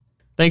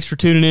Thanks for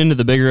tuning in to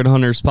the Bigger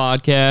Hunters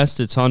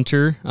podcast. It's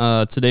Hunter.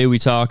 Today we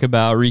talk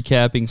about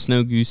recapping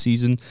snow goose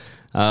season.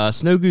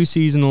 Snow goose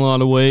season, in a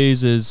lot of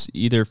ways, is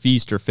either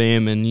feast or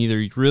famine. Either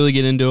you really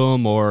get into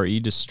them or you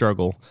just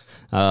struggle.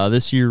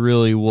 This year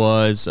really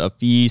was a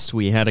feast.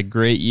 We had a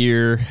great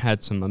year,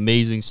 had some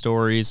amazing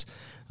stories.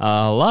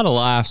 A lot of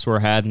laughs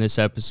were had in this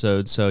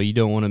episode, so you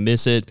don't want to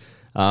miss it.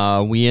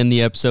 We end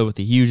the episode with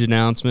a huge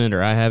announcement,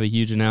 or I have a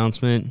huge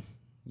announcement.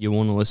 You'll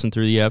want to listen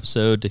through the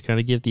episode to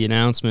kind of give the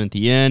announcement at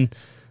the end.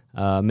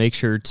 Make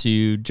sure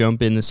to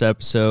jump in this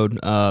episode.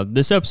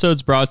 This episode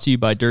is brought to you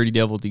by Dirty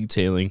Devil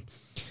Detailing.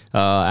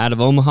 Out of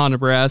Omaha,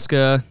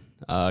 Nebraska,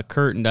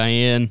 Kurt and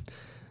Diane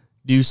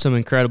do some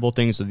incredible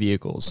things with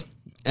vehicles.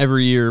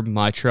 Every year,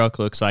 my truck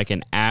looks like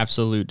an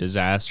absolute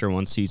disaster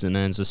once season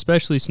ends,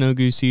 especially snow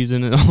goose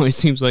season. It always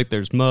seems like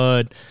there's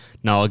mud.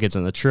 Not all gets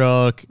on the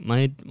truck.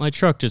 My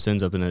truck just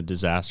ends up in a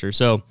disaster.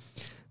 So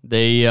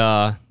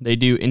they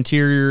do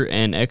interior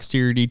and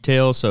exterior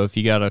details. So if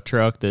you got a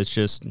truck that's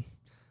just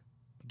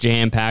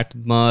jam-packed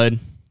with mud,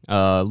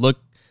 look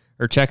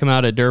or check them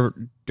out at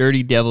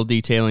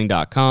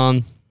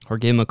dirtydevildetailing.com or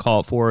give them a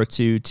call at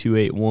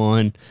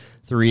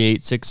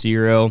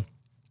 402-281-3860.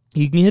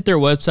 You can hit their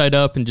website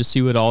up and just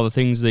see what all the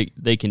things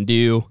they can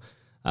do.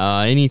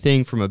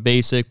 Anything from a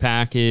basic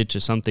package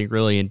to something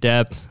really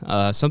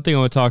in-depth. Something I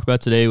want to talk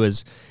about today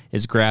is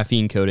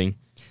graphene coating.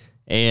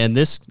 And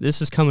this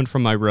is coming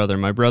from my brother.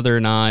 My brother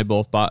and I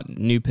both bought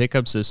new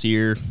pickups this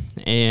year,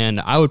 and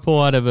I would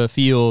pull out of a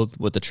field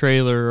with the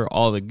trailer,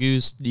 all the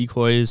goose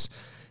decoys,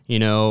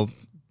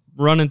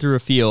 running through a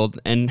field.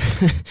 And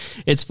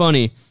it's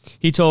funny.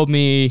 He told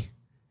me,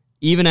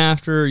 even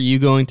after you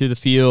going through the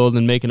field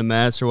and making a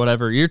mess or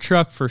whatever, your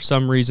truck for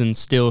some reason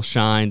still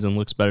shines and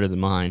looks better than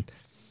mine.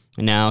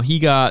 And now he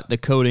got the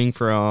coating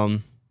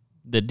from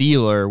the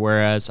dealer,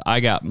 whereas I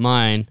got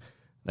mine,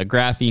 the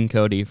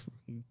graphene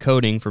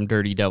coating from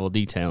Dirty Devil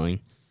Detailing.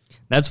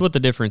 That's what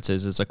the difference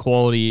is. It's a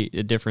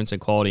difference in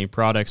quality and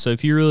product. So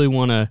if you really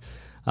want to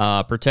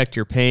protect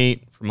your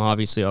paint from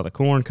obviously all the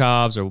corn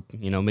cobs, or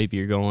maybe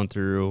you're going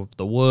through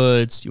the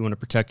woods, you want to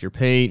protect your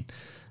paint.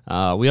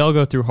 We all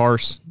go through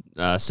harsh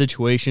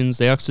situations.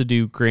 They also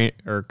do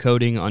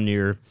coating on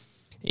your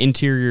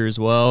interior as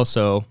well.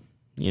 So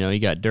you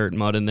got dirt and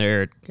mud in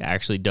there. It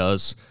actually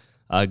does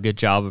a good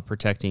job of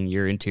protecting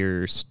your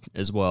interiors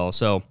as well.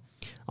 So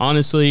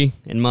honestly,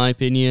 in my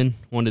opinion,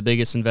 one of the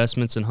biggest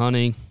investments in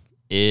hunting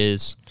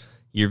is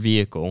your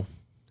vehicle.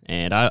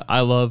 And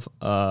I love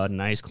a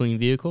nice, clean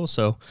vehicle,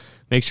 so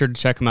make sure to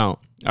check them out.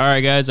 All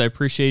right, guys, I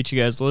appreciate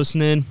you guys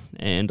listening,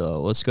 and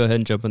let's go ahead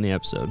and jump in the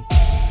episode.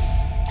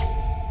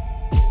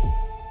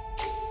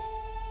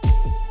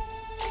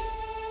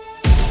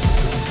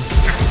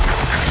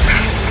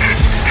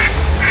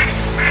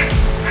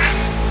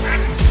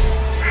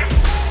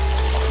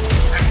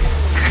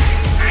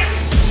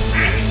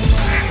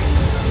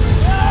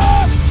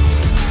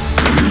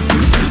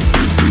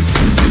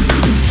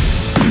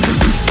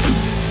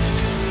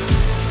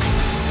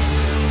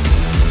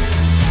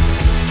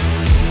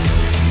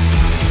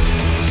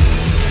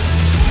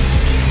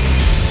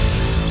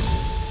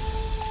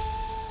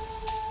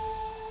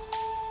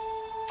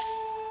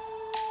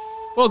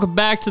 Welcome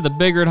back to the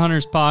Bigger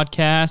Hunters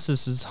podcast.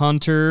 This is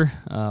Hunter.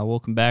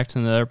 Welcome back to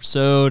another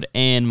episode,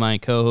 and my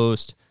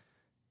co-host,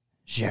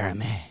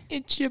 Jeremy.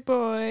 It's your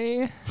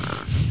boy.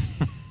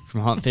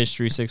 From Huntfish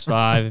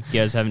 365. If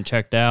you guys haven't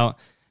checked out,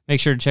 make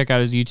sure to check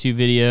out his YouTube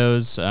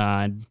videos.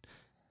 I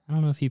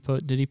don't know if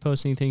did he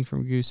post anything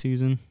from goose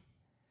season?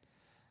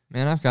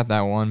 Man, I've got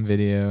that one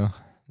video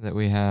that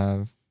we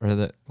have, or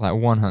that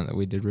one hunt that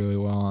we did really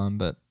well on,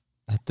 but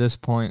at this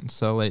point,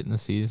 so late in the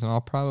season,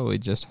 I'll probably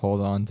just hold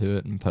on to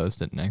it and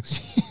post it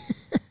next year.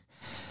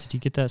 Did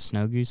you get that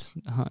snow goose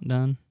hunt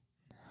done?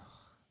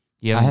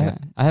 I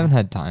haven't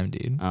had time,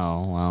 dude.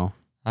 Oh, well.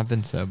 I've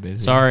been so busy.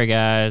 Sorry,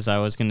 guys. I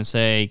was going to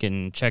say you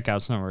can check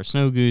out some of our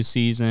snow goose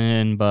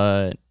season,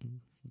 but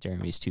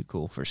Jeremy's too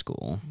cool for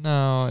school.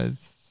 No,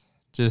 it's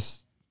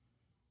just...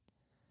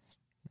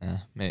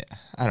 maybe,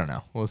 I don't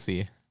know. We'll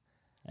see.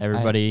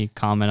 Everybody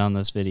comment on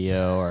this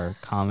video or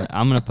comment.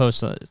 I'm going to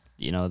post the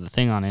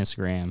thing on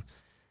Instagram.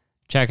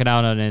 Check it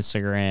out on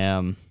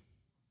Instagram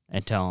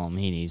and tell him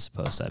he needs to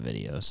post that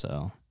video.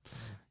 So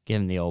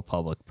give him the old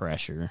public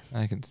pressure.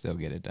 I can still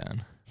get it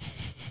done.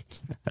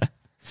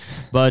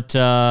 But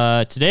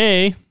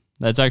today,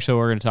 that's actually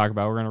what we're going to talk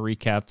about. We're going to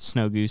recap the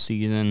snow goose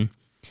season,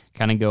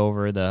 kind of go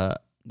over the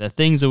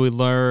things that we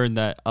learned,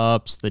 the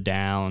ups, the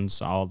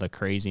downs, all the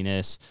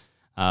craziness.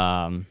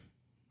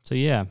 So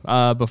yeah,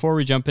 before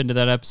we jump into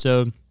that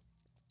episode,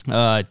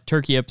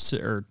 turkey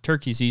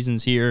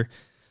season's here.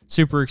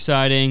 Super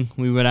exciting.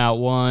 We went out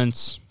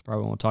once.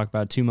 Probably won't talk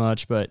about it too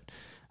much, but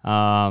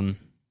had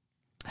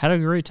a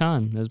great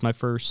time. It was my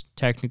first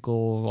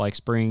technical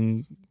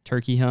spring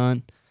turkey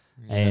hunt.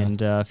 Yeah.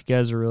 And if you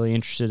guys are really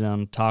interested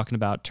in talking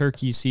about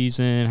turkey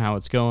season, how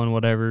it's going,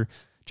 whatever,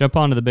 jump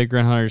onto the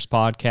Bigger Hunters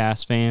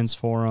podcast, fans,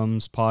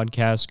 forums,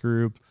 podcast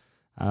group.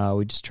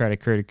 We just try to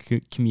create a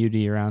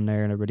community around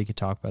there, and everybody can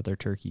talk about their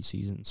turkey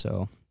season.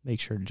 So make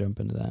sure to jump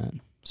into that.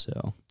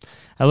 So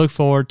I look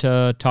forward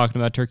to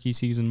talking about turkey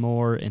season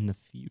more in the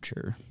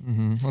future.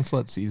 Let's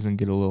let season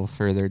get a little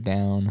further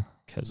down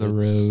the It's-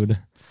 road.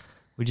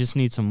 We just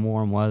need some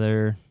warm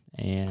weather,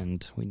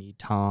 and we need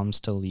toms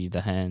to leave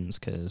the hens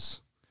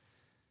because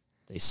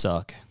they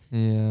suck.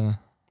 Yeah,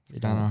 They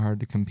kind of don't.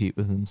 hard to compete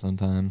with them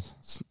sometimes.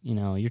 You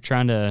know, you're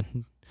trying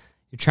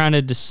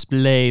to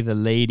display the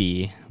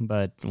lady,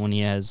 but when he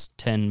has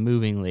 10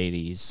 moving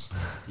ladies,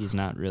 he's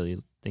not really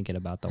thinking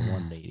about the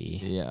one lady,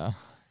 Yeah,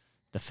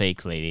 the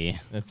fake lady,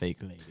 the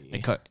fake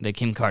lady. the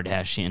Kim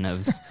Kardashian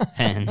of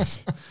hens.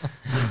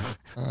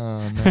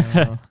 Oh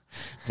no.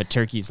 But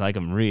turkeys like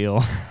them real.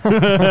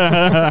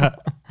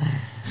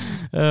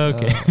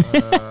 Okay.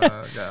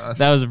 Gosh.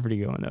 That was a pretty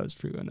good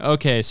one.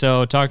 Okay,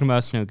 so talking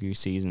about snow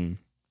goose season.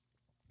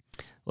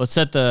 Let's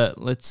set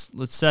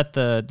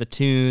the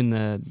tune,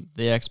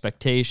 the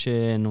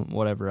expectation,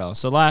 whatever else.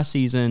 So last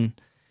season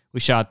we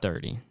shot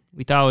 30.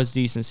 We thought it was a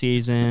decent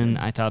season.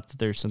 I thought that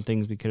there's some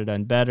things we could have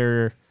done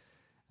better.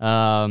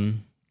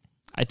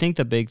 I think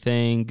the big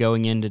thing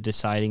going into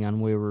deciding on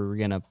where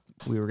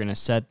we were gonna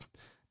set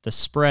the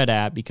spread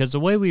at, because the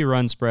way we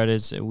run spread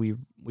is we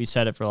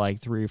set it for like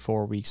 3 or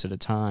 4 weeks at a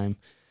time.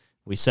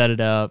 We set it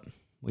up.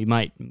 We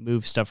might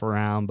move stuff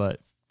around,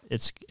 but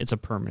it's a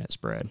permanent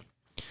spread.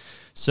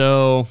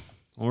 So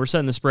when we're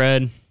setting the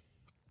spread,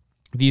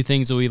 a few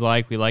things that we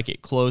like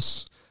it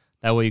close.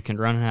 That way you can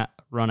run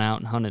out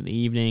and hunt in the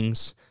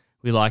evenings.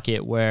 We like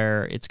it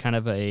where it's kind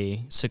of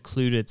a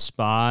secluded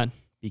spot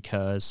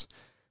because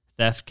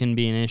theft can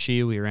be an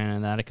issue. We ran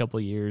into that a couple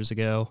of years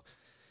ago.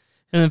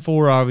 And then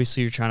 4,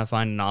 obviously, you're trying to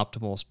find an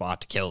optimal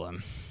spot to kill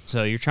them.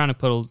 So you're trying to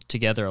put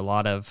together a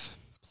lot of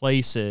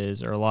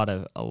places or a lot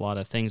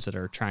of things that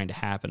are trying to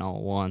happen all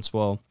at once.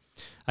 Well,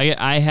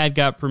 I had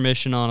got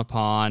permission on a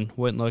pond,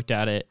 went and looked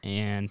at it,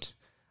 and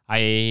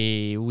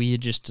we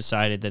had just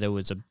decided that it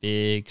was a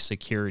big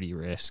security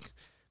risk.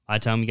 By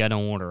the time we got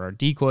on where our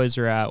decoys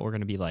are at, we're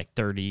going to be like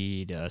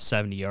 30 to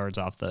 70 yards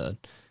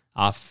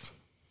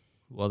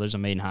well, there's a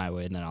main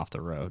highway and then off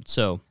the road.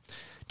 So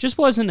just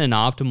wasn't an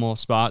optimal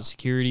spot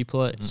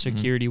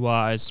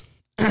security-wise.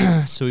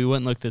 So we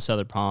went and looked this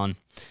other pond,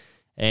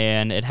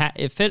 and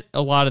it fit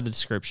a lot of the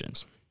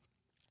descriptions.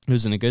 It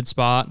was in a good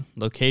spot,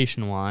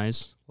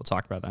 location-wise. We'll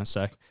talk about that in a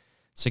sec.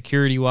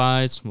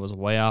 Security-wise, was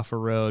way off a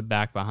road,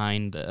 back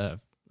behind the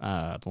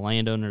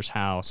landowner's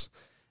house.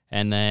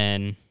 And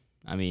then,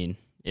 I mean,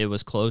 it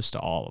was close to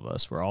all of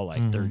us. We're all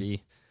like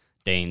 30.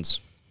 Dane's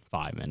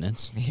 5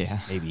 minutes. Yeah.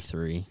 Maybe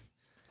 3.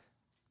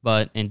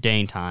 But in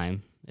Dane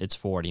time, it's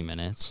 40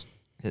 minutes.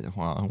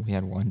 Well, we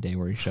had one day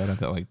where he showed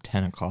up at like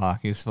 10 o'clock.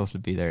 He was supposed to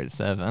be there at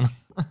 7.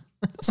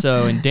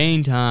 So in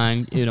Dane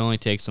time, it only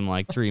takes him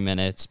like 3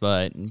 minutes,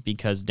 but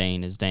because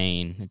Dane is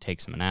Dane, it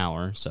takes him an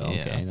hour. So,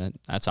 okay,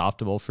 that's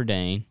optimal for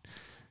Dane.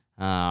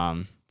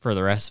 For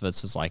the rest of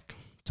us, it's like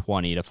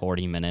 20 to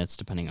 40 minutes,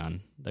 depending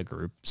on the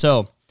group.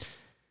 So,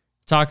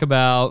 talk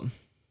about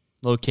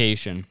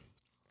location.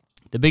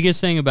 The biggest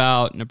thing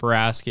about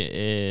Nebraska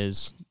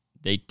is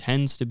they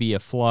tends to be a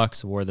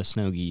flux of where the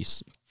snow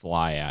geese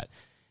fly at.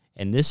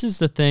 And this is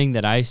the thing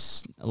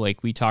that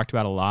we talked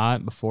about a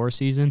lot before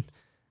season,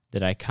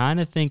 that I kind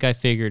of think I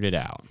figured it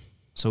out.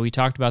 So we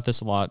talked about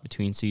this a lot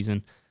between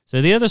season. So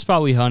the other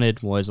spot we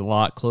hunted was a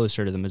lot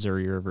closer to the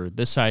Missouri River.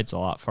 This side's a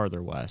lot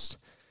farther west.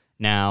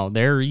 Now,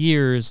 there are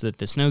years that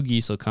the snow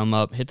geese will come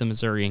up, hit the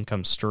Missouri, and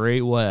come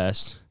straight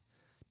west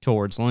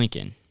towards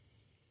Lincoln.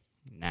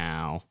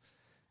 Now,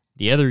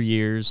 the other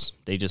years,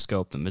 they just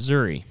go up the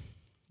Missouri.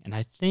 And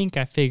I think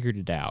I figured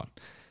it out.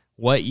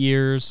 What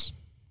years,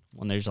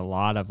 when there's a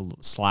lot of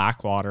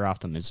slack water off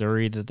the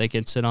Missouri that they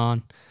can sit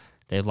on,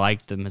 they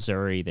like the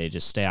Missouri, they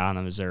just stay on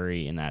the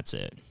Missouri, and that's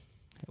it.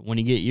 When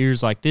you get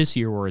years like this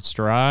year where it's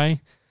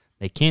dry,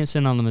 they can't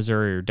sit on the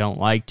Missouri or don't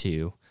like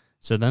to,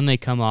 so then they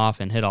come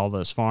off and hit all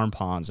those farm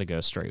ponds that go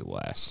straight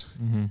west.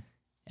 Mm-hmm.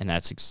 And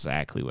that's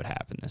exactly what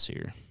happened this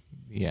year.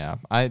 Yeah,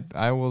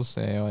 I will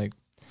say, like,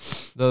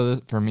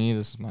 though for me,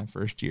 this is my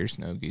first year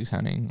snow goose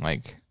hunting,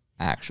 like,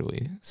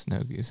 actually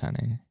snow goose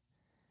hunting.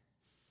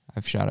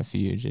 I've shot a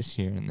few just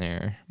here and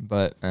there,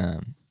 but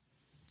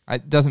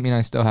it doesn't mean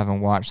I still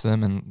haven't watched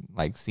them and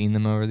like seen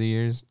them over the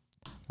years.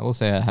 I will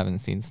say I haven't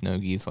seen snow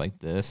geese like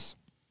this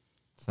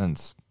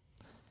since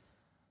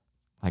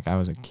like I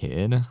was a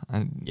kid.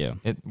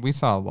 We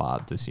saw a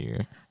lot this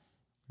year.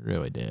 We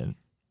really did.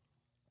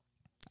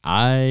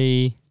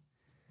 I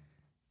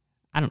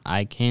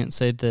can't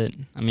say that.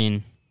 I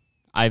mean,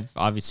 I've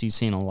obviously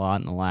seen a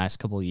lot in the last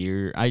couple of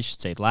years. I should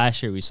say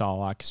last year we saw a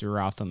lot because we were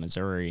off the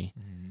Missouri.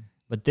 Mm-hmm.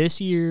 But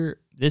this year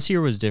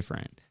was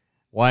different.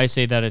 Why I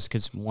say that is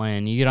because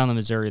when you get on the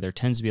Missouri, there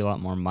tends to be a lot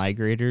more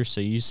migrators.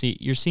 So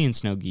you're seeing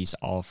snow geese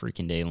all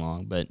freaking day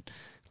long, but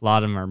a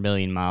lot of them are a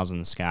million miles in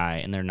the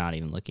sky, and they're not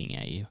even looking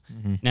at you.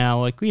 Mm-hmm. Now,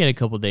 like, we had a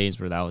couple of days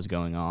where that was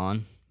going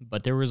on,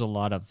 but there was a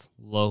lot of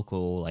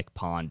local, like,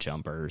 pond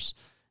jumpers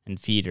and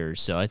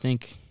feeders. So I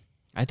think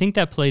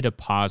that played a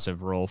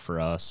positive role for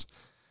us,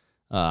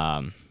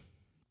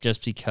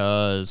 just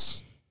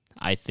because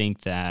I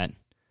think that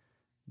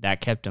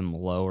kept them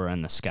lower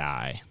in the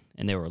sky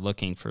and they were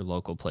looking for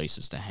local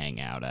places to hang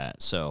out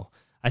at. So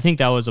I think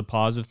that was a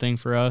positive thing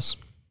for us,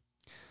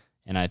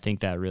 and I think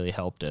that really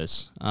helped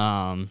us.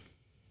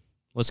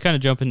 Let's kind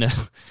of jump into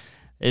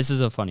this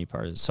is a funny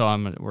part. So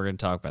we're going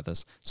to talk about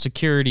this.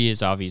 Security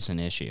is obviously an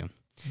issue.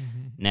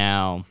 Mm-hmm.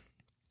 Now,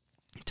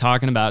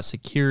 talking about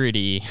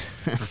security,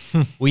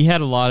 we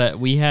have about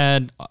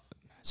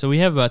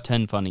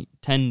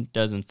 10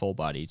 dozen full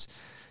bodies.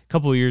 A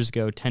couple of years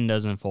ago, 10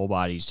 dozen full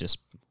bodies just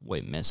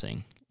went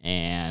missing.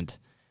 And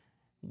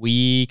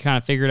we kind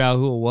of figured out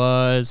who it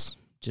was,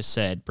 just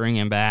said, bring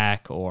him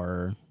back,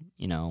 or,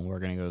 we're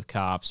going to go with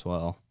cops.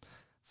 Well,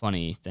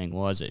 funny thing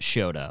was it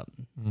showed up.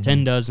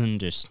 10 dozen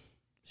just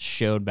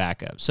showed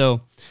back up.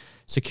 So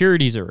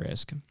security's a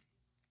risk.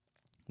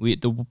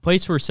 The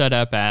place we're set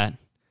up at,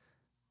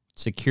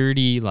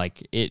 security,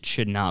 it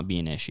should not be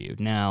an issue.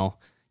 Now,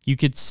 you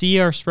could see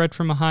our spread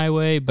from a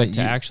highway, but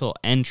to actual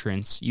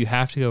entrance, you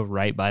have to go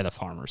right by the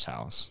farmer's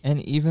house.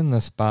 And even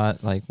the spot,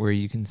 where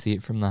you can see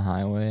it from the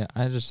highway,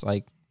 I just,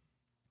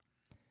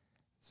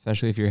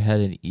 especially if you're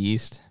headed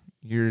east,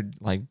 you're,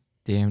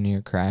 damn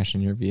near crashing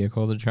your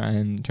vehicle to try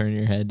and turn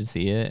your head to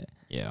see it.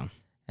 Yeah.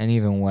 And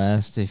even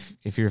west,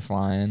 if you're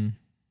flying,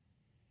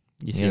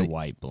 you see a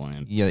white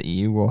blimp. Yeah,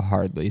 you will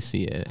hardly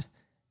see it.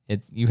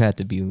 You have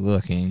to be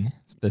looking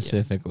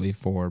specifically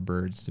for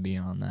birds to be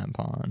on that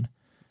pond.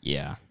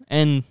 Yeah,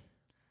 and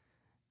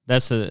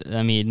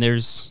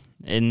there's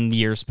in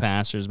years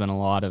past, there's been a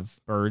lot of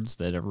birds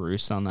that have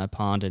roosted on that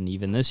pond, and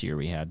even this year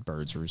we had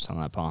birds roost on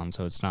that pond,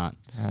 so it's not...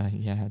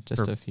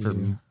 just a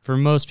few. For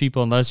most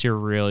people, unless you're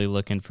really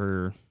looking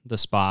for the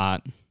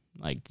spot,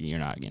 you're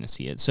not going to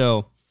see it.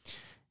 So,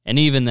 and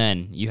even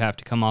then, you have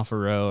to come off a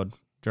road,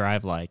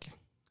 drive I'd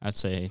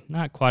say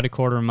not quite a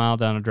quarter of a mile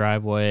down a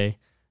driveway,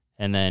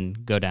 and then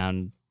go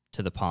down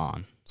to the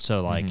pond.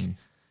 So,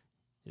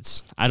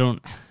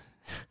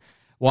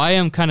 why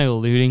I'm kind of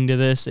alluding to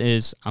this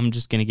is I'm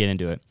just going to get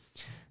into it.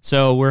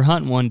 So we're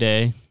hunting one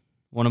day.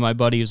 One of my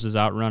buddies was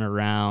out running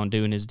around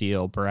doing his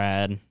deal,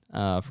 Brad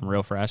from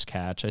Real Fresh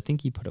Catch. I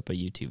think he put up a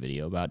YouTube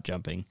video about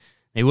jumping.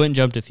 They wouldn't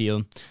jump to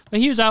field. But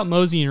he was out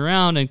moseying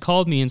around and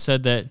called me and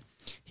said that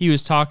he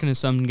was talking to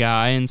some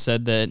guy and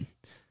said that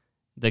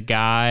the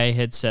guy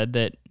had said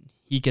that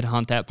he could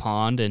hunt that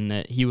pond and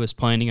that he was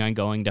planning on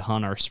going to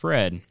hunt our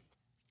spread.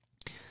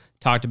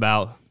 Talked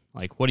about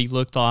what he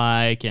looked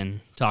like and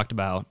talked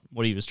about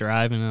what he was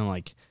driving,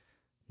 and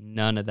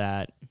none of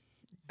that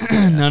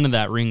none of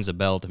that rings a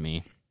bell to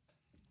me.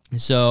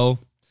 So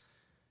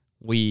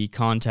we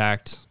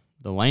contact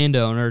the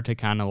landowner to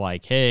kind of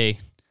hey,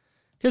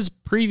 because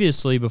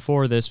previously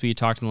before this we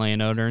talked to the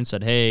landowner and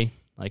said, hey,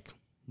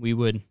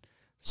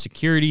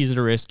 security is at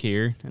a risk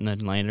here, and then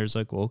the landowner's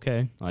well,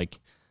 okay,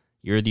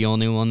 you're the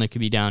only one that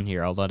could be down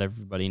here, I'll let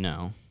everybody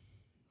know.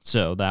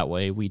 So that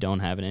way we don't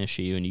have an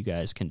issue and you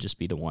guys can just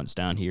be the ones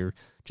down here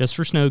just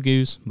for snow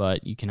goose,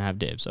 but you can have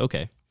dibs.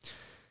 Okay.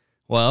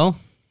 Well,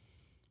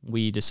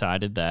 we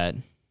decided that,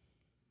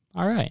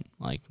 all right,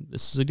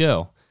 this is a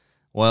go.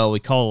 Well, we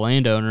call the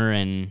landowner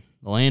and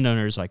the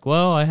landowner's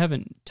well, I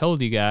haven't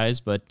told you guys,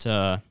 but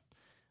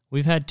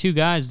we've had 2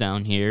 guys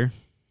down here.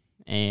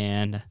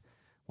 And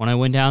when I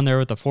went down there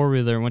with the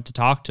 4-wheeler and went to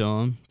talk to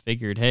him,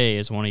 figured, hey,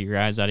 is one of your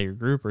guys out of your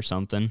group or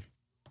something?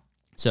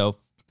 So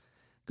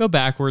go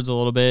backwards a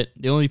little bit.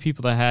 The only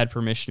people that had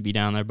permission to be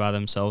down there by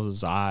themselves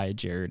was I,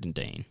 Jared, and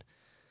Dane.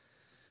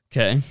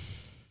 Okay.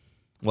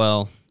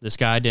 Well, this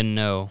guy didn't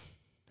know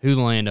who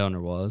the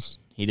landowner was.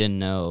 He didn't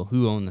know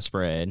who owned the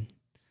spread.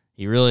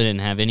 He really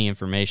didn't have any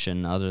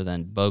information other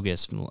than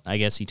bogus. I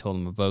guess he told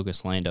him a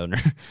bogus landowner.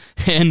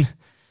 And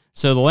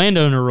so the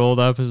landowner rolled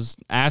up, was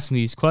asking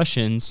me these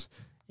questions,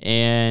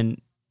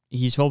 and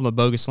he told him a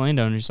bogus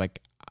landowner. He's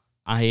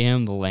I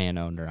am the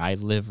landowner. I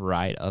live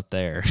right up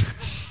there.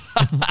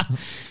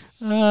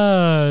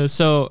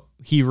 So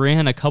he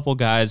ran a couple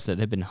guys that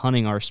had been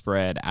hunting our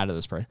spread out of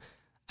the spread.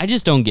 I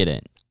just don't get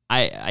it.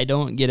 I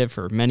don't get it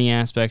for many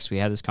aspects. We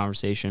had this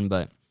conversation,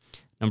 but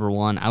number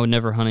one, I would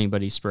never hunt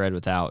anybody's spread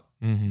without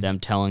them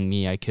telling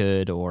me I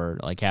could, or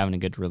having a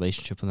good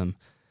relationship with them.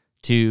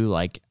 2,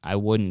 I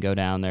wouldn't go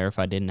down there if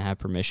I didn't have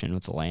permission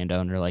with the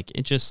landowner.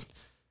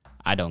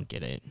 I don't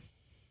get it.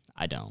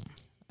 I don't.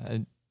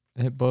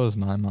 It blows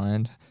my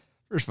mind.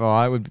 First of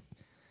all,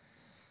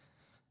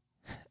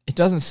 it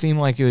doesn't seem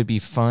like it would be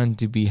fun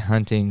to be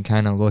hunting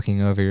kind of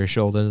looking over your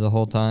shoulder the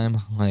whole time.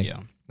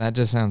 That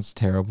just sounds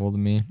terrible to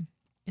me.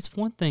 It's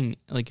one thing,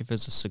 if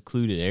it's a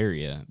secluded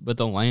area, but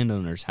the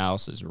landowner's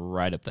house is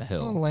right up the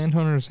hill. The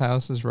landowner's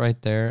house is right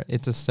there.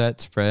 It's a set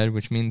spread,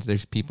 which means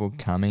there's people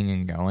coming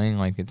and going.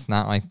 It's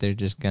not like they're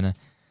just going to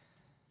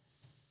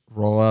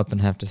roll up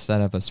and have to set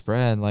up a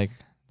spread.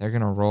 They're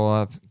going to roll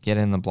up, get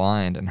in the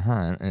blind, and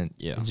hunt. And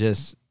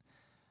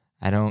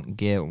I don't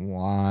get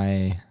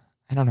why...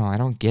 I don't know. I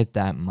don't get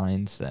that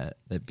mindset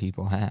that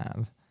people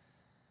have.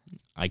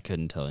 I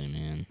couldn't tell you,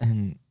 man.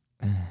 And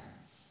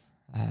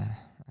I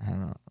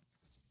don't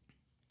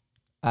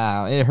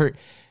know.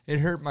 It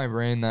hurt my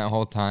brain that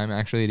whole time.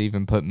 Actually, it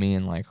even put me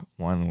in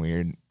one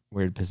weird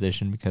weird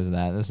position because of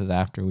that. This is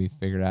after we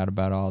figured out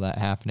about all that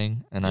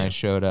happening, and I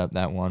showed up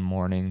that one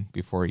morning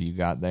before you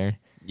got there.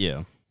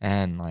 Yeah.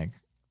 And like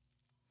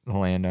the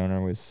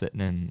landowner was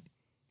sitting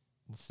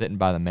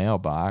by the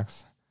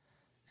mailbox,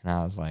 and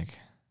I was like,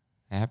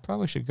 hey, I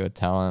probably should go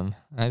tell him.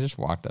 And I just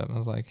walked up and I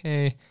was like,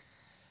 hey,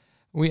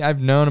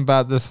 I've known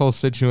about this whole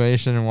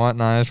situation and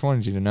whatnot. I just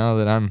wanted you to know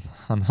that I'm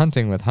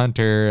hunting with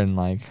Hunter, and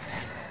like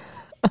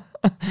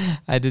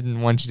I didn't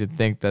want you to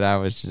think that I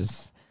was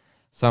just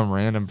some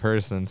random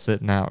person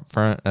sitting out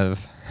front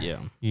of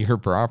your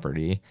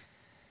property.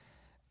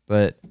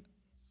 But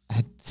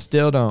I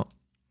still don't.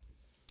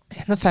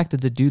 And the fact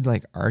that the dude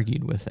like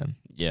argued with him.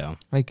 Yeah.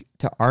 Like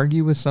to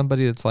argue with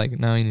somebody that's like,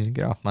 no, you need to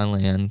get off my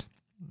land.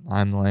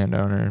 I'm the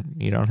landowner.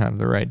 You don't have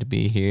the right to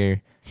be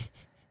here.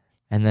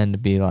 And then to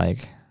be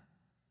like,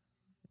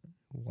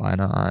 why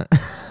not?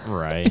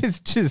 Right.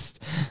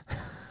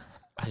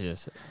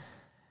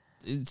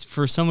 It's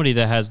for somebody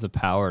that has the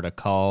power to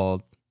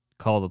call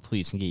the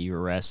police and get you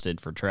arrested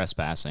for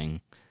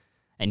trespassing,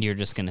 and you're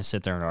just going to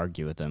sit there and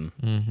argue with him.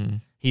 Mm-hmm.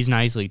 He's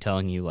nicely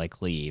telling you,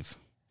 like, leave.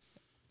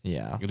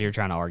 Yeah. You're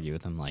trying to argue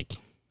with him. Like,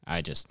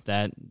 I just,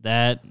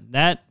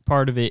 that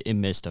part of it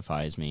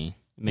mystifies me.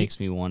 It makes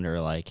me wonder,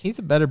 like. He's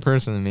a better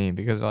person than me,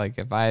 because, like,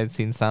 if I had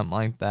seen something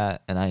like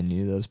that and I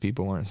knew those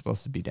people weren't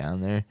supposed to be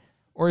down there,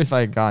 or if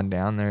I had gone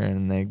down there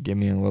and they give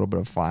me a little bit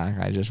of flack,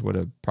 I just would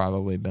have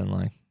probably been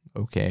like,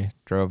 okay,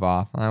 drove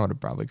off. I would have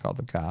probably called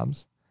the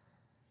cops.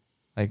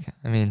 Like,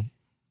 I mean,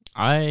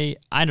 I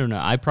don't know.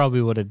 I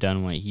probably would have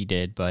done what he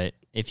did, but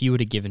if you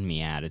would have given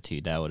me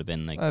attitude, that would have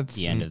been like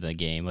the end of the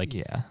game. Like,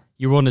 yeah,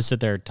 you're willing to sit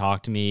there and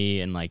talk to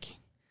me, and like,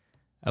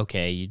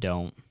 okay, you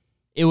don't.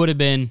 It would have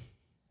been,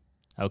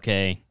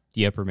 okay, do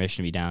you have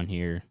permission to be down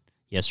here?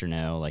 Yes or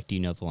no? Like, do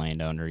you know the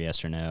landowner?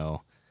 Yes or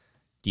no?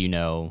 Do you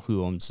know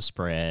who owns the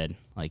spread?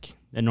 Like,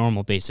 the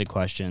normal basic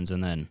questions,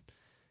 and then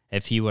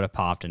if he would have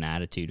popped an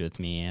attitude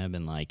with me, I've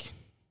been like,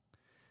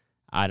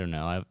 I don't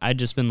know. I've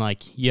just been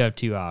like, you have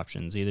two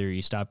options. Either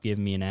you stop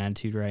giving me an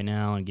attitude right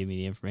now and give me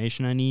the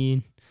information I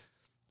need,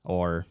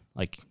 or,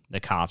 like,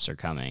 the cops are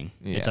coming.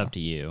 Yeah. It's up to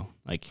you,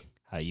 like,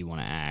 how you want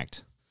to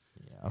act.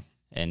 Yeah.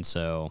 And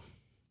so,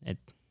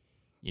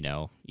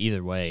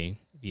 either way,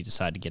 if you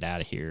decide to get out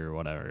of here or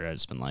whatever, I've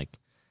just been like,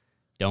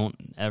 don't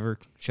ever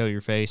show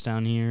your face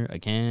down here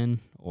again,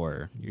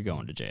 or you're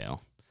going to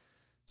jail.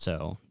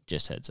 So,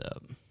 just heads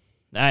up.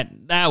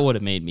 That would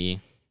have made me.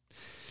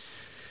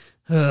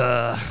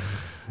 That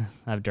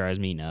drives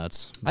me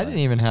nuts. I didn't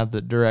even have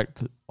the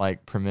direct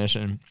like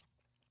permission,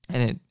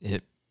 and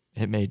it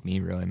made me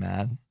really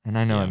mad. And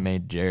I know it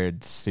made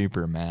Jared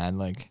super mad.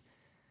 Like,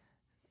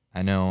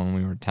 I know when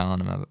we were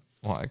telling him,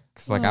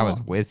 because I was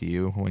with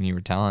you when you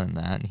were telling him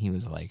that, and he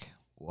was like,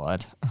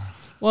 "What?"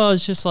 Well,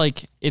 it's just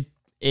like it.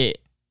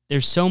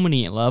 There's so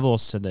many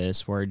levels to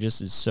this where it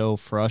just is so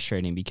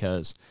frustrating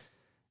because.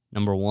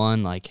 Number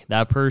one, like,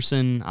 that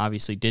person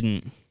obviously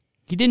didn't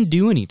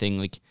do anything.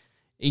 Like,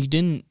 you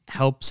didn't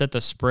help set the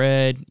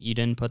spread. You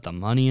didn't put the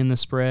money in the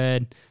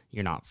spread.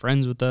 You're not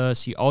friends with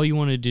us. All you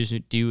wanted to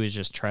do is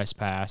just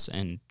trespass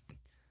and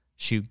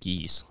shoot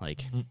geese.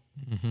 Like,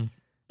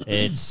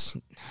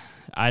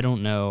 I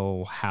don't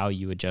know how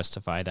you would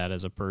justify that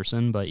as a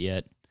person, but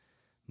yet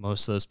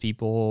most of those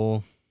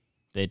people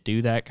that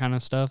do that kind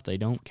of stuff, they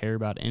don't care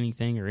about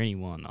anything or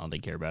anyone. All they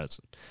care about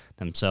is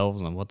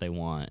themselves and what they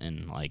want,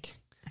 and, like,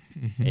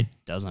 it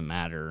doesn't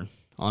matter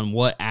on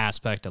what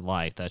aspect of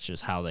life. That's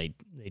just how they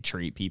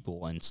treat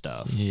people and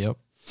stuff. Yep.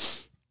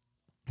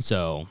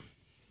 So,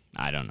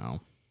 I don't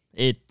know.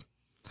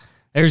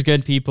 There's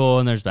good people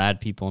and there's bad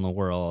people in the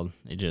world.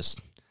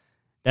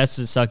 That's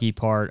the sucky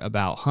part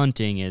about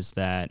hunting, is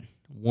that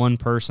one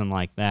person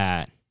like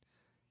that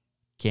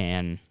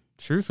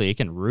it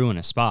can ruin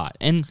a spot.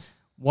 And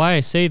why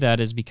I say that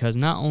is because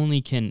not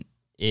only can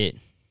it,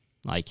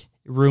 like,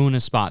 ruin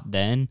a spot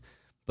then,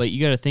 but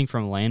you got to think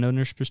from a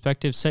landowner's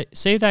perspective.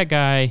 Say that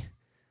guy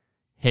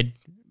had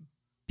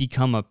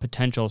become a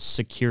potential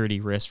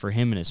security risk for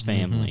him and his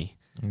family.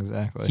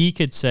 Exactly. He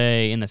could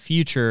say in the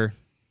future,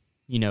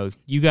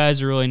 you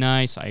guys are really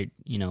nice.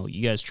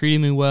 You guys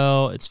treated me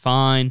well. It's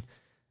fine.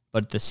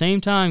 But at the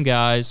same time,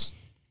 guys,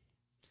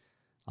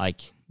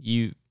 like,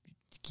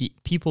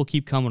 people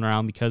keep coming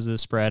around because of the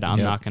spread.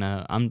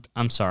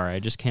 I'm sorry. I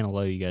just can't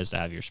allow you guys to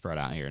have your spread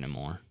out here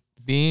anymore.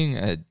 Being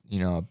a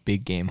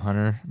big game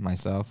hunter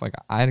myself, like,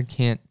 I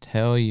can't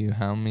tell you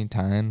how many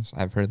times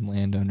I've heard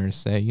landowners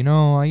say,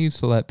 I used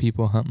to let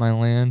people hunt my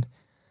land,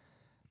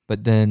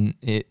 but then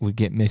it would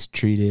get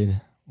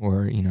mistreated,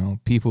 or,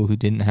 people who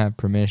didn't have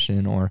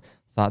permission or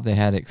thought they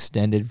had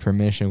extended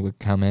permission would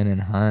come in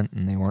and hunt,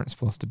 and they weren't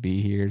supposed to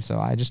be here, so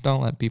I just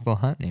don't let people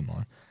hunt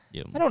anymore.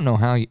 Yep. I don't know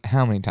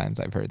how many times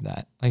I've heard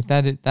that. Like,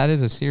 that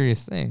is a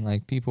serious thing.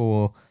 Like, people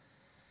will,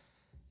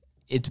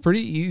 it's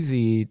pretty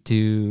easy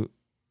to,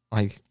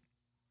 like,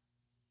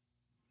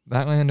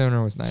 that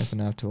landowner was nice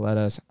enough to let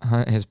us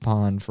hunt his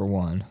pond for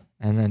one,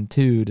 and then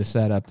two, to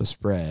set up the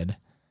spread,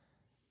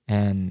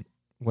 and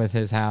with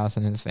his house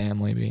and his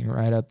family being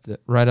right up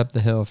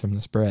the hill from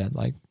the spread,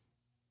 like,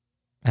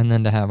 And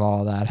then to have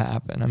all that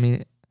happen. I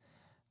mean,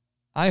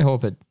 I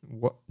hope it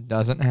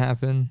doesn't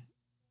happen,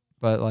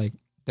 but like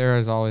there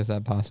is always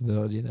that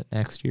possibility that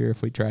next year,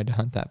 if we tried to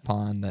hunt that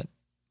pond, that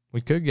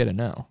we could get a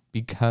no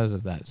because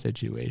of that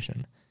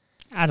situation.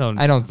 I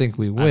don't think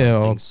we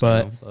will,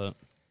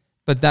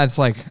 but that's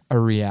like a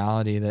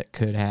reality that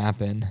could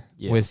happen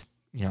with,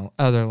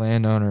 other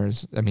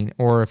landowners. I mean,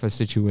 or if a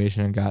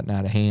situation had gotten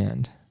out of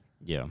hand.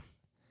 Yeah.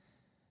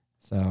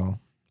 So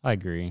I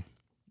agree.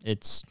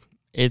 It's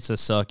a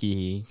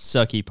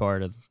sucky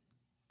part of,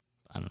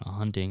 I don't know,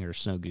 hunting or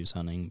snow goose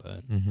hunting,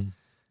 but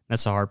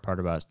that's the hard part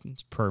about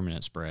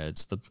permanent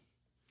spreads.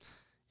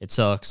 It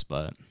sucks,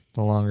 but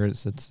the longer it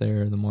sits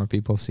there, the more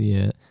people see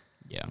it.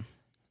 Yeah.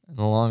 And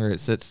the longer it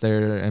sits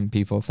there and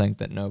people think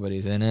that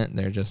nobody's in it,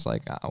 they're just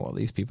like, oh, well,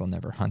 these people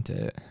never hunt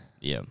it.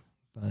 Yeah.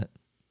 But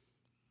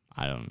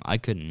I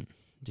couldn't,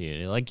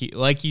 dude.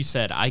 Like you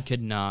said, I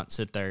could not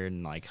sit there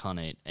and like hunt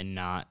it and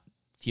not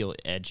feel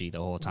edgy the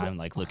whole time,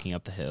 like looking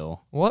up the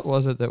hill. What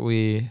was it that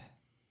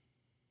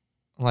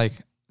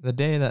the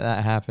day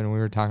that happened, we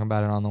were talking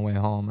about it on the way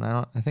home,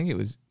 and I think it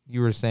was,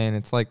 you were saying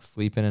it's like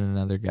sleeping in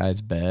another guy's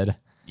bed.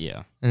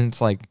 Yeah. And it's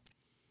like,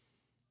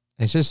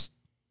 it's just,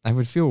 I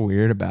would feel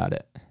weird about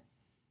it.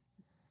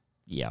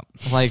 Yeah.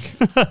 Like,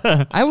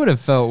 I would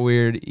have felt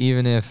weird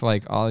even if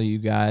like all you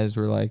guys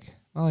were like,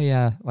 oh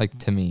yeah, like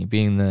to me,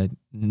 being the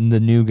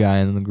new guy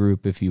in the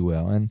group, if you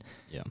will. And,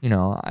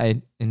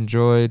 I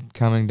enjoyed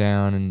coming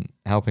down and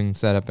helping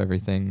set up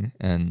everything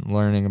and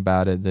learning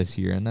about it this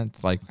year. And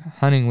that's like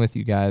hunting with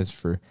you guys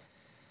for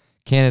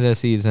Canada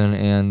season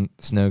and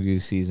snow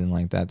goose season.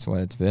 Like that's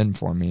what it's been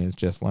for me, is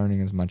just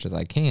learning as much as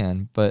I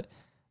can. But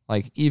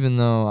like, even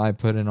though I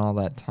put in all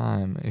that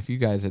time, if you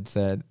guys had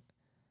said,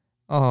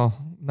 oh,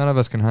 none of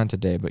us can hunt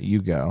today, but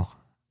you go,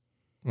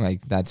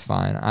 like, that's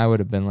fine. I would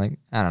have been like,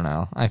 I don't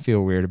know. I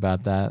feel weird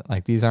about that.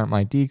 Like, these aren't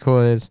my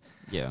decoys.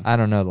 Yeah. I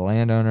don't know the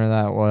landowner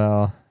that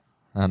well.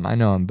 I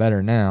know him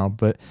better now,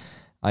 but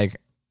like,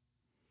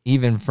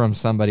 even from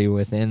somebody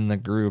within the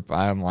group,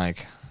 I'm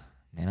like,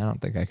 man, I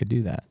don't think I could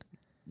do that.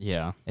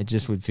 Yeah. It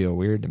just would feel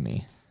weird to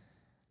me.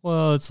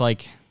 Well, it's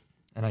like,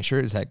 and I sure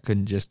as heck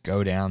couldn't just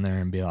go down there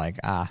and be like,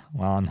 well,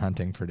 I'm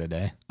hunting for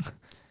today.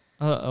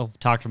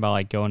 Talking about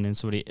like going in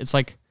somebody, it's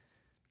like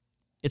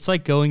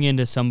going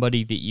into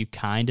somebody that you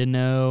kind of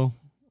know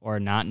or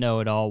not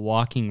know at all,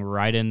 walking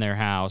right in their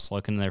house,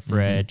 looking in their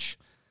fridge,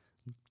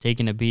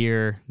 taking a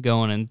beer,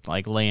 going and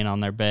like laying on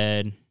their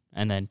bed,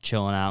 and then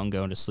chilling out and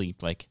going to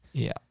sleep. Like,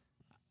 yeah.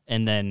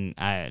 And then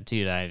I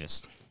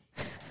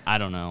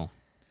don't know.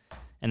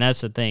 And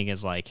that's the thing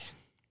is like,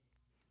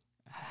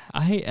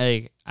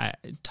 I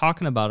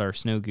talking about our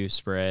snow goose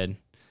spread,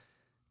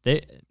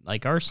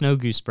 our snow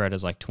goose spread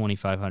is like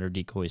 2,500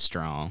 decoys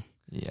strong.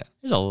 Yeah.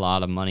 There's a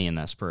lot of money in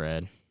that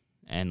spread.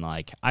 And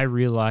like, I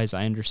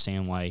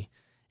understand why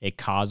it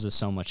causes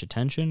so much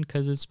attention,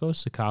 because it's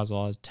supposed to cause a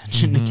lot of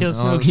attention to kill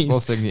snow geese.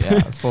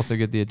 It's supposed to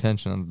get the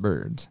attention of the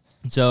birds.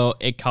 So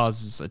it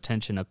causes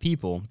attention of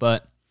people.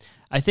 But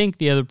I think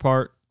the other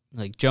part,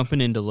 like jumping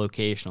into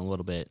location a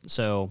little bit.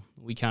 So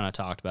we kind of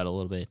talked about it a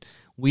little bit.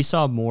 We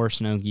saw more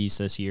snow geese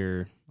this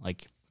year,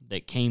 like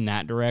that came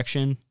that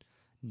direction,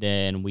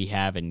 than we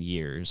have in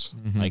years.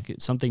 Like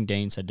something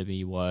Dane said to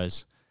me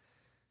was,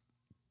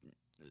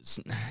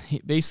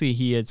 basically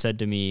he had said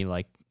to me,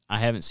 like, I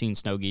haven't seen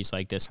snow geese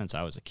like this since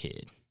I was a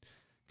kid,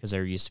 because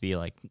there used to be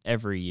like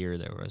every year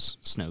there was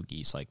snow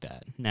geese like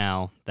that.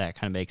 Now that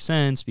kind of makes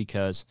sense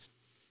because,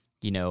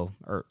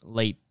 or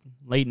late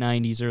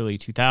 90s, early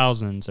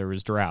 2000s, there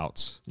was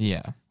droughts.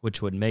 Yeah.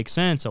 Which would make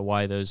sense of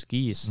why those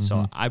geese.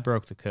 So I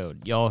broke the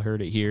code. Y'all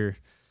heard it here.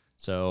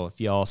 So if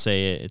y'all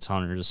say it, it's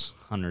Hunter's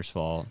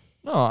fault.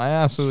 No, I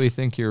absolutely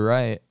think you're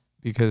right,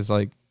 because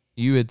like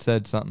you had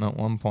said something at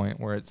one point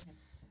where it's,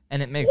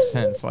 and it makes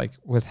sense, like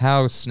with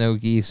how snow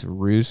geese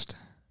roost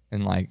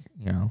and like,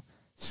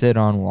 sit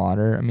on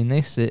water. I mean,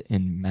 they sit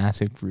in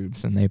massive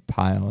groups and they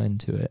pile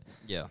into it.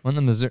 Yeah. When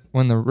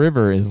the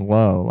river is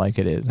low, like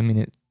it is, I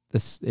mean,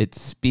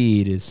 its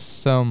speed is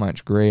so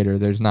much greater.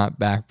 There's not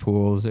back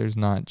pools. There's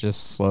not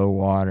just slow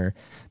water.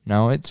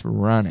 No, it's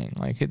running.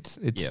 Like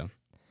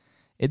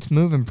it's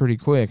moving pretty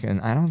quick, and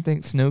I don't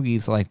think snow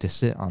geese like to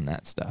sit on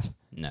that stuff.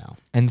 No.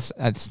 And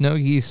at snow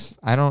geese,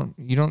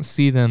 you don't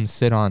see them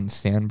sit on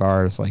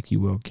sandbars like you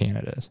will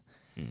Canadas.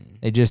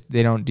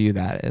 They don't do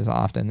that as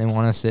often. They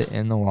want to sit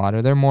in the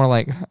water. They're more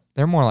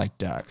like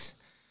ducks.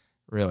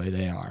 Really,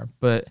 they are.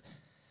 But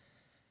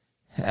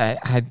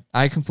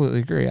I completely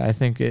agree. I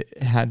think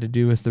it had to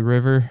do with the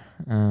river.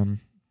 And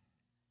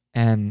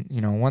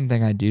one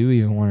thing I do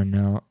even want to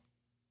know.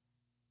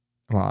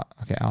 Well,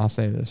 okay, I'll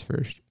say this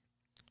first.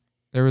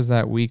 There was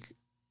that week.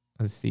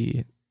 Let's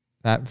see,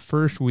 that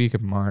first week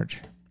of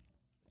March.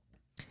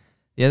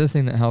 The other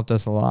thing that helped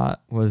us a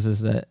lot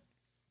was that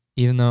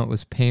even though it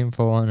was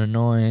painful and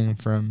annoying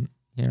from,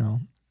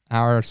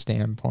 our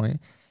standpoint,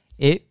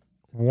 it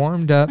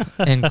warmed up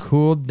and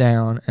cooled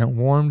down and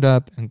warmed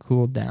up and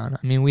cooled down.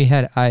 I mean, we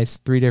had ice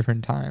 3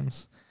 different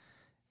times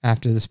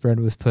after the spread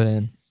was put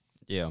in.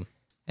 Yeah.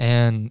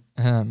 And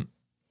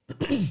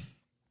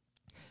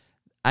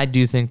I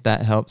do think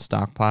that helped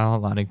stockpile a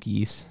lot of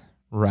geese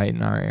right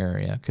in our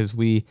area because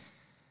we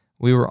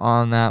were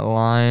on that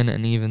line,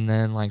 and even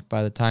then, like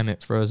by the time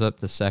it froze up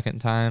the second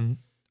time,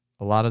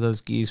 a lot of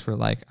those geese were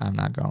like, I'm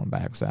not going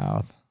back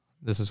south.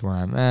 This is where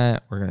I'm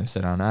at. We're going to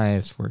sit on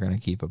ice. We're going to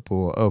keep a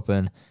pool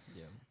open.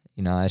 Yeah.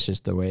 You know, that's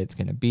just the way it's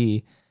going to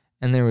be.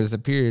 And there was a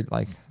period,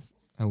 like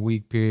a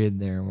week period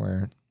there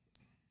where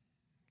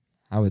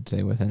I would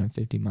say within a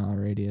 50-mile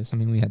radius, I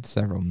mean, we had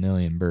several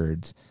million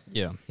birds.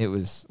 Yeah. It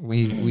was,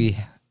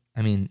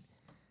 I mean,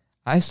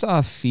 I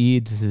saw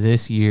feeds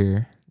this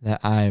year that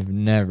I've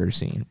never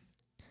seen.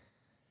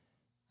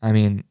 I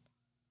mean,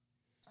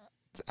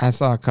 I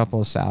saw a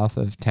couple south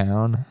of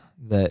town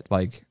that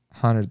like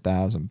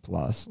 100,000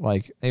 plus.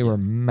 Like they were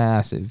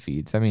massive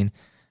feeds. I mean,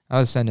 I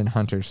was sending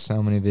Hunter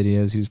so many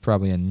videos. He was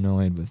probably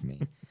annoyed with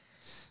me.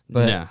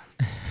 But yeah.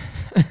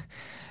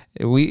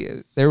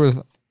 there was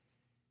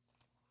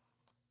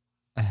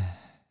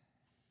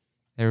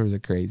a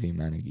crazy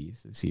amount of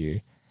geese this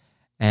year.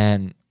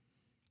 And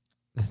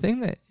the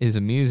thing that is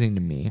amusing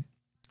to me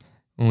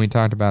when we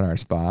talked about our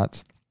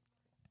spots,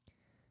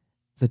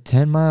 the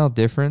 10-mile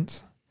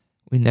difference,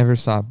 we never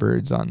saw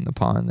birds on the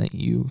pond that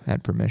you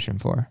had permission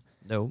for.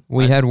 Nope.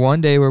 We had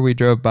one day where we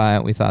drove by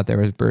it, we thought there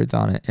was birds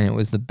on it, and it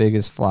was the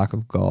biggest flock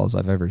of gulls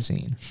I've ever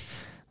seen.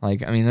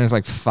 Like, I mean, there's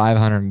like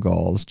 500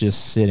 gulls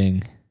just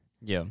sitting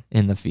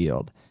in the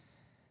field.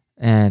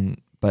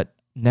 But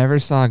never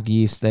saw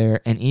geese there.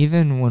 And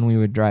even when we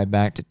would drive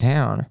back to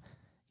town,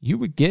 you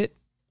would get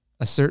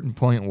a certain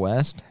point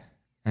west,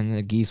 and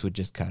the geese would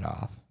just cut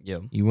off.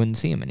 Yep. You wouldn't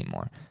see them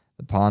anymore.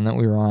 The pond that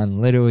we were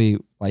on, literally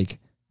like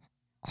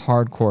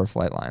hardcore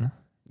flight line.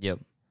 Yep.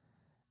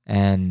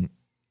 And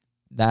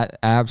that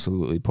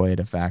absolutely played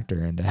a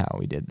factor into how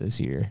we did this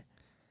year.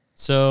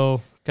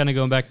 So, kind of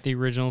going back to the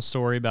original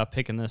story about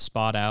picking this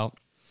spot out.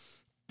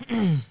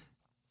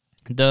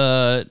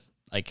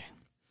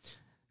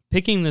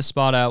 Picking this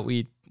spot out,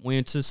 we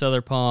went to this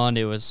other pond.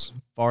 It was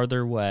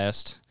farther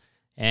west,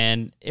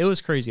 and it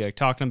was crazy. Like,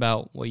 talking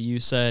about what you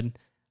said,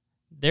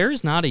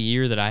 there's not a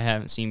year that I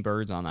haven't seen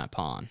birds on that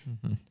pond.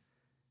 Mm-hmm.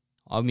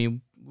 I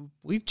mean,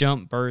 we've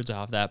jumped birds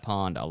off that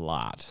pond a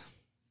lot.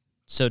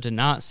 So to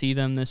not see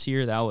them this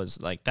year, that was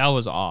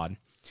odd.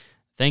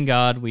 Thank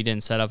God we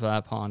didn't set up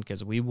that pond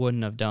because we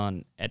wouldn't have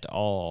done at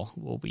all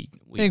what we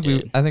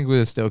did. I think we would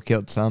have still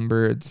killed some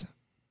birds.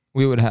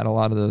 We would have had a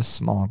lot of those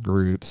small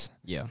groups.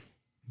 Yeah.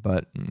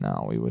 But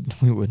no, we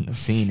wouldn't have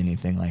seen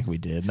anything like we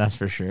did, that's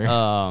for sure.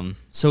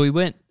 So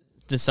we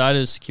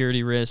decided a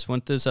security risk,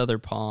 went to this other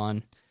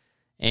pond,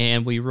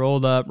 and we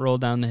rolled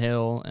down the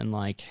hill, and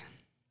like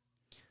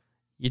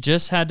you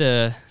just had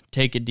to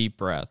take a deep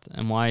breath.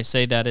 And why I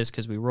say that is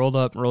because we rolled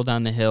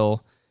down the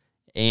hill,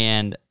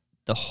 and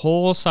the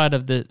whole side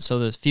of so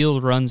the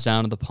field runs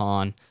down to the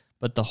pond,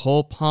 but the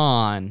whole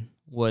pond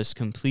was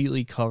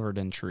completely covered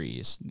in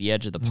trees, the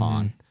edge of the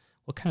pond.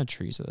 What kind of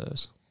trees are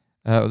those?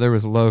 There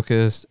was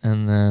locust,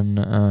 and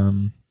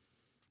then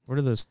what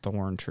are those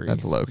thorn trees?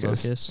 That's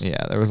locust.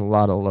 Yeah, there was a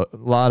lot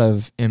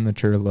of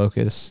immature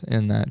locusts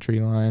in that tree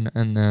line,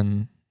 and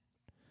then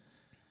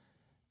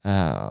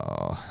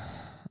I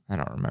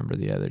don't remember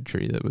the other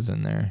tree that was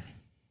in there.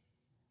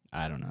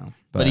 I don't know.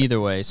 But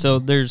either way, so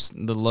there's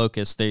the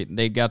locusts.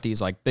 They got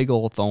these like big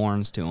old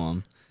thorns to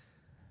them.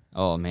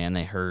 Oh, man,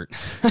 they hurt.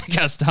 I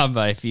got stopped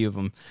by a few of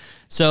them.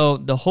 So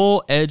the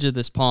whole edge of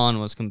this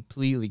pond was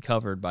completely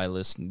covered by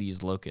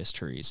these locust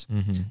trees.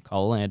 Mm-hmm.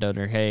 Call a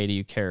landowner, hey, do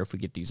you care if we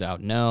get these out?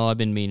 No, I've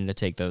been meaning to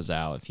take those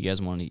out. If you guys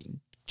want to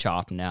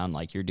chop them down,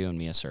 like you're doing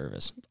me a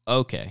service.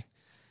 Okay.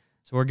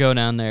 So we're going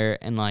down there,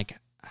 and like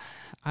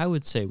I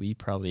would say we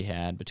probably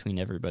had between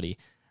everybody,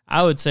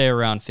 I would say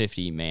around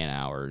 50 man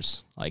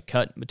hours, like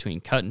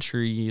between cutting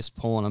trees,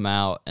 pulling them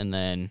out, and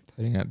then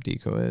putting up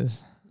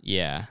decoys.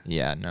 Yeah.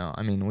 Yeah, no,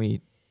 I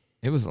mean,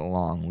 it was a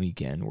long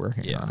weekend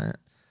working on it.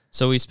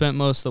 So we spent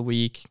most of the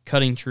week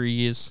cutting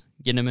trees,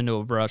 getting them into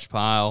a brush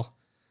pile,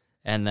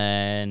 and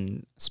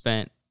then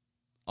spent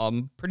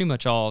pretty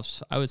much all,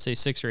 I would say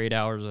 6 or 8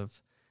 hours of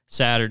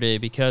Saturday,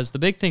 because the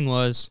big thing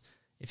was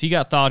if you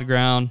got thawed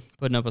ground,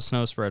 putting up a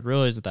snow spread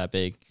really isn't that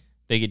big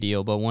a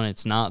deal, but when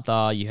it's not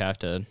thawed, you have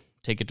to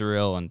take a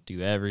drill and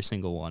do every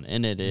single one,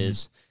 and it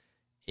is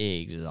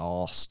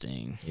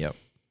exhausting. Yep.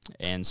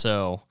 And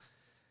so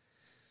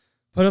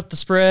put up the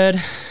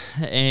spread,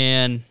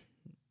 and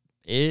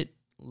it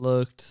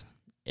looked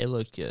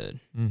good.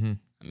 Mm-hmm.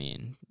 I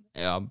mean,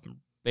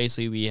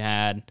 basically we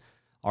had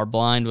our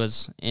blind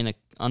was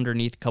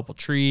underneath a couple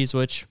trees,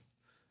 which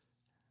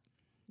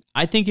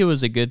I think it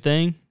was a good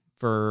thing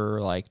for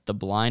like the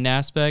blind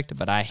aspect,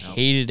 but I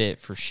hated it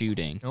for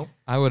shooting. Nope.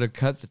 I would have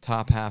cut the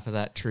top half of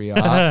that tree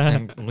off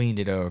and leaned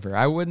it over.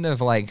 I wouldn't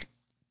have like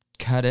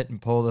cut it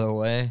and pulled it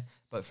away,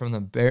 but from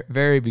the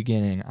very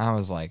beginning, I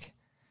was like,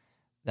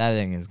 that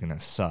thing is going to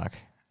suck.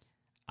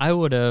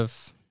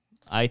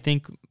 I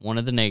think one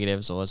of the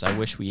negatives was I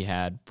wish we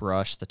had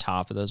brushed the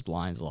top of those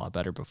blinds a lot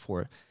better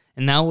before.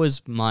 And that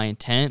was my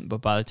intent,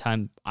 but by the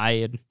time I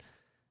had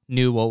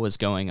knew what was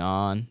going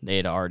on, they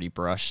had already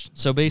brushed.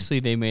 So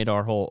basically they made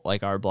our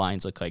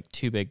blinds look like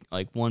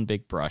one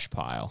big brush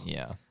pile.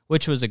 Yeah.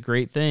 Which was a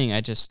great thing.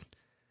 I just,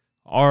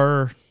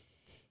 if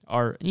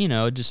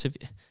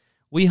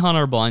we hunt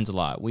our blinds a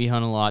lot. We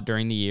hunt a lot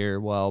during the year.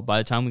 Well, by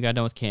the time we got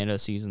done with Canada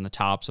season, the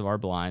tops of our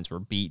blinds were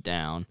beat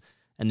down,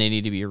 and they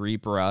need to be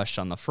rebrushed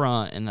on the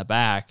front and the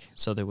back.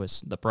 So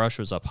the brush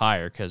was up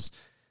higher because,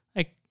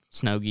 like,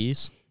 snow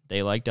geese,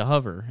 they like to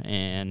hover,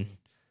 and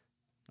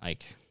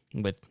like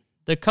with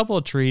the couple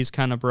of trees,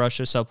 kind of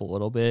brush us up a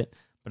little bit.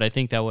 But I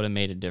think that would have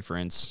made a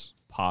difference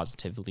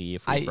positively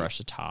if we brushed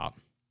the top.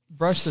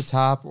 Brush the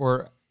top,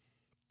 or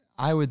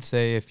I would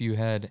say if you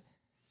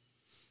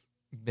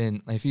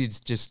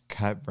just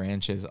cut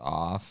branches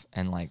off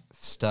and like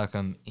stuck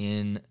them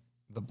in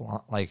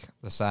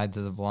the sides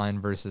of the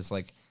blind versus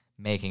like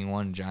making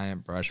one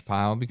giant brush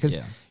pile, because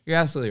you're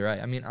absolutely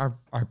right. I mean, our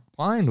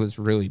blind was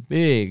really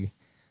big,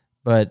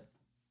 but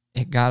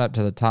it got up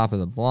to the top of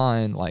the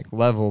blind, like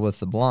level with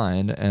the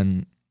blind,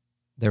 and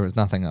there was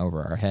nothing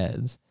over our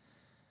heads.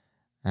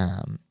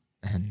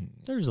 And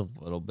there's a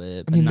little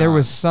bit. I mean, there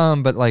was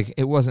some, but like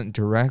it wasn't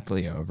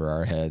directly over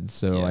our heads.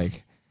 So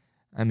like,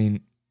 I mean,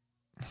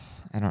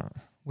 I don't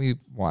know. We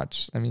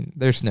watch. I mean,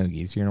 they're snow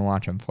geese. You're gonna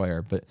watch them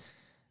flare, but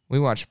we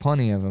watched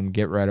plenty of them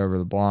get right over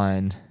the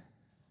blind,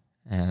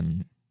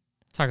 and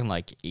talking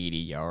like 80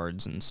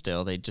 yards, and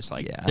still they just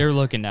they're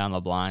looking down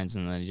the blinds,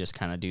 and then they just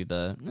kind of do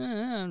the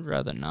I'd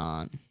rather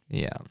not.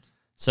 Yeah.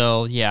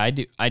 So yeah,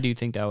 I do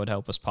think that would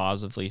help us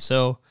positively.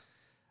 So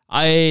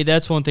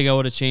that's one thing I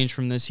would have changed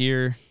from this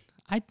year.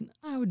 I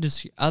would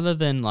just, other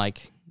than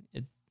like,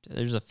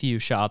 there's a few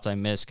shots I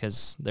missed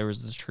because there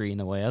was the tree in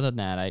the way. Other than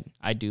that,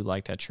 I do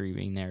like that tree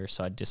being there,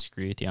 so I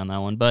disagree with you on that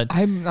one. But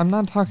I'm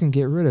not talking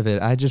get rid of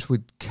it. I just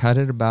would cut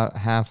it about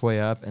halfway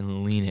up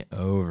and lean it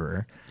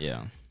over.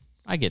 Yeah,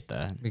 I get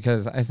that.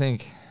 Because I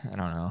think, I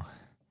don't know.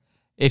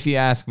 If you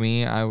ask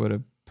me, I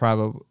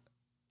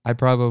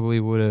probably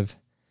would have.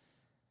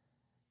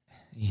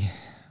 Yeah,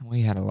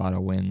 we had a lot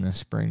of wind this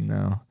spring,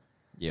 though.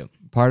 Yep.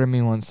 Part of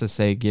me wants to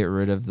say get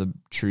rid of the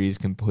trees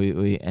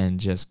completely and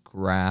just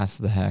grass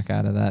the heck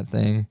out of that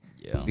thing.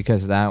 Yeah.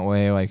 Because that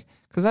way, like,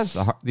 because that's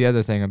the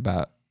other thing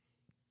about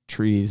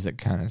trees that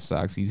kind of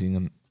sucks, using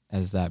them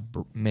as that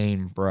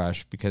main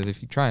brush. Because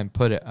if you try and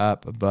put it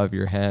up above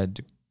your head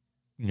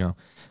to,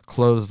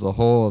 close the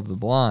hole of the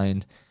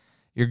blind,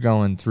 you're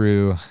going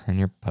through and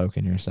you're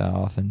poking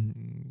yourself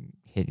and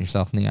hitting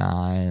yourself in the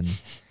eye and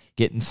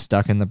getting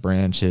stuck in the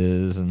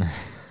branches and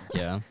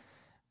yeah.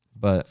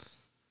 But.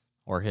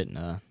 Or hitting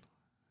a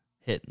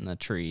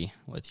tree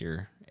with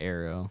your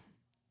arrow.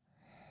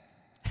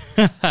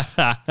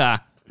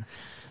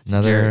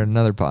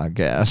 Another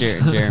podcast.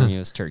 Jeremy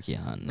was turkey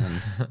hunting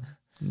and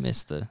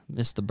missed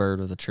the bird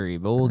with a tree,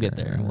 but we'll get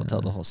there and we'll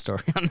tell the whole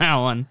story on that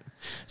one.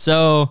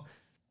 So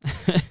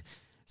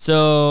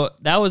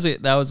that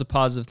was a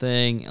positive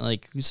thing.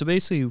 Like, so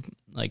basically,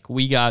 like,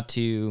 we got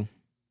to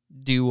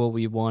do what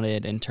we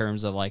wanted in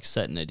terms of like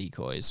setting the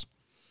decoys.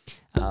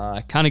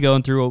 Kind of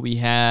going through what we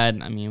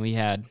had. I mean, we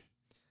had,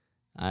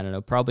 I don't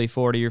know, probably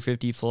 40 or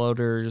 50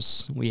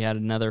 floaters. We had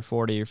another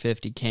 40 or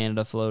 50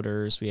 Canada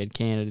floaters. We had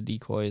Canada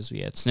decoys. We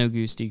had snow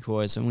goose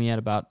decoys, and we had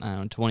about,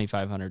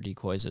 2,500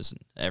 decoys as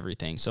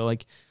everything. So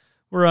like,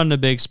 we're on the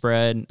big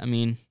spread. I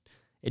mean,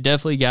 it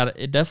definitely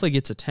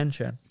gets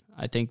attention.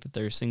 I think that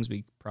there's things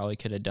we probably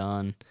could have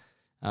done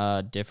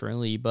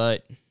differently,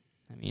 but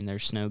I mean,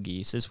 there's snow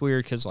geese. It's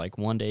weird because like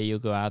one day you'll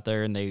go out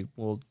there and they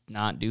will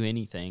not do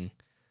anything.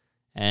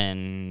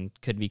 And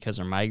could be because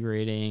they're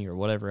migrating or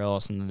whatever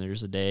else, and then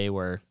there's a day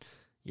where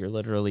you're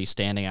literally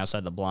standing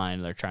outside the blind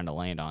and they're trying to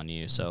land on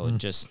you. So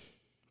just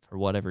for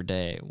whatever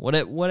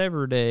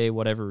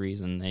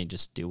reason, they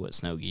just do what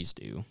snow geese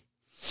do.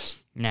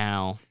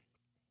 Now,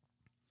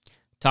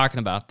 talking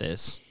about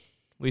this,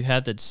 we've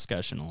had the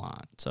discussion a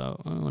lot, so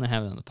I want to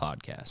have it on the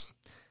podcast.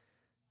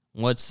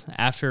 What's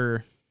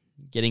after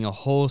getting a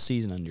whole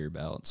season under your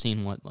belt,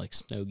 seeing what like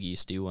snow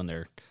geese do when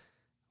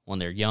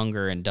they're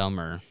younger and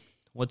dumber?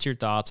 What's your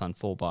thoughts on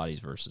full bodies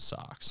versus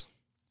socks?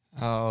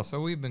 Oh, so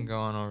we've been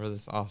going over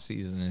this off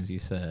season, as you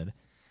said.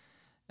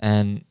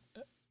 And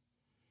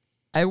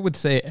I would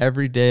say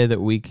every day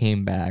that we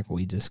came back,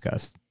 we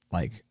discussed,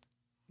 like...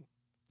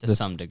 To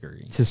some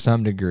degree. To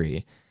some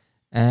degree.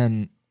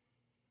 And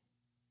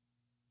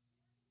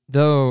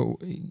though,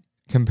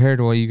 compared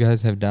to what you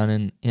guys have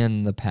done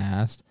in the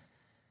past,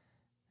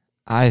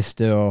 I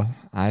still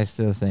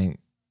think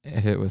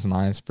if it was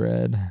my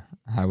spread,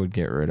 I would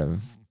get rid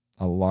of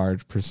a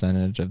large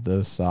percentage of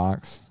those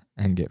socks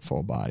and get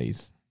full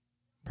bodies.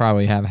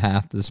 Probably have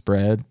half the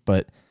spread,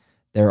 but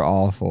they're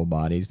all full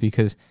bodies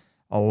because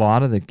a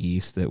lot of the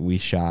geese that we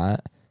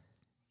shot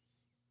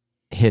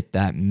hit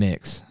that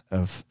mix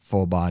of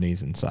full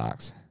bodies and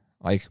socks.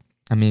 Like,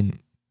 I mean,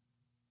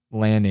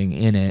 landing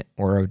in it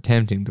or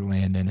attempting to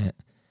land in it.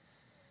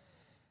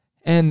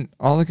 And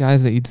all the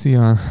guys that you'd see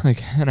on,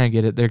 like, and I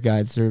get it, they're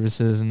guide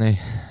services and they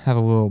have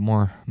a little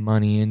more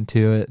money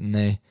into it and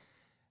they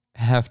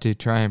have to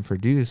try and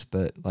produce,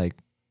 but like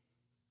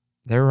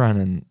they're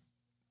running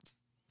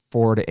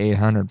 400 to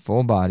 800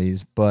 full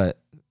bodies, but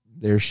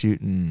they're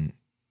shooting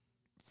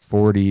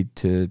 40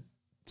 to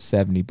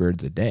 70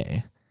 birds a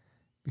day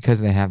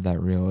because they have that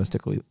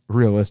realistic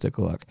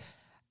look.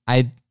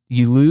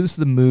 You lose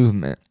the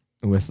movement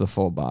with the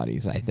full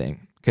bodies, I think,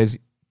 because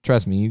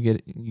trust me, you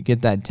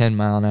get that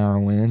 10-mile-an-hour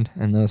wind,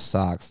 and those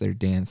socks, they're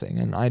dancing,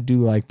 and I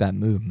do like that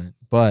movement,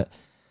 but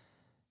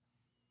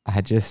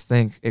I just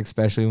think,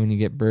 especially when you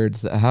get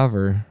birds that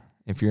hover,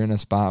 if you're in a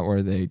spot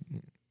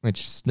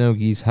which snow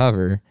geese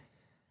hover,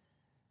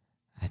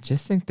 I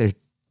just think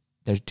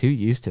they're too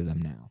used to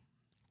them now.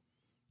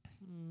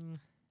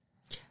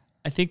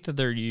 I think that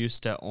they're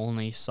used to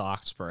only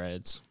sock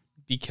spreads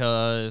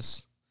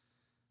because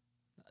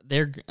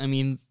they're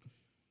going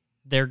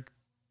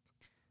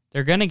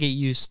to get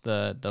used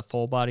to the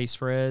full body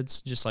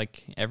spreads, just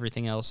like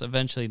everything else.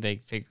 Eventually they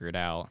figure it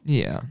out.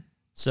 Yeah.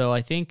 So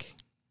I think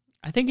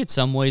in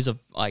some ways of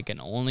like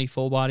an only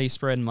full body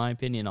spread, in my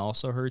opinion,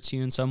 also hurts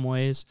you in some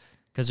ways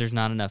because there's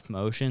not enough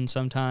motion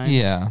sometimes.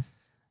 Yeah.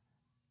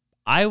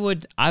 I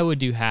would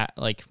do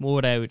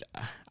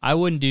I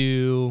wouldn't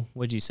do,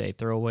 what'd you say,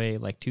 throw away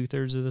like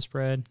 2/3 of the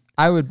spread?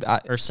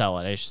 Or sell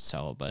it. I should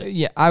sell it, but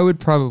yeah, I would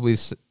probably.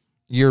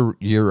 You're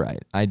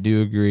right. I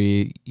do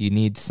agree. You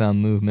need some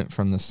movement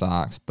from the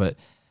socks, but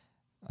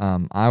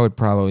I would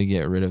probably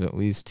get rid of at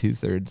least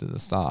 2/3 of the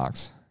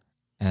socks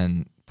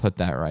and put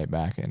that right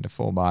back into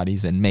full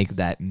bodies and make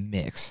that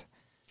mix.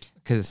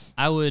 Because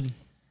I would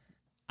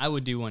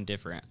do one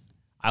different.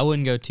 I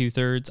wouldn't go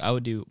 2/3. I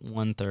would do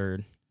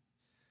 1/3.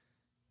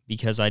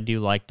 Because I do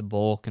like the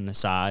bulk and the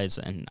size,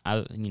 and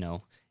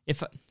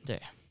if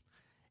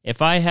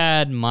I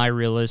had my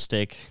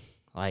realistic,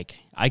 like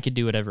I could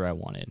do whatever I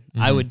wanted.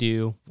 Mm-hmm. I would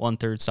do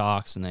 1/3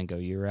 socks and then go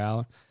year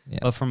out. Yeah.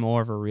 But from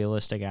more of a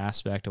realistic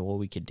aspect of what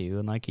we could do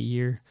in like a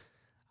year,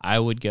 I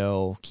would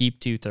go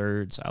keep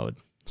 2/3. I would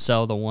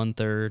sell the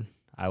 1/3.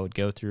 I would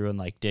go through and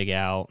like dig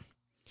out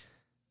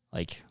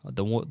like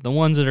the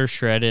ones that are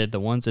shredded, the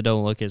ones that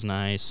don't look as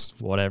nice,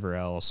 whatever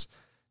else.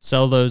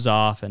 Sell those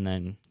off and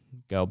then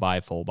go buy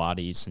full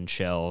bodies and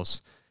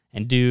shells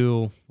and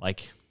do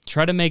like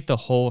try to make the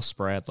whole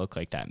spread look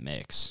like that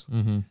mix.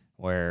 Mm-hmm.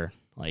 Where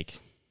like,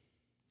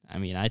 I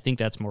mean, I think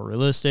that's more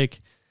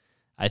realistic.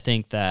 I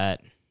think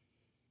that,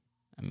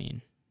 I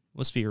mean,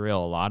 let's be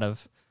real. A lot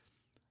of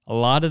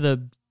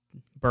the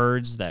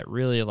birds that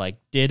really like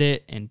did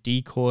it and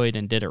decoyed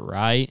and did it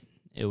right,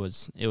 it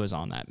was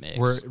on that mix.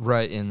 We're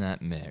right in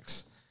that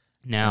mix.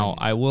 Now,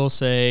 I will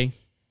say,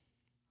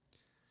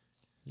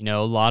 a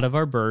lot of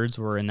our birds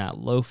were in that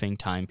loafing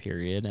time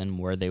period, and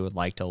where they would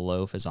like to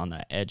loaf is on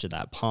the edge of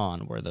that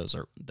pond where those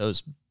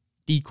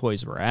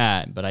decoys were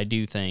at. But I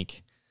do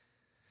think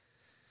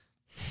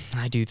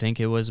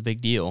it was a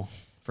big deal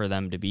for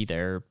them to be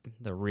there,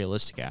 the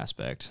realistic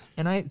aspect.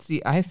 And I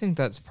think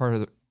that's part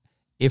of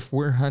if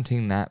we're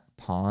hunting that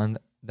pond,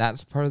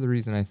 that's part of the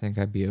reason I think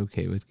I'd be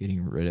okay with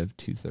getting rid of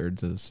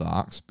 2/3 of the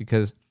socks,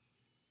 because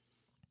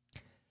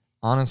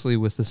honestly,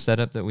 with the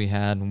setup that we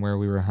had and where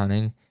we were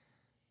hunting,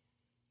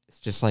 it's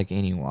just like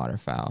any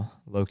waterfowl.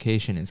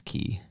 Location is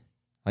key.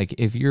 Like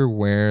if you're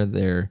where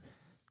they're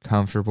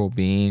comfortable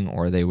being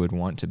or they would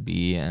want to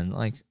be, and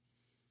like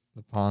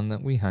the pond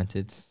that we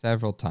hunted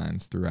several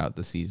times throughout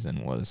the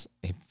season was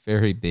a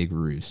very big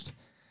roost.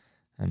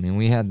 I mean,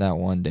 we had that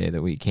one day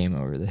that we came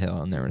over the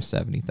hill and there were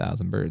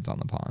 70,000 birds on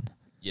the pond.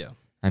 Yeah.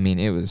 I mean,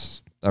 it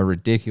was a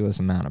ridiculous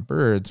amount of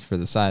birds for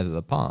the size of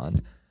the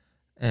pond.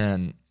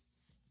 And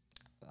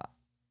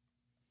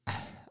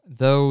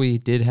though we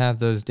did have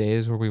those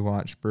days where we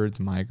watched birds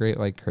migrate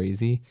like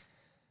crazy,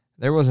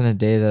 there wasn't a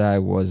day that I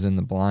was in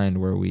the blind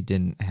where we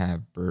didn't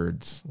have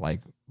birds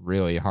like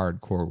really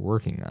hardcore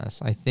working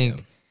us. I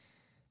think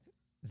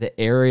the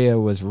area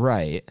was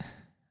right.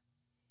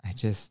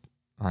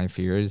 My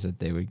fear is that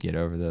they would get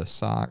over those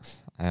socks.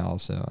 I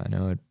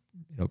know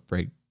it'll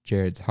break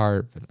Jared's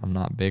heart, but I'm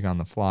not big on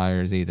the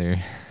flyers either.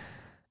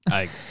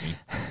 I agree.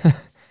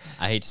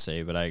 I hate to say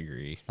it, but I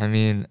agree. I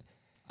mean,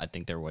 I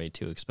think they're way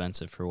too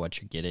expensive for what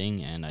you're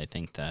getting, and I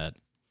think that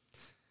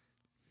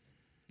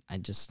I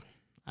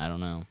don't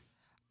know.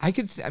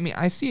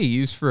 I see a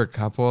use for a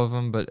couple of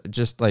them, but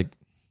just like,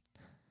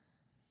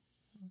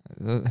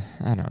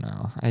 I don't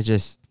know.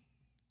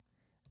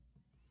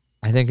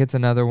 I think it's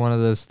another one of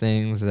those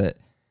things that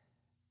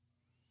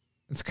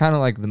it's kind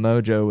of like the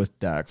mojo with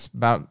ducks.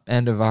 About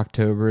end of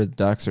October,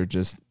 ducks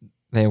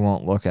they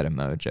won't look at a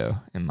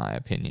mojo, in my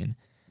opinion.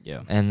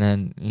 Yeah. And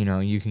then,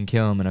 you can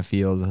kill them in a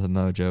field with a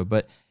mojo,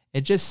 but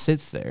it just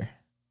sits there.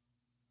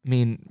 I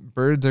mean,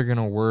 birds are going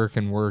to work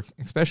and work,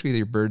 especially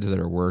your birds that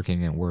are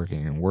working and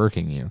working and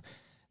working you.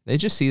 They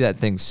just see that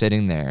thing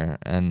sitting there,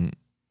 and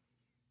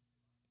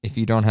if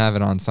you don't have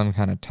it on some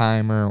kind of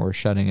timer or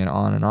shutting it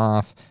on and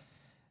off,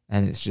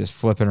 and it's just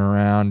flipping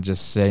around,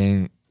 just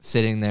sitting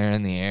there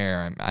in the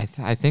air,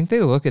 I think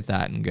they look at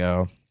that and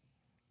go,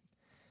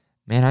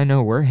 man, I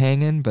know we're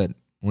hanging, but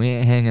we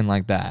ain't hanging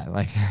like that.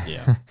 Like,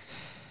 yeah.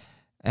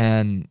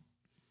 And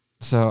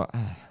so,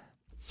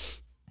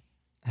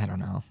 I don't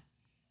know.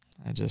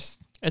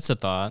 It's a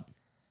thought.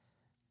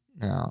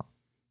 No.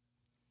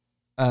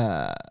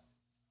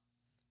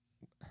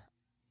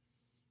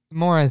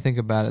 more I think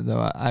about it,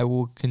 though, I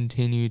will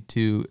continue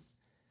to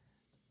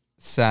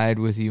side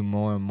with you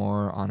more and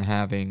more on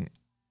having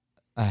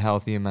a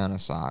healthy amount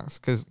of socks.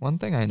 Because one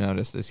thing I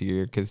noticed this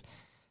year, because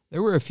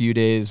there were a few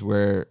days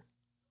where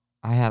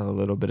I had a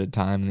little bit of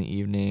time in the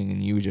evening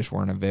and you just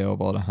weren't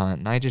available to hunt,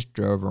 and I just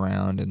drove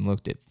around and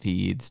looked at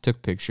feeds,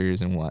 took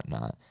pictures and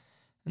whatnot.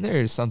 And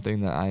there is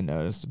something that I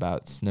noticed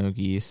about snow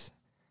geese,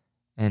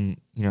 and,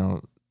 you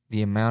know,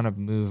 the amount of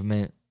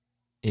movement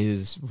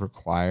is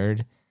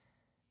required.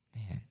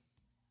 Man,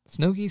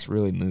 snow geese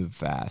really move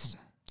fast.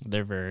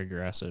 They're very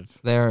aggressive.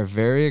 They are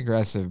very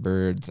aggressive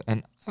birds,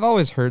 and I've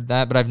always heard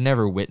that, but I've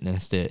never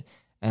witnessed it.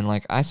 And,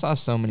 like, I saw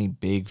so many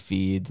big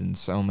feeds and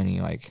so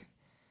many, like,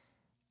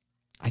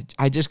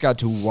 I just got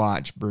to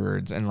watch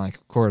birds. And, like,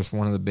 of course,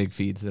 one of the big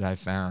feeds that I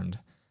found,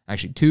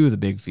 actually two of the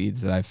big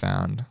feeds that I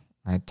found,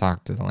 I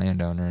talked to the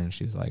landowner, and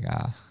she's like,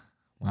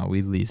 well,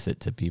 we lease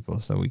it to people,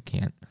 so we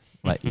can't.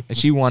 Like,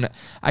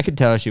 I could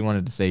tell she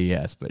wanted to say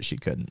yes, but she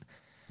couldn't.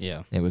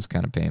 Yeah. It was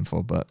kind of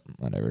painful, but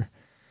whatever.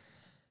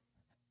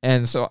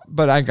 And so,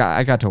 but I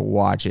got to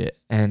watch it,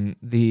 and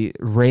the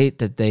rate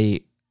that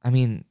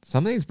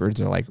some of these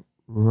birds are like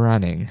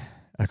running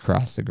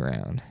across the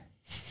ground.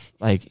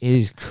 Like, it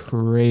is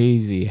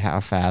crazy how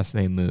fast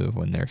they move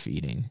when they're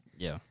feeding.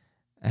 Yeah.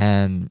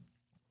 And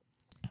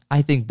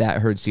I think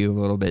that hurts you a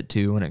little bit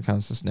too when it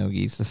comes to snow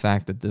geese. The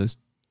fact that those,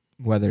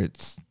 whether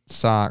it's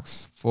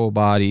socks, full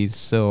bodies,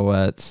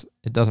 silhouettes,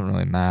 it doesn't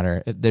really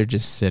matter. They're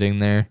just sitting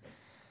there.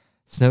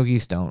 Snow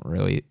geese don't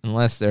really,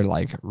 unless they're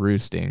like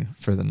roosting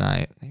for the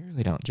night, they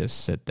really don't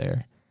just sit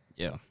there.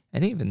 Yeah.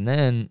 And even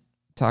then,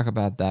 talk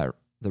about the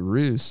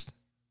roost.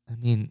 I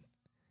mean,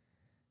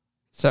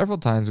 several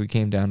times we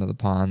came down to the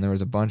pond, there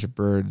was a bunch of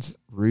birds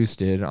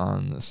roosted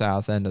on the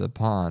south end of the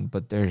pond,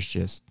 but there's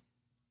just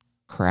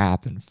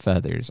crap and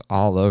feathers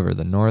all over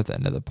the north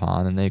end of the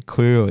pond, and they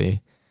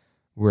clearly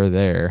were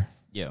there.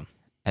 Yeah.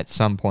 At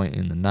some point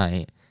in the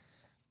night.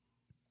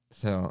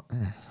 So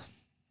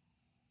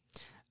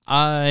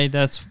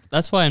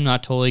that's why I'm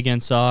not totally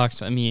against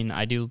socks. I mean,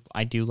 I do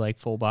like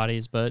full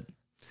bodies, but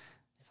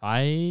if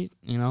I'm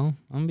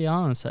gonna be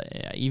honest,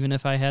 even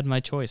if I had my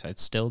choice, I'd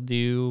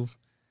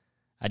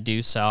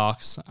do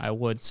socks. I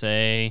would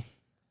say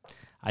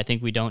I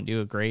think we don't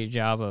do a great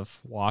job of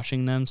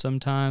washing them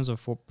sometimes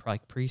before,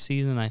 like,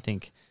 preseason. I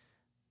think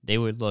they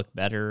would look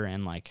better,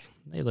 and, like,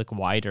 they look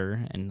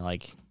wider and,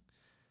 like,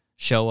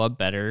 show up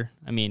better.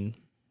 I mean,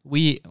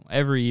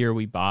 every year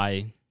we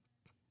buy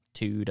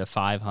 200 to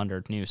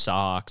 500 new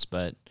socks,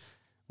 but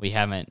we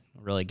haven't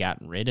really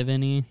gotten rid of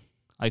any.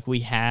 Like,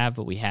 we have,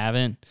 but we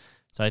haven't.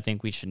 So I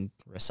think we should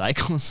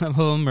recycle some of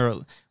them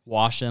or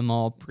wash them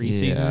all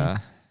preseason. Yeah.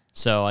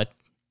 So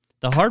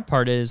the hard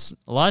part is,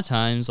 a lot of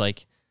times,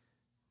 like,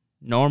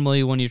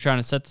 normally when you're trying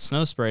to set the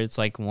snow spread, it's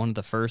like one of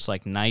the first,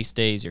 like, nice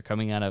days you're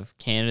coming out of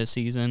Canada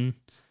season.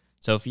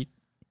 So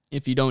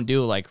if you don't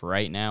do it, like,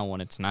 right now when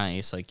it's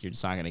nice, like, you're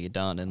just not gonna get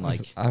done. And,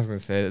 like, I was gonna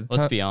say,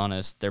 let's be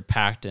honest, they're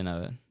packed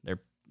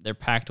they're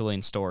packed away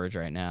in storage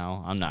right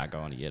now. I'm not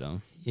going to get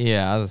them.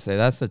 Yeah, I was gonna say,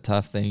 that's the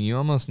tough thing. You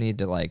almost need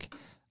to, like,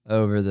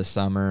 over the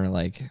summer,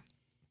 like,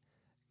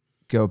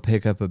 go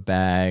pick up a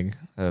bag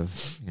of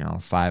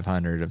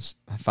 500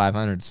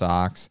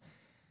 socks,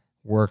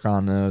 work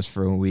on those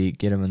for a week,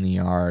 get them in the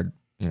yard,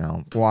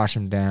 wash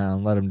them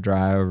down, let them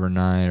dry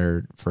overnight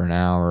or for an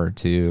hour or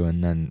two,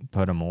 and then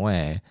put them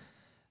away.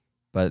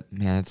 But,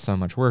 man, it's so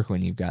much work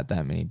when you've got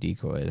that many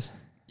decoys.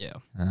 Yeah.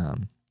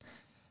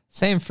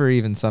 Same for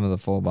even some of the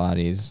full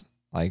bodies,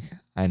 like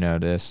I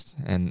noticed,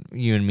 and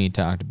you and me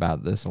talked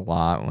about this a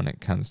lot when it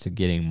comes to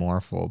getting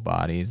more full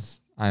bodies.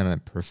 I'm a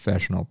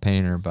professional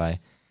painter by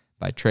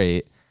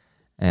trait,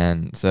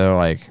 and so,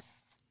 like,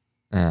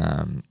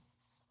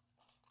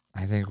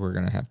 I think we're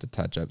gonna have to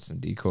touch up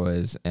some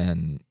decoys,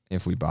 and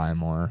if we buy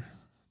more,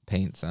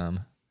 paint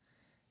some.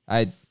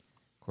 Of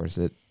course,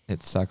 it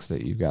sucks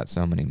that you've got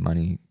so many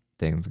money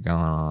things going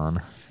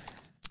on.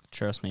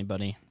 Trust me,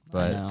 buddy.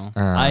 But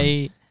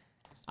I know.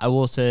 I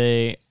will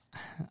say,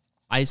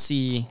 I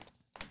see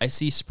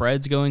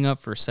spreads going up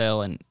for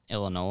sale in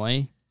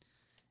Illinois,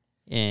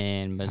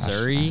 in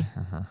Missouri,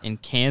 in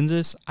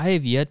Kansas. I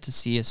have yet to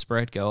see a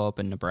spread go up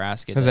in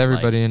Nebraska. Because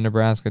everybody in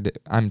Nebraska,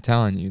 I'm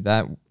telling you,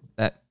 that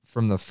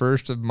from the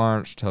 1st of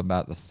March till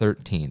about the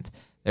 13th,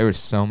 there were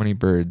so many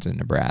birds in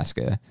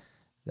Nebraska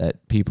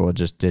that people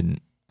just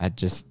didn't.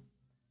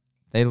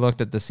 They looked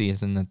at the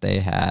season that they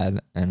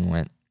had and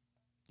went,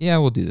 yeah,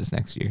 we'll do this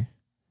next year.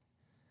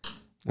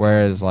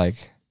 Whereas,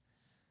 like,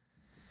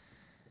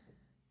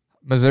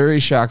 Missouri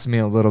shocks me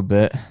a little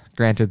bit.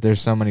 Granted, there's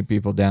so many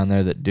people down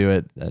there that do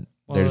it that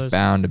there's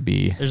bound to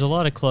be. There's a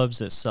lot of clubs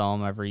that sell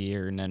them every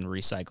year and then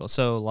recycle.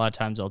 So a lot of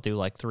times they'll do,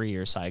 like,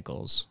 3-year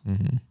cycles.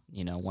 Mm-hmm.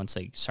 Once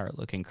they start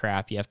looking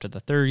crappy after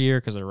the 3rd year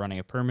because they're running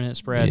a permanent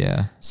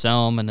spread,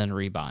 sell them and then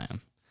rebuy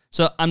them.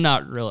 So I'm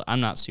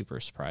not super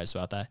surprised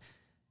about that.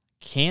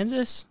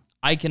 Kansas,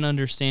 I can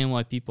understand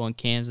why people in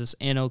Kansas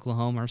and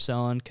Oklahoma are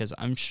selling, because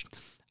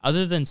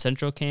other than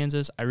Central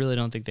Kansas, I really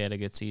don't think they had a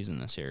good season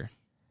this year.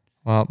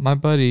 Well, my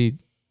buddy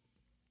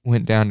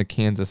went down to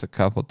Kansas a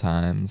couple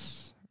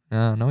times,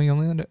 No, he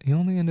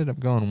only ended up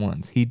going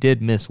once. He did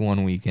miss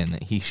one weekend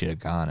that he should have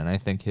gone, and I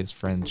think his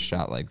friends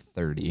shot like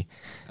 30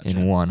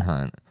 in one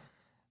hunt.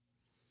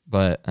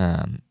 But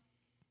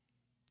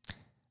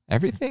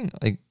everything,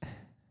 like,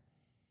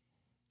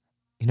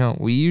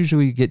 we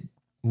usually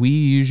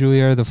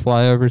are the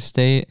flyover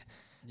state.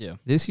 Yeah.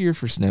 This year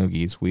for snow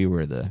geese, we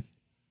were the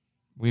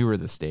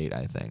state,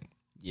 I think.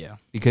 Yeah.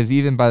 Because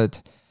even by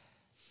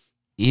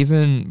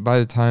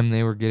the time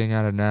they were getting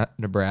out of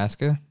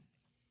Nebraska,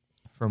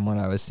 from what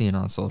I was seeing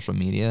on social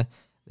media,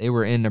 they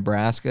were in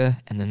Nebraska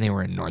and then they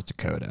were in North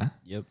Dakota.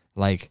 Yep.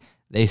 Like,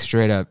 they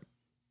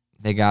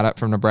got up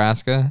from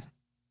Nebraska,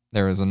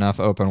 there was enough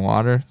open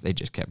water, they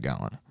just kept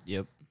going.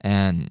 Yep.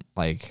 And,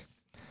 like,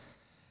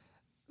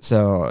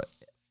 so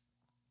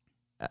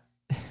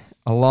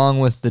along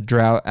with the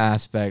drought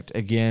aspect,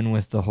 again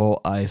with the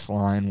whole ice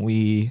line,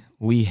 we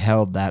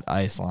held that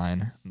ice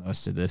line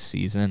most of this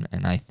season,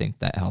 and I think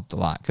that helped a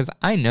lot. Because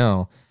I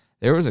know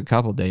there was a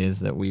couple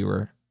days that we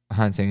were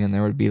hunting and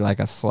there would be like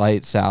a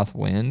slight south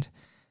wind,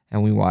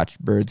 and we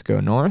watched birds go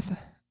north,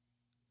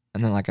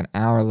 and then like an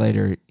hour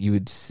later you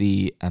would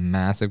see a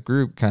massive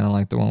group, kind of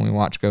like the one we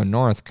watched go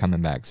north,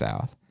 coming back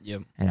south.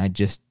 Yep. And I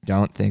just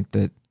don't think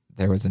that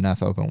there was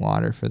enough open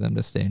water for them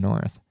to stay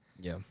north.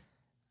 Yeah.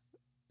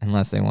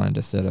 Unless they wanted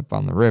to sit up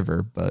on the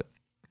river. But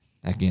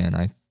again,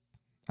 I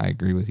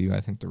agree with you. I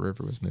think the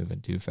river was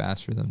moving too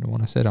fast for them to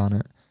want to sit on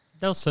it.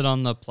 They'll sit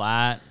on the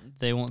Platte.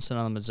 They won't sit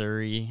on the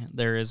Missouri.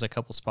 There is a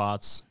couple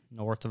spots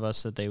north of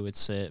us that they would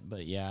sit,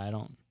 but yeah,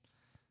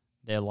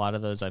 a lot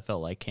of those I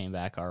felt like came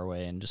back our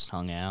way and just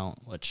hung out,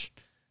 which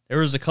there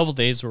was a couple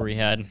days where we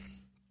had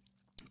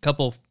a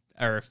couple,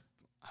 or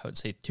I would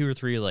say 2 or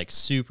 3 like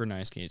super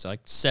nice games,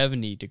 like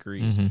 70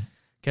 degrees. Mm-hmm.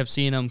 Kept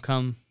seeing them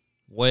come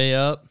way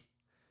up.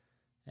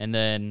 And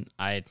then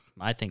I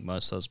think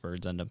most of those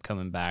birds end up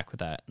coming back with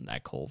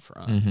that cold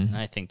front. Mm-hmm. And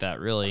I think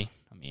that really,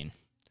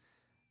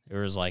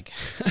 there was like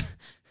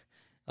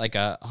like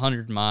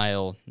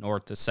 100-mile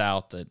north to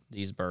south that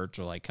these birds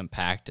were like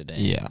compacted in.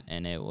 Yeah.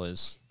 And it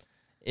was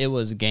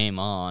game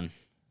on,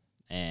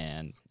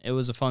 and it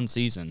was a fun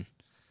season.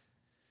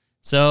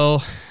 So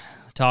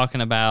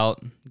talking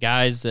about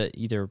guys that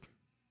either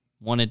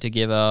wanted to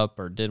give up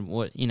or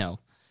didn't,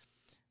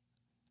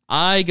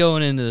 I,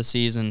 going into the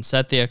season,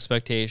 set the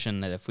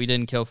expectation that if we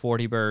didn't kill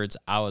 40 birds,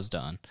 I was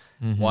done.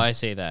 Mm-hmm. Why I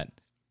say that?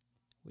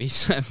 We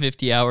spent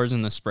 50 hours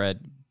in the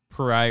spread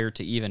prior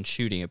to even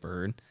shooting a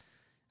bird.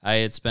 I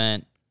had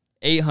spent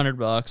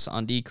 $800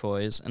 on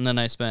decoys, and then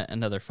I spent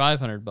another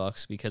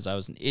 $500 because I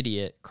was an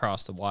idiot,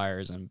 crossed the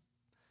wires, and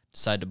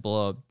decided to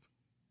blow up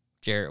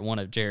one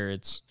of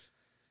Jared's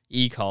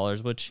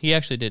e-collars, which he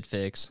actually did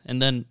fix, and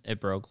then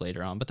it broke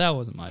later on, but that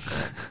wasn't my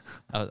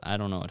fault. I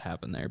don't know what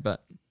happened there,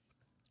 but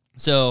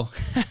so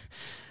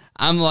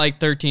I'm like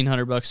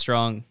 $1,300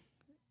 strong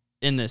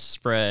in this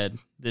spread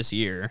this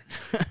year.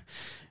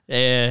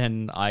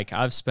 And like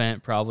I've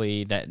spent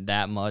probably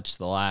that much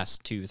the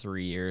last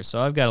 2-3 years.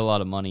 So I've got a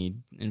lot of money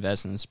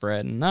invested in the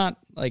spread, and not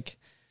like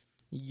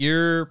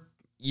year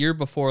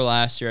before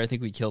last year. I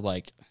think we killed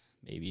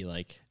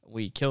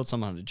we killed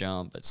some on the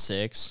jump at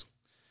 6.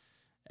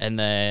 And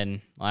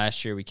then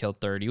last year we killed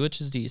 30, which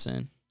is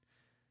decent.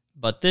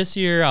 But this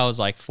year I was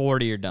like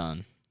 40 or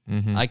done.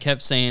 Mm-hmm. I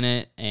kept saying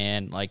it,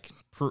 and like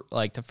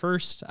the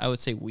first, I would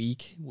say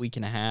week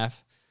and a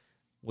half,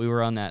 we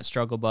were on that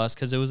struggle bus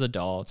because it was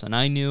adults, and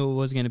I knew it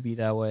was going to be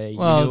that way.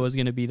 Well, you knew it was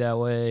going to be that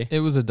way. It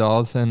was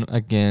adults, and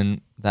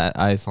again, that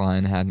ice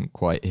line hadn't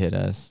quite hit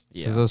us.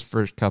 Yeah. Because those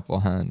first couple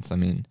hunts,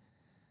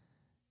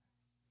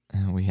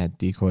 we had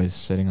decoys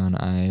sitting on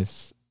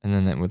ice, and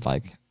then it would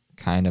like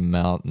kind of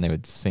melt, and they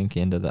would sink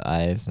into the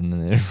ice, and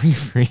then they'd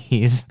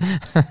refreeze.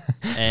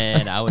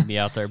 And I would be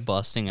out there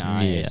busting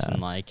ice, Yeah.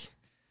 and like,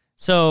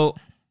 so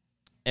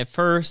at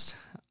first,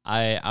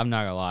 I'm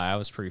not gonna lie, I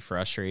was pretty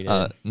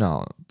frustrated.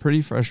 No,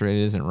 pretty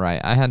frustrated isn't right.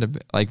 I had to,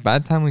 by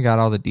the time we got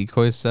all the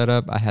decoys set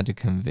up, I had to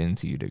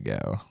convince you to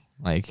go.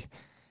 Like,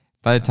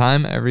 by the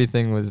time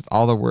everything was,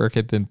 all the work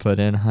had been put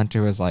in,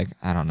 Hunter was like,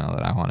 I don't know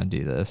that I want to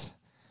do this.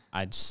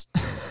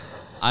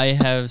 I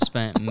have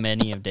spent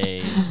many of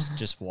days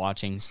just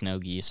watching snow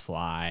geese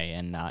fly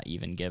and not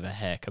even give a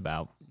heck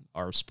about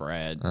our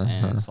spread.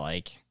 And it's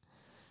like,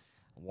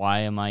 why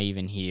am I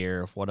even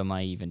here? What am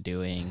I even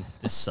doing?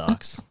 This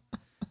sucks.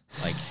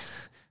 Like,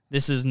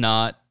 this is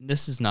not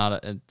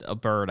a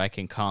bird I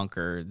can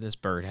conquer. This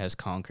bird has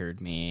conquered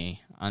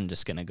me. I'm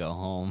just going to go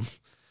home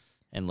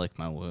and lick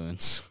my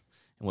wounds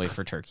and wait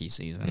for turkey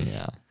season.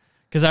 Yeah.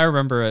 Because I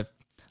remember,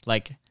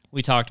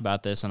 we talked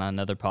about this on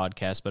another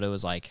podcast, but it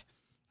was like,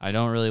 I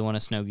don't really want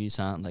a snow goose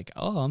hunt. Like,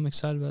 oh, I'm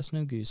excited about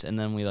snow goose. And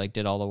then we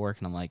did all the work,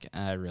 and I'm like,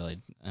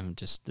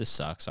 this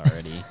sucks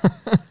already.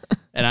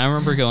 And I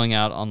remember going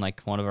out on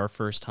one of our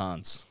first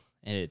hunts,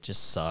 and it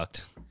just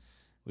sucked.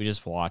 We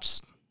just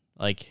watched,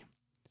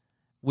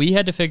 we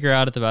had to figure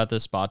out about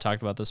this spot,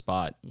 talked about the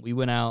spot. We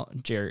went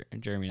out,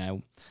 Jeremy and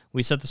I,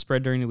 we set the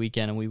spread during the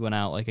weekend, and we went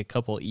out a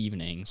couple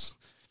evenings.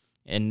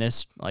 And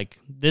this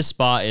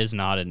spot is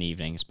not an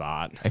evening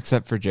spot.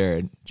 Except for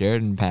Jared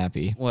and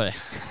Pappy. What?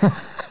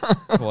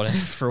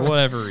 For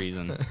whatever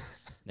reason,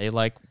 they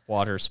like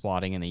water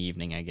spotting in the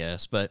evening, I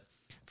guess. But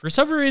for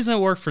some reason, it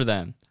worked for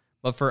them.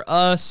 But for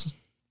us,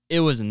 it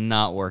was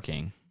not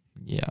working.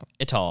 Yeah.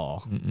 At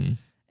all. Mm-mm.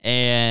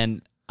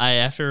 And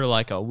after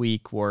like a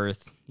week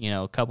worth,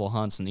 a couple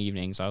hunts in the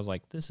evenings, I was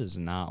like, this is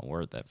not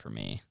worth it for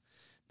me.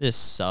 This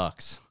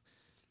sucks.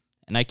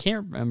 And I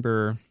can't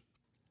remember,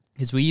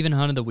 because we even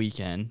hunted the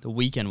weekend. The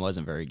weekend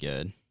wasn't very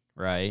good,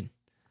 right?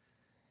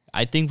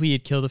 I think we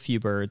had killed a few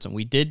birds, and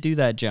we did do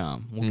that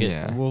jump.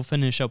 We'll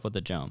finish up with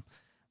the jump.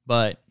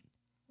 But,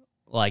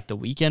 like, the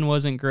weekend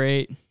wasn't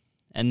great.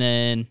 And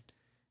then,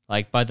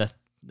 like, by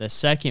the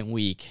second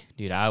week,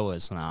 dude, I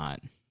was not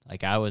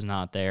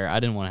there. I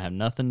didn't want to have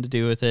nothing to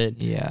do with it.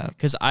 Yeah.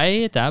 Because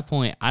at that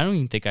point, I don't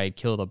even think I had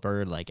killed a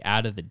bird, like,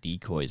 out of the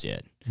decoys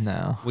yet.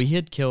 No. We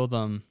had killed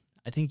them.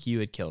 I think you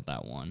had killed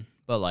that one.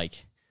 But,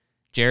 like,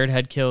 Jared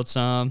had killed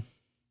some.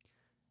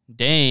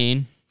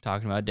 Dane,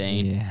 talking about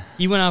Dane,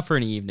 he went out for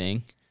an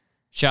evening,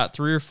 shot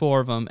 3 or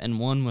 4 of them, and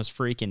one was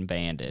freaking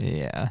banded.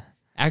 Yeah.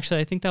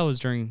 Actually, I think that was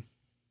during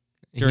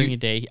a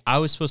day. I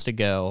was supposed to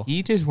go.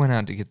 He just went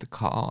out to get the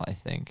call, I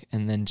think,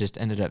 and then just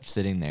ended up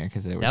sitting there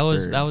because there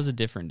was that was a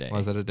different day.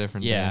 Was it a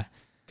different day? Yeah,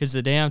 because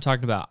the day I'm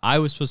talking about, I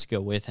was supposed to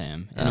go with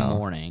him in the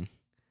morning,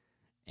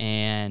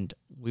 and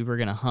we were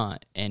gonna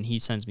hunt, and he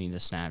sends me the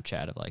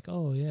Snapchat of like,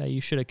 oh yeah,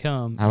 you should have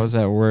come. I was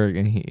at work,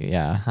 and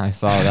I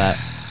saw that.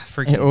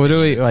 Freaking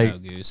literally, like, Snow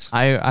Goose.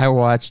 I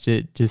watched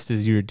it just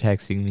as you were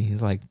texting me.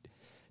 He's like,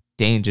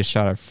 Dane just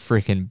shot a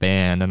freaking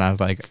band, and I was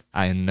like,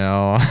 I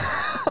know.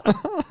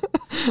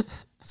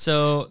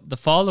 So the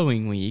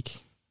following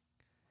week,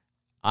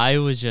 I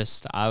was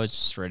just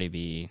ready to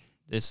be,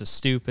 this is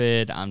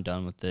stupid. I'm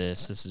done with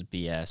this. This is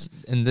BS.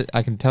 And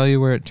I can tell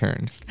you where it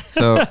turned.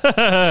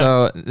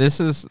 So this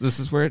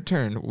is where it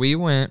turned. We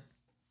went.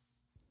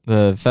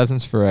 The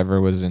Pheasants Forever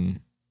was in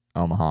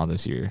Omaha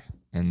this year,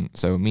 and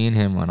so me and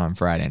him went on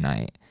Friday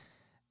night.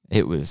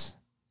 It was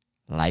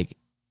like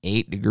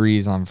 8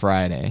 degrees on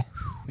Friday.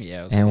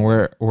 Yeah, and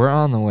we're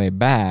on the way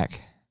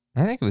back.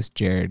 I think it was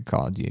Jared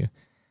called you,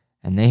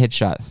 and they had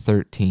shot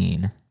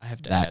 13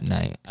 that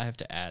night. I have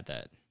to add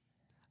that.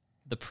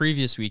 The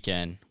previous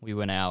weekend, we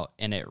went out,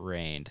 and it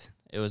rained.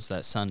 It was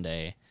that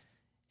Sunday,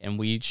 and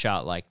we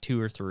shot like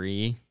 2 or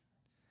 3,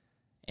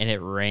 and it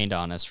rained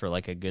on us for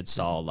like a good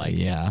solid, like,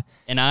 yeah.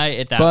 And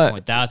at that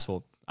point, that's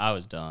what I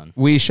was done.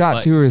 We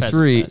shot 2 or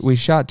 3. We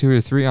shot 2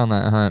 or 3 on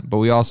that hunt, but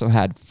we also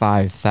had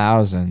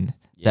 5,000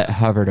 that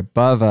hovered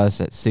above us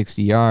at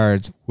 60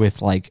 yards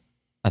with like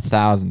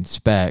 1,000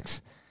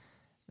 specs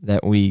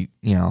that we,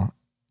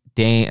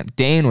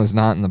 Dane was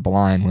not in the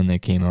blind when they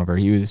came over.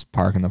 He was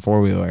parking the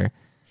 4-wheeler,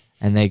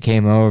 and they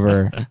came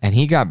over, and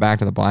he got back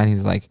to the blind.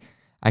 He's like,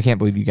 I can't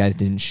believe you guys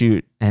didn't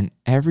shoot. And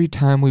every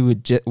time we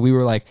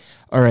were like,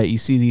 all right, you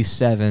see these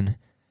 7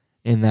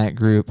 in that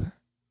group,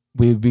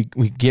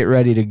 we'd get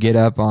ready to get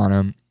up on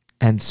them,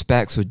 and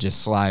specs would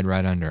just slide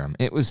right under them.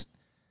 It was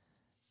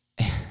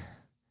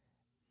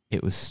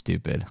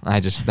stupid.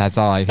 That's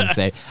all I can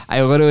say.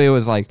 I literally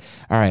was like,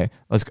 all right,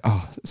 let's go.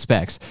 Oh,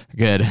 specs,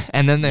 good.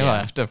 And then they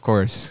left, of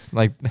course.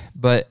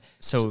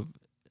 So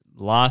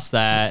lost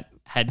that,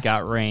 had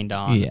got rained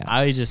on.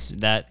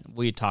 Yeah.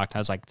 We talked, I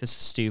was like, this is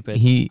stupid.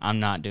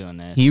 I'm not doing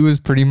this. He was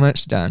pretty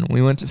much done.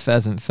 We went to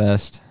Pheasant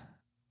Fest,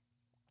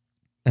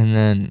 and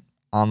then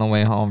on the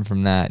way home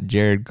from that,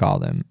 Jared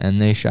called him,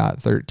 and they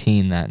shot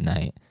 13 that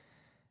night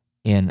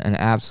in an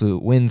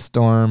absolute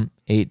windstorm,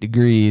 8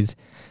 degrees.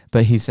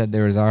 But he said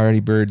there was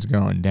already birds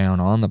going down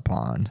on the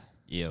pond.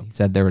 Yeah. He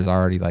said there was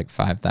already like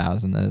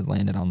 5,000 that had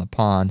landed on the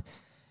pond.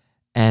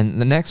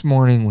 And the next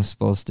morning was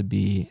supposed to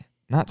be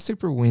not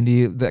super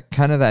windy,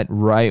 that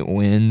right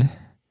wind.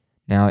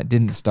 Now, it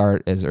didn't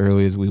start as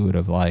early as we would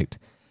have liked.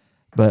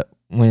 But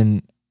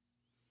when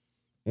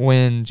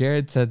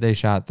Jared said they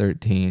shot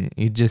 13,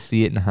 you'd just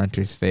see it in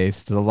Hunter's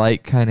face. The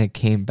light kind of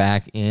came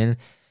back in.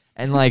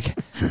 And like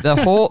the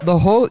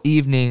whole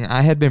evening,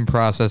 I had been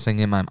processing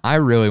in my mind. I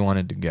really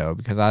wanted to go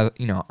because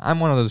I'm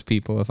one of those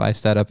people. If I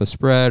set up a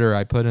spread or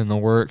I put in the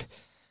work,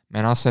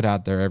 man, I'll sit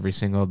out there every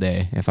single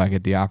day if I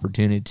get the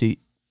opportunity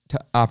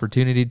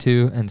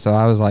to. And so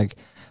I was like,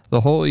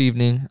 the whole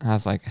evening, I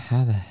was like,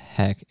 how the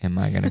heck am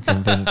I going to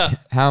convince?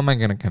 How am I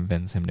going to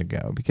convince him to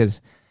go?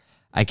 Because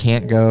I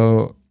can't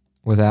go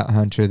without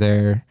Hunter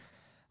there.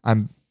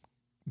 I'm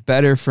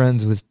better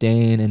friends with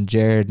Dane and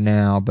Jared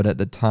now, but at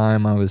the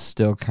time I was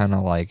still kind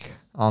of like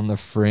on the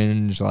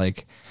fringe,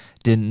 like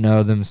didn't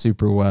know them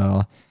super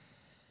well.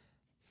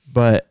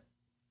 But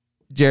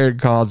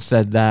Jared called,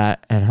 said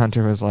that, and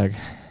Hunter was like,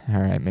 all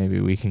right,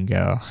 maybe we can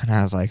go. And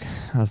I was like,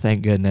 oh,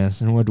 thank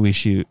goodness. And what did we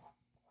shoot?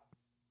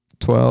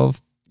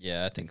 12?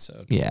 Yeah, I think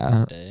so.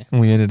 Yeah.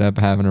 We ended up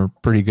having a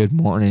pretty good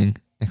morning,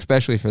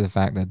 especially for the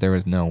fact that there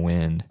was no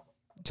wind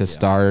to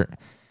start.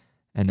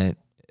 And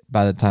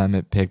by the time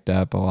it picked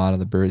up, a lot of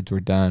the birds were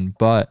done.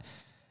 But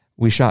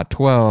we shot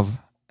 12,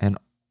 and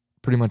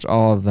pretty much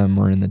all of them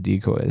were in the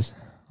decoys.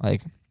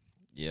 Like,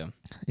 yeah,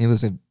 it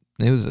was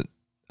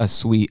a a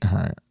sweet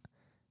hunt.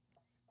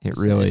 It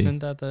really Isn't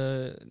that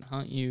the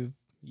hunt you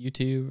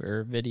YouTube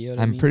or video?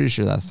 I'm pretty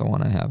sure that's the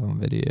one I have on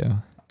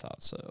video. I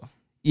thought so.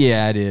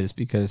 Yeah, it is,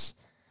 because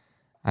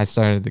I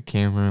started the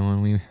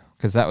camera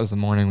because that was the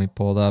morning we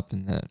pulled up,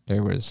 and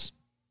there was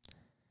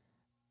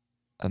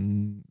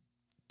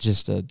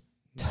just a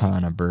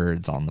ton of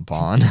birds on the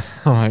pond.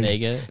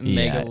 Like,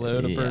 mega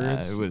load of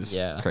birds. It was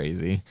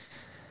crazy.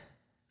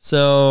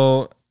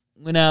 So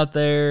went out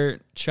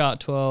there, shot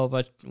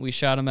 12. We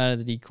shot them out of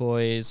the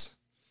decoys.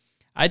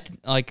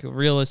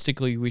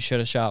 Realistically, we should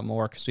have shot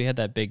more because we had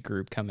that big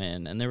group come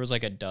in, and there was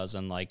like a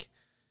dozen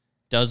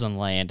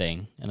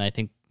landing, and I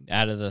think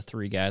out of the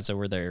 3 guys that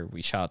were there,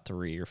 we shot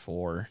 3 or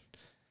 4.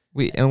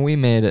 We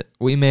made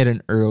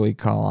an early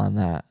call on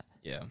that.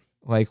 Yeah.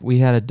 Like, we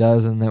had a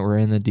dozen that were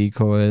in the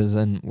decoys,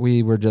 and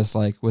we were just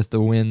like, with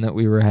the wind that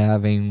we were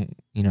having,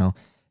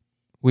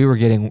 we were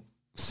getting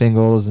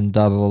singles and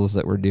doubles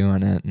that were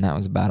doing it, and that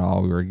was about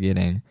all we were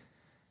getting.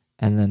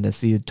 And then to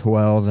see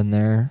 12 in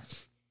there,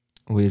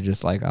 we were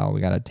just like, oh,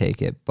 we got to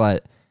take it.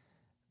 But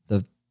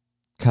the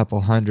couple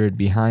hundred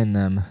behind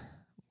them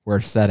were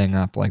setting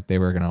up like they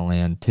were going to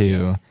land too.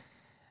 Yeah.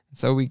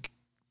 So we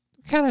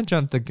kind of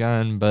jumped the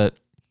gun, but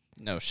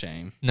no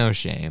shame.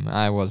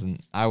 I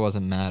wasn't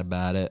mad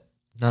about it.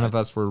 None of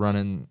us were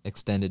running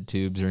extended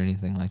tubes or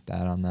anything like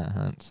that on that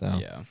hunt. So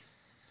yeah,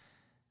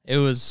 it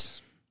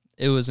was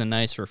a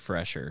nice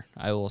refresher.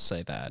 I will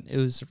say that it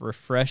was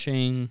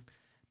refreshing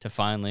to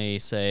finally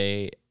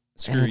say,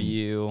 "Screw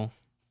you."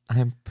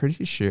 I'm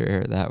pretty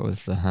sure that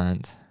was the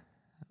hunt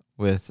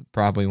with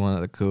probably one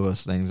of the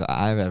coolest things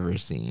I've ever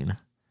seen.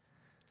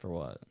 For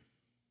what?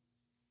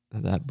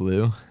 That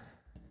blue.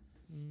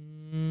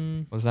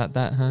 Was that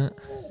hunt?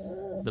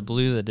 The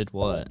blue that did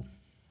what?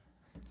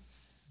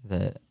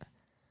 That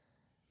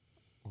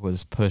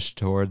was pushed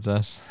towards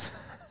us.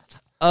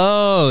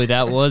 Oh,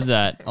 that was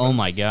that. Oh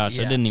my gosh,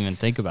 yeah. I didn't even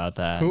think about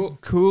that.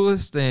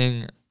 Coolest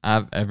thing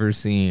I've ever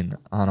seen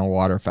on a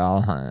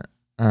waterfowl hunt.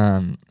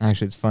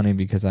 Actually, it's funny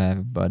because I have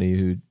a buddy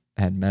who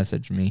had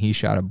messaged me. He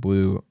shot a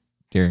blue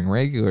during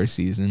regular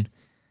season,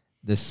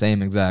 the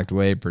same exact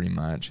way pretty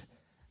much.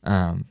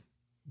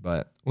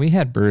 But we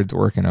had birds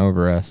working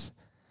over us.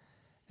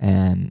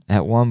 And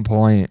at one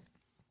point,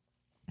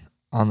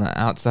 on the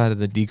outside of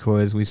the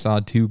decoys, we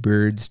saw 2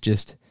 birds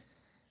just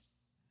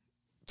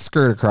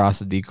skirt across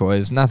the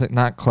decoys.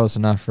 Not close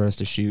enough for us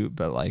to shoot,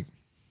 but like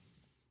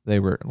they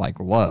were like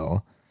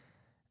low.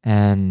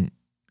 And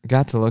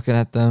got to looking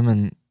at them,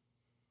 and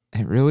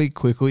it really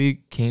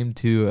quickly came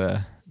to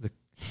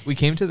we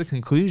came to the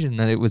conclusion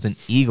that it was an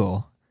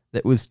eagle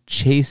that was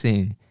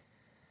chasing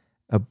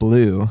a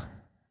blue.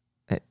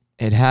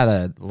 It had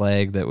a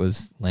leg that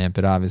was limp.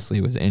 It obviously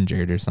was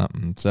injured or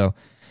something. So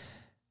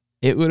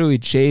it literally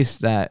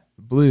chased that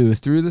blue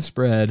through the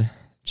spread,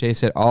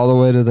 chased it all the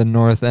way to the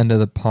north end of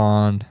the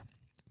pond.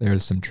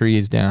 There's some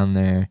trees down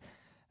there.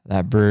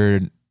 That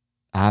bird,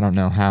 I don't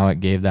know how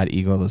it gave that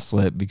eagle the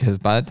slip, because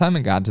by the time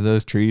it got to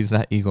those trees,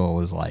 that eagle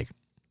was like,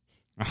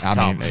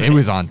 it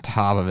was on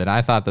top of it.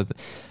 I thought that,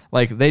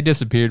 they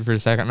disappeared for a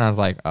second, and I was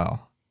like, oh,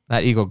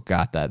 that eagle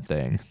got that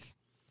thing.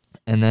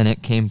 And then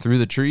it came through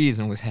the trees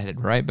and was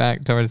headed right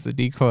back towards the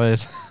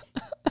decoys.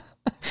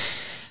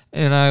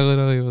 And I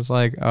literally was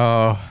like,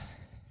 oh,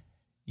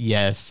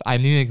 yes. I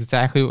knew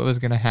exactly what was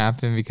going to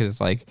happen, because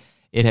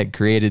it had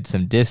created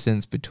some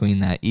distance between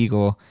that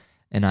eagle,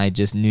 and I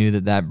just knew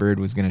that bird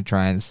was going to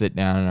try and sit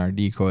down in our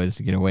decoys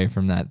to get away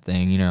from that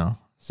thing,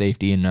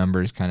 safety in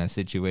numbers kind of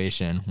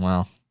situation.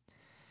 Well,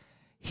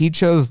 he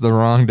chose the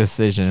wrong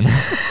decision.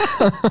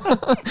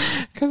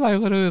 Because I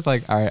literally was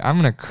like, all right, I'm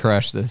going to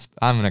crush this.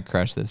 I'm going to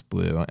crush this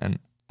blue. And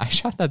I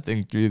shot that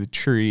thing through the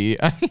tree.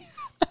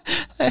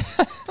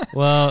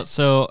 Well,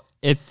 so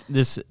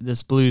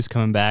this blue's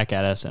coming back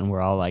at us, and we're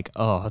all like,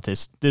 oh,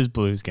 this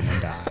blue's going to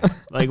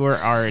die. We're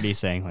already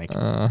saying,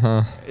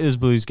 this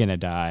blue's going to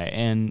die.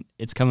 And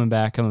it's coming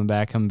back. And,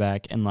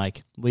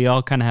 we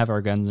all kind of have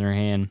our guns in our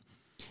hand.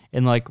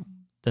 And,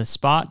 the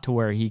spot to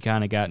where he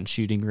kind of got in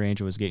shooting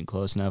range was getting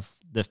close enough.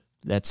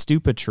 That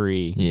stupid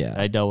tree that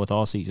I dealt with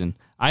all season,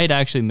 I had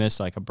actually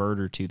missed a bird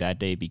or 2 that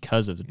day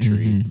because of the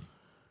tree. Mm-hmm.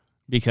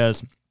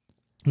 Because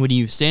when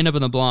you stand up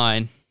in the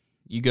blind,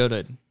 you go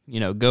to,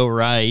 go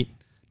right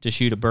to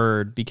shoot a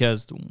bird,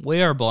 because the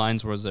way our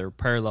blinds was, they're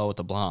parallel with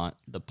the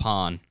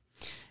pond.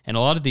 And a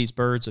lot of these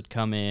birds would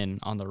come in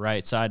on the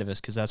right side of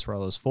us, because that's where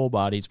all those full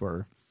bodies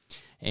were.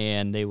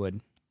 And they would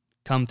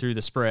come through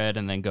the spread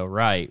and then go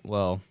right.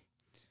 Well,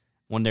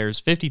 when there's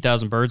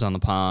 50,000 birds on the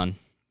pond,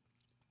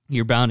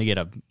 you're bound to get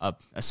a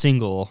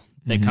single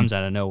that comes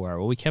out of nowhere.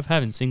 Well, we kept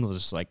having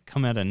singles just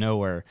come out of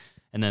nowhere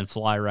and then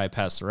fly right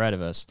past the right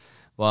of us.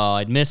 Well,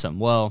 I'd miss them.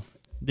 Well,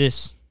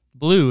 this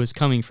blue is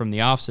coming from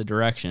the opposite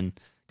direction,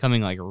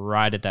 coming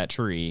right at that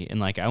tree.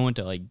 And I went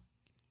to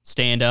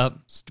stand up.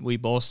 We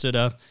both stood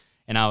up,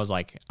 and I was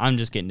like, I'm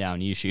just getting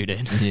down. You shoot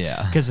it.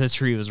 Yeah. Because the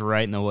tree was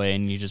right in the way,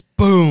 and you just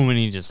boom, and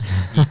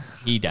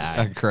he died.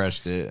 I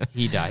crushed it.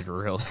 He died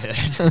real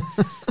good.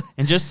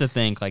 And just to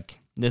think,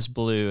 this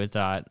blue, I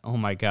thought, oh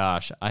my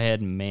gosh, I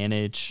had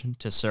managed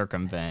to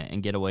circumvent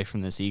and get away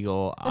from this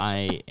eagle.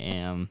 I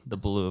am the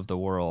blue of the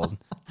world,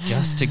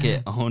 just to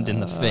get owned in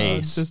the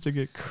face. Just to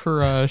get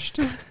crushed.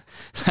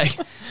 Like,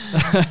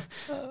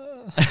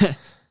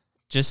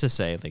 just to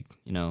say, like,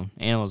 you know,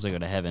 animals will go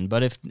to heaven.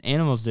 But if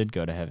animals did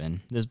go to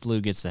heaven, this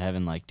blue gets to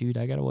heaven, like, dude,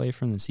 I got away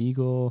from this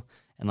eagle.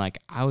 And, like,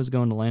 I was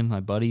going to land with my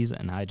buddies,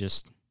 and I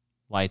just,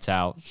 lights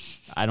out.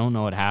 I don't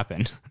know what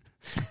happened.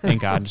 And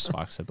God just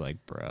walks up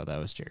like, bro, that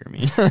was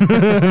Jeremy.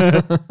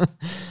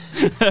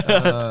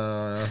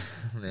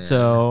 Man.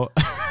 So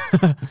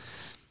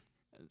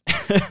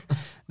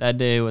that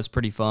day was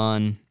pretty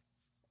fun.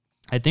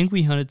 I think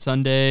we hunted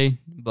Sunday,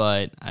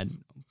 but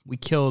we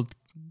killed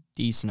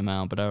decent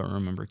amount, but I don't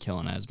remember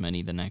killing as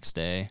many the next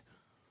day.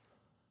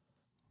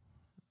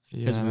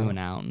 Because we went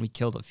out and we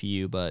killed a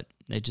few, but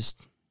they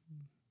just,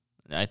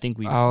 I think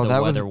the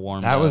weather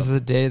warmed up. That was the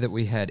day that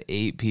we had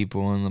 8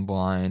 people in the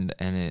blind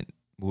and it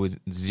was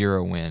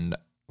 0 wind.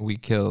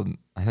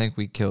 I think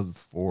we killed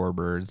 4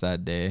 birds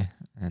that day.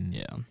 And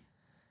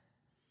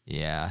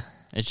yeah.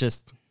 It's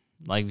just,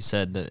 like we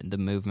said, the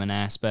movement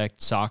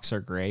aspect. Socks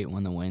are great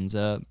when the wind's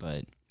up,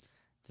 but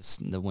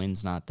the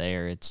wind's not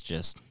there. It's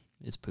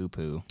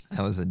poo-poo.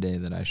 That was the day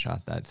that I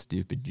shot that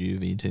stupid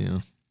juvie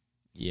too.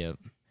 Yep.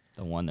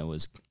 The one that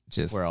was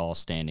we're all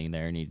standing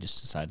there and he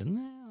just decided,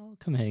 I'll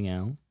come hang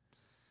out.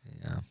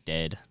 Yeah.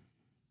 Dead.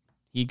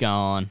 He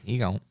gone.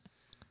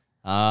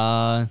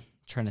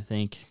 Trying to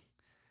think.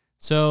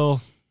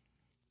 So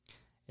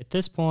at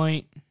this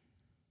point,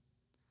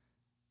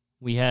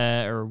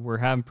 we're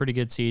having pretty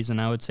good season.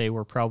 I would say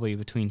we're probably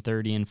between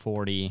 30 and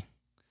 40.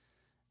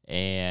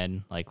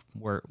 And like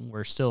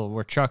we're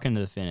trucking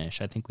to the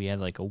finish. I think we had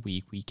like a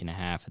week and a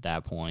half at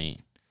that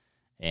point.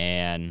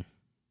 And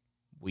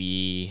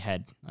we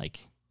had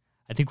like,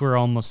 I think we're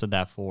almost at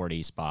that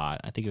 40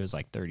 spot. I think it was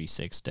like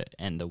 36 to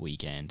end the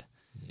weekend.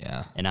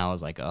 Yeah. And I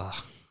was like, oh,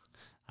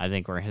 I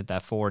think we're going to hit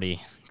that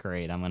 40.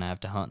 Great. I'm going to have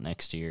to hunt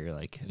next year.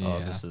 Like, oh,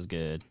 this is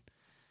good.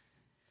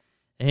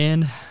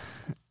 And,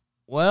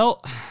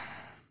 well,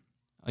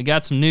 I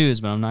got some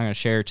news, but I'm not going to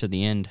share it to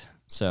the end.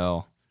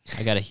 So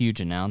I got a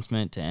huge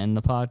announcement to end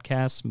the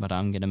podcast, but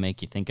I'm going to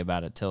make you think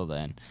about it till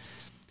then.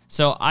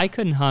 So I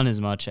couldn't hunt as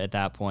much at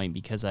that point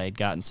because I had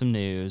gotten some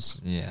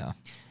news. Yeah.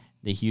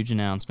 The huge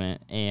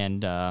announcement.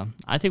 And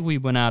I think we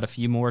went out a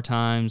few more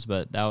times,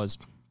 but that was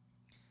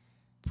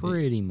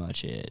pretty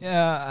much it.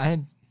 Yeah,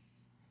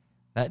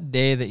 that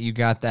day that you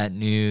got that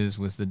news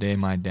was the day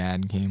my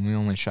dad came. We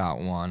only shot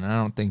one. I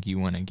don't think you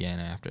went again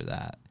after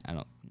that. I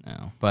don't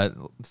know. But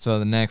so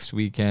the next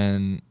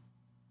weekend,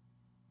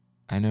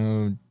 I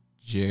know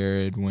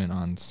Jared went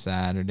on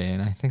Saturday,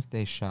 and I think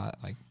they shot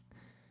like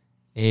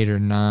 8 or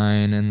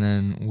 9, and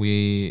then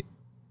we,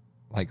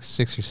 like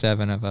 6 or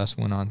 7 of us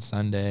went on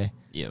Sunday.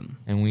 Yeah.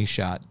 And we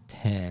shot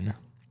 10,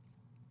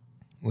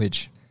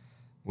 which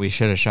we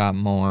should have shot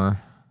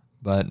more,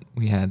 but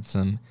we had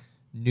some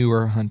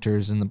newer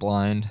hunters in the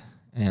blind,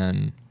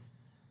 and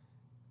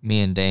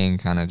me and Dane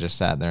kind of just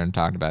sat there and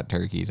talked about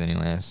turkeys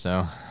anyway.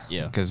 So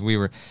yeah, because we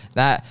were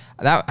that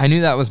I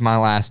knew that was my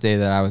last day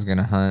that I was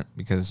gonna hunt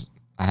because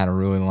I had a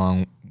really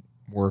long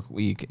work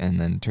week,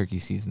 and then turkey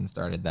season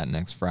started that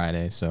next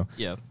Friday. So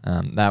yeah,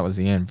 that was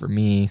the end for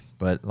me.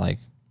 But like,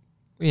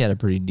 we had a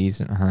pretty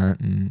decent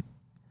hunt, and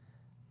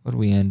what did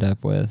we end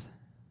up with?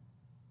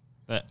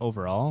 But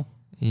overall,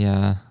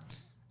 yeah.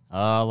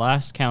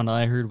 Last count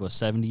I heard was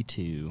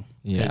 72.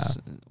 Yeah.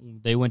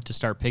 They went to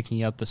start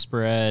picking up the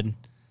spread,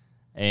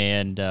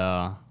 and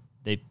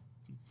they,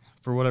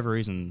 for whatever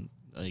reason,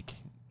 like,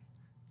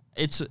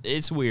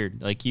 it's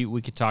weird. Like,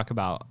 we could talk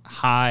about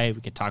high, we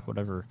could talk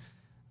whatever.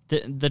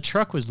 The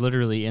truck was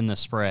literally in the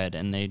spread,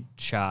 and they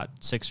shot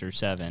 6 or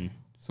 7.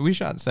 So we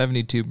shot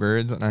 72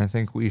 birds, and I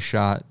think we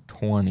shot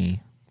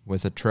 20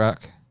 with a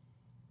truck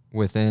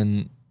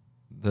within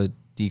the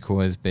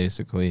decoys,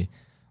 basically,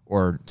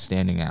 or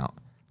standing out.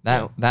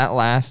 That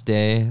last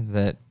day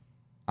that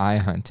I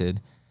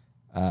hunted,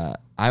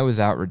 I was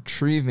out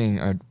retrieving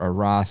a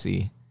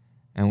Rossi,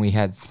 and we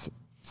had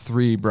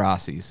 3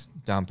 Brassies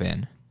dump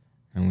in,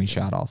 and we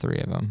shot all 3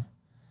 of them.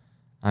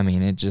 I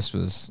mean, it just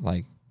was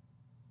like,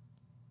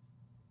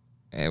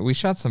 we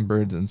shot some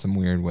birds in some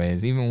weird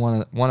ways. Even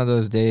one of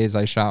those days,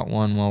 I shot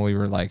one while we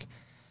were like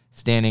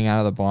standing out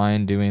of the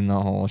blind doing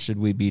the whole should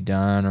we be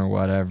done or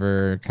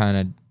whatever, kind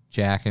of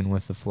jacking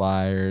with the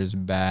flyers,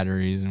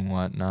 batteries, and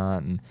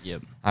whatnot. And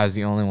yep. I was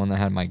the only one that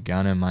had my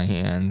gun in my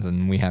hands,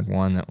 and we had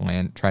one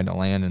that tried to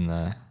land in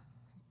the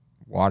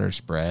water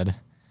spread.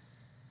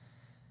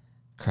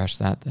 Crushed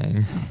that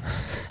thing.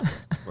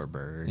 Poor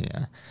bird.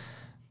 Yeah.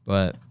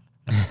 But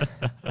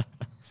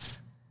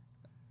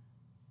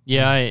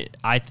yeah,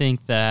 I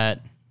think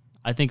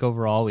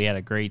overall we had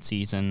a great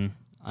season.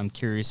 I'm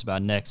curious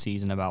about next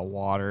season, about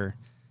water.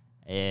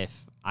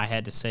 If I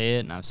had to say it,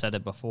 and I've said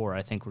it before,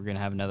 I think we're going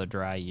to have another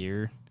dry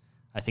year.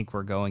 I think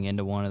we're going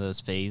into one of those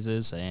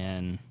phases,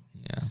 and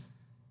yeah,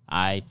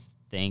 I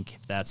think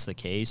if that's the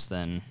case,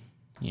 then,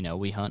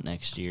 we hunt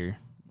next year.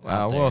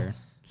 Wow,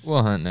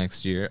 we'll hunt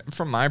next year.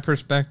 From my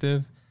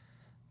perspective,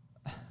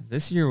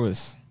 This year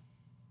was.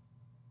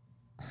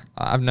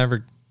 I've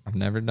never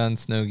done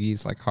snow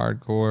geese like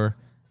hardcore.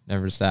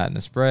 Never sat in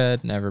a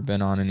spread. Never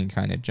been on any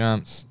kind of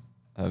jumps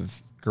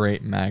of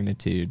great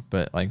magnitude.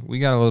 But like we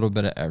got a little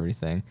bit of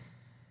everything.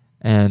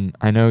 And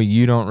I know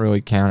you don't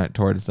really count it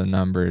towards the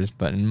numbers,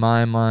 but in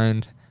my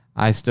mind,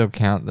 I still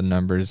count the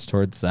numbers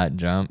towards that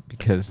jump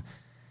because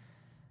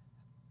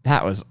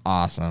that was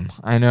awesome.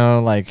 I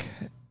know, like,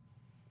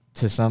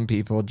 to some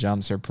people,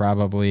 jumps are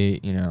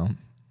probably,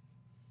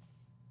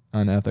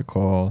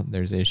 unethical.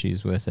 There's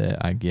issues with it.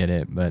 I get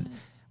it. But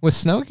with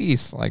snow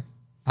geese, like,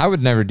 I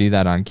would never do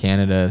that on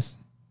Canada's,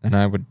 and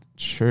I would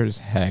sure as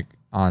heck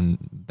on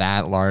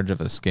that large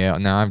of a scale.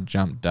 Now, I've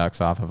jumped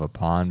ducks off of a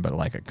pond, but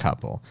like a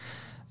couple.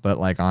 But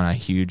like on a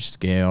huge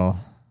scale,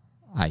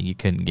 you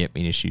couldn't get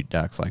me to shoot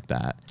ducks like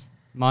that.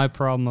 My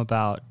problem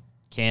about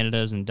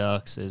Canada's and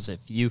ducks is if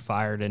you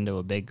fired into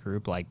a big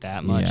group like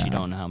that much, you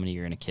don't know how many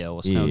you're going to kill.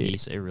 With snow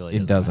geese, it really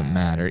doesn't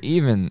matter.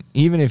 Even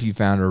if you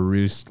found a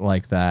roost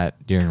like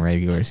that during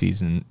regular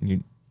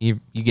season, you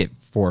get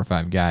 4 or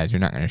 5 guys, you're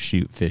not going to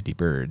shoot 50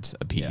 birds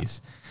a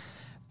piece. Yeah.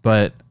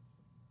 But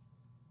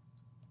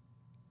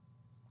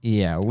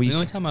yeah, the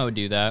only time I would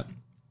do that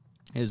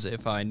is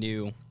if I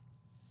knew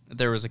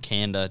there was a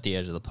Canada at the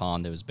edge of the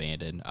pond that was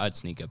banded. I'd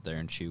sneak up there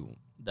and shoot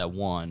that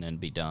one and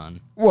be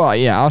done. Well,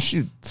 yeah, I'll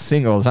shoot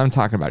singles. I'm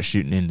talking about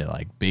shooting into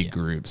like big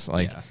groups.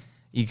 Like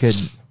you could.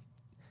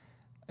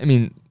 I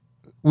mean,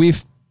 we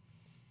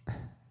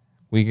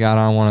got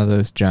on one of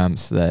those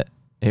jumps that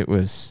it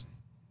was.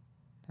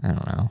 I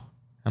don't know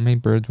how many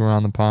birds were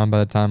on the pond by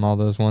the time all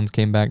those ones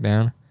came back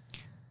down.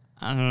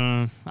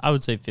 I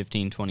would say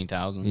 15,000,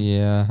 20,000.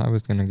 Yeah, I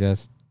was gonna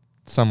guess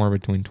somewhere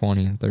between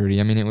 20 and 30.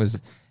 I mean, it was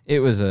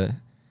a.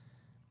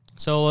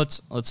 So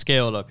let's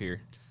scale it up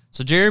here.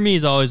 So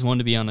Jeremy's always wanted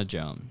to be on a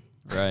jump,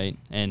 right?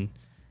 And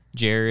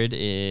Jared,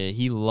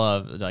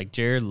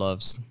 Jared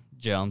loves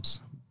jumps.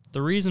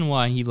 The reason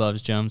why he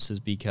loves jumps is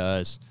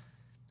because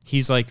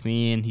he's like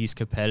me and he's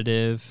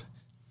competitive,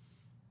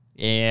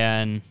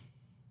 and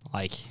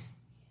like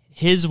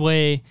his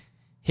way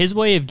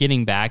of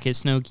getting back at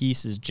snow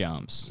geese is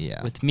jumps.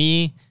 Yeah. With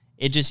me,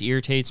 it just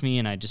irritates me,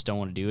 and I just don't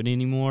want to do it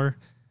anymore.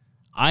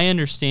 I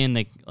understand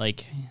that,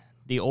 like,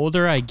 the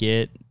older I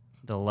get,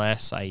 the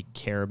less I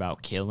care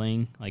about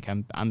killing. Like,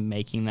 I'm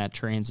making that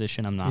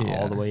transition. I'm not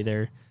all the way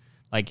there.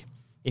 Like,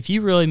 if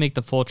you really make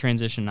the full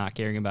transition not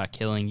caring about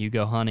killing, you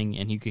go hunting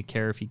and you could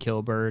care if you kill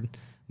a bird.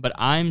 But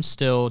I'm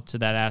still to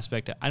that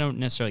aspect. I don't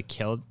necessarily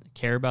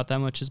care about that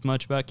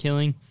much about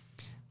killing,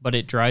 but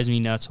it drives me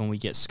nuts when we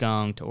get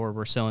skunked or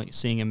we're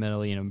seeing a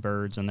million of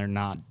birds and they're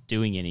not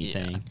doing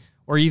anything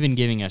or even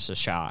giving us a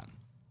shot.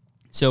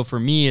 So for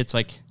me, it's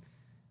like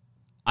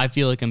I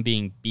feel like I'm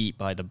being beat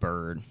by the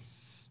bird.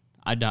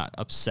 I'm not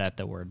upset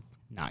that we're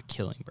not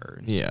killing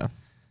birds. Yeah.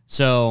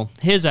 So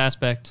his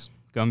aspect,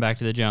 going back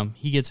to the jump,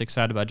 he gets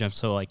excited about jumps.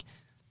 So like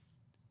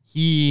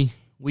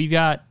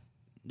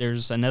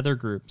there's another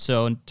group.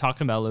 So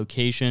talking about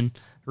location,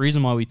 the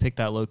reason why we picked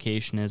that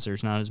location is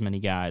there's not as many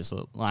guys.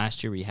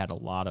 Last year we had a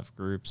lot of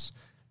groups.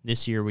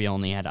 This year we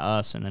only had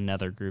us and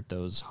another group that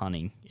was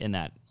hunting in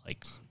that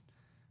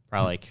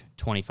probably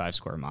 25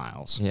 square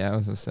miles. Yeah, I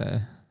was gonna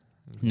say.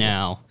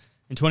 Now,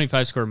 in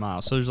 25 square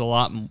miles, so there's a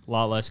lot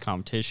less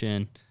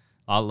competition,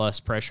 a lot less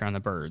pressure on the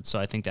birds. So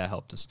I think that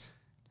helped us.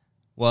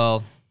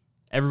 Well,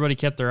 everybody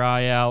kept their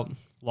eye out.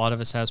 A lot of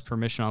us has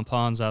permission on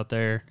ponds out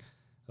there.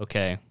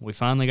 Okay, we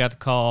finally got the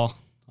call.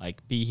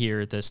 Like, be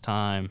here at this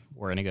time.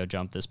 We're going to go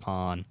jump this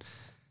pond.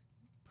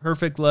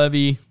 Perfect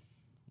levee.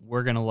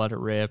 We're going to let it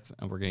rip,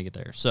 and we're going to get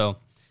there. So,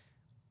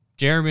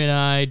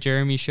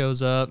 Jeremy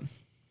shows up.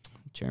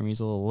 Jeremy's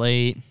a little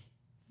late.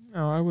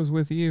 No, I was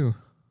with you.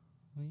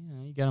 Well,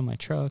 yeah, you got on my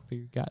truck, but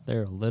you got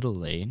there a little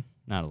late.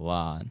 Not a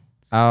lot.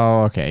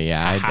 Oh, okay.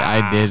 Yeah,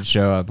 I did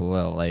show up a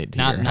little late to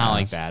your house. Not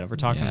like that. We're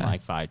talking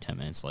 5-10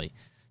 minutes late.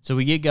 So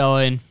we get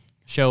going.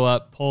 Show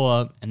up, pull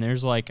up, and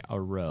there's like a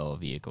row of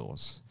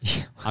vehicles.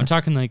 I'm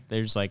talking like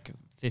there's like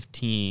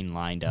 15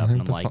 lined up,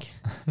 and I'm like...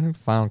 I think the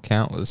final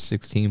count was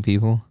 16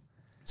 people.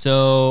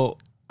 So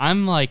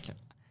I'm like,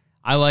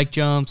 I like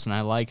jumps, and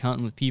I like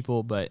hunting with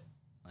people, but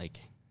like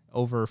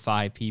over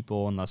 5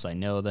 people, unless I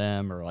know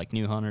them, or like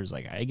new hunters,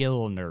 like I get a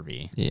little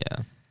nervy. Yeah.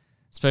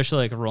 Especially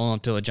like rolling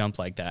up to a jump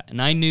like that.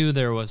 And I knew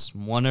there was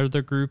one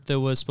other group that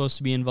was supposed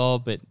to be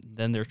involved, but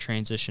then they're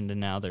transitioned to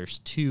now there's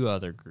 2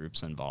 other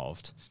groups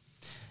involved.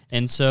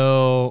 And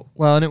so...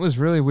 Well, and it was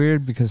really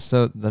weird because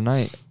the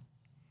night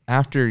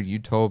after you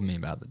told me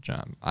about the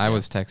jump, I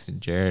was texting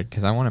Jared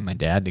because I wanted my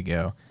dad to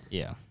go.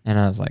 Yeah. And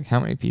I was like, how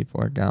many people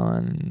are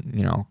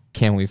going?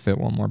 Can we fit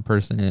one more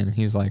person in? And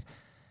he's like,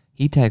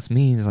 he texts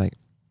me, he's like,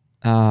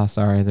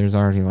 sorry, there's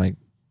already like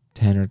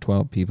 10 or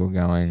 12 people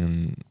going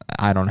and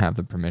I don't have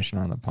the permission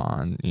on the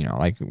pond,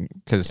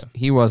 because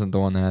he wasn't the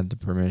one that had the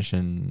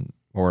permission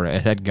or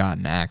it had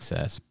gotten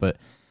access. But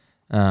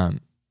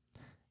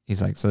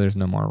he's like, so there's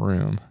no more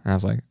room. And I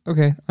was like,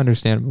 okay,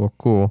 understandable,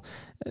 cool.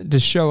 To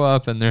show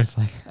up and there's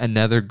like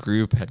another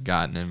group had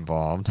gotten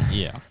involved.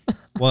 Yeah.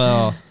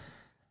 Well,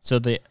 so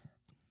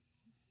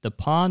the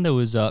pond that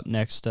was up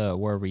next to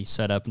where we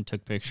set up and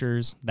took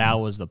pictures, that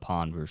was the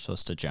pond we were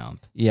supposed to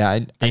jump. Yeah,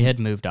 They had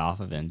moved off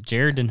of it.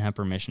 Jared didn't have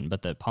permission,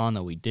 but the pond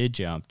that we did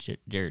jump,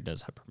 Jared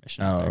does have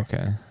permission. Oh, there.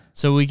 okay.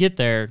 So we get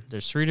there.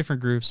 There's 3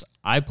 different groups.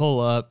 I pull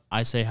up.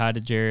 I say hi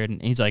to Jared,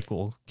 and he's like,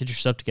 "Well, get your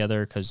stuff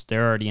together," because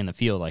they're already in the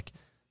field. Like,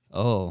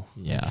 oh,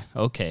 Yeah.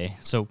 okay.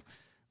 So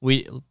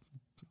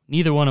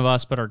neither one of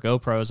us put our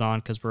GoPros on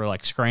because we're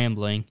like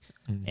scrambling,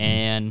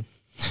 and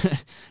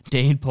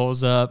Dane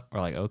pulls up.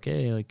 We're like,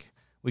 okay, like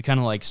we kind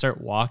of like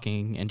start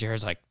walking, and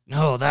Jared's like,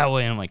 "No, that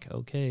way." And I'm like,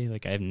 okay,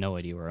 like I have no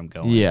idea where I'm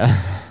going.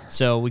 Yeah.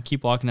 So we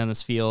keep walking down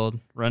this field,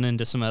 run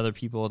into some other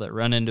people that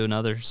run into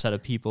another set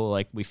of people.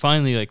 Like we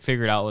finally like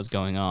figured out what's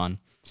going on.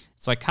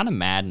 It's like kind of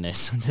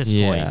madness at this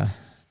point.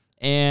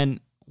 And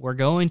we're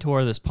going to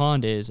where this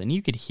pond is, and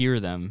you could hear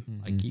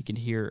them. Like you could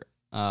hear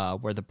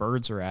where the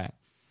birds are at.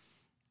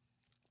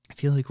 I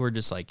feel like we're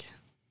just like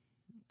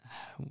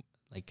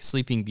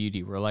Sleeping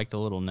Beauty. We're like the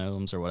little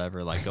gnomes or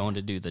whatever, like going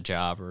to do the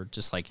job, or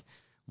just like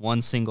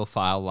one single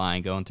file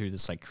line going through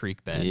this like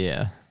creek bed.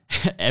 Yeah.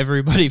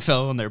 Everybody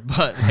fell on their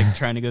butt like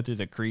trying to go through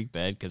the creek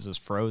bed because it's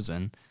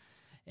frozen,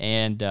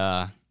 and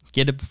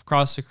get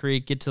across the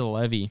creek, get to the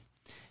levee,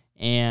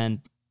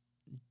 and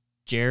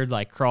Jared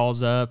like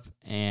crawls up,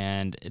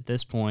 and at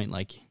this point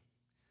like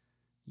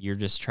you're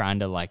just trying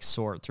to like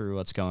sort through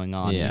what's going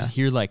on. Yeah. You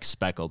hear like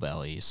speckle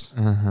bellies.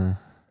 Uh-huh.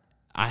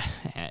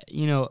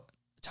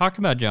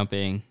 Talking about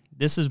jumping,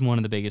 this is one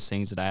of the biggest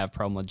things that I have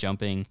problem with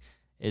jumping,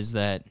 is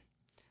that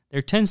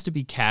there tends to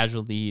be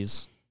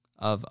casualties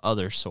of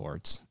other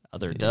sorts,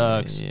 other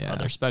ducks,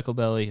 other speckle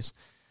bellies.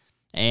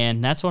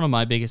 And that's one of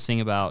my biggest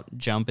thing about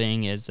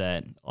jumping, is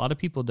that a lot of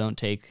people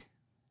don't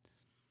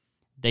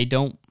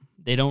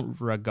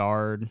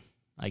regard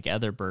like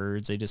other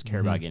birds. They just care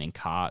about getting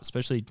caught,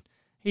 especially, I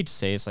hate to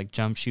say, it's like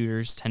jump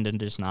shooters tend to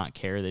just not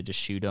care. They just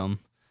shoot them.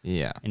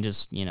 Yeah. And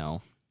just,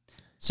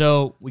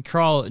 So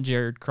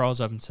Jared crawls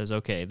up and says,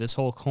 okay, this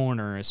whole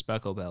corner is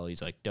speckle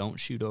bellies. Like, don't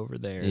shoot over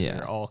there. Yeah.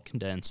 They're all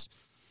condensed.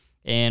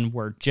 And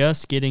we're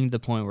just getting to the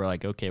point where,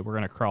 like, okay, we're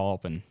going to crawl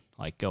up and,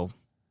 like, go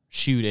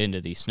shoot into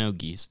these snow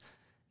geese.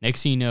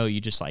 Next thing you know, you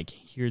just, like,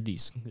 hear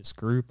this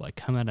group, like,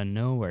 come out of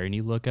nowhere, and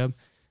you look up,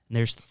 and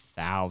there's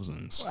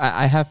thousands.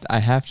 I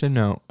have to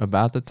know,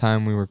 about the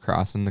time we were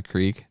crossing the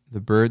creek,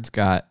 the birds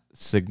got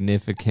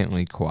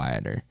significantly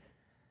quieter.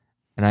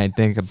 And I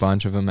think a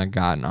bunch of them had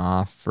gotten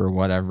off for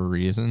whatever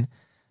reason,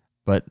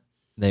 but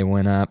they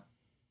went up,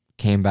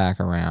 came back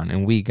around,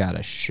 and we got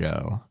a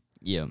show.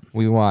 Yeah.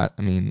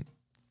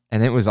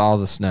 And it was all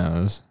the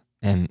snows,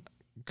 and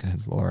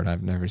good Lord,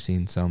 I've never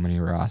seen so many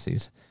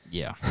Rossies.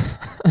 Yeah.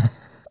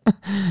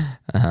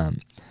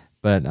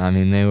 But I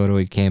mean, they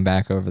literally came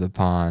back over the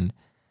pond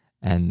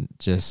and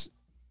just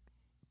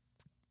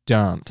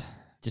dumped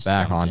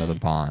onto the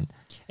pond.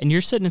 And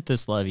you're sitting at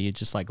this levee,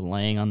 just like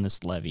laying on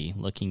this levee,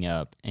 looking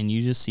up, and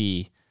you just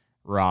see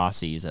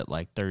Rossies at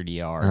like 30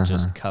 yards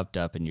just cupped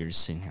up, and you're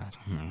just sitting here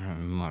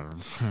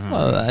like,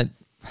 well,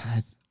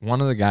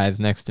 one of the guys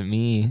next to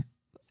me,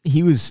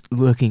 he was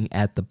looking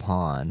at the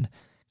pond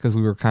because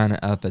we were kind of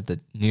up at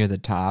near the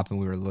top, and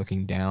we were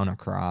looking down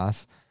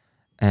across,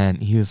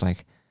 and he was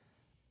like,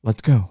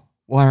 "Let's go.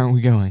 Why aren't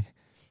we going?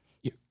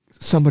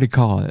 Somebody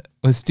call it.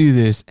 Let's do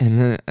this."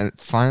 And then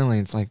finally,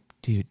 it's like,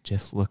 dude,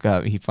 just look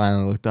up. He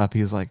finally looked up.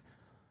 He was like,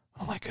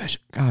 "Oh my gosh,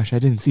 I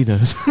didn't see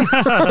those."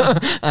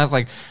 I was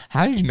like,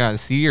 how did you not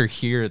see or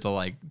hear the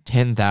like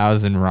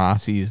 10,000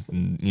 Rossies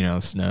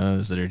and,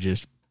 snows that are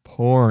just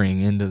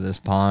pouring into this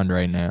pond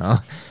right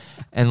now?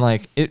 And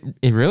like, it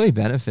really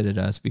benefited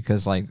us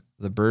because like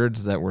the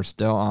birds that were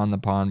still on the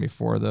pond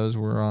before those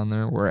were on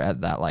there were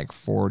at that like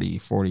 40,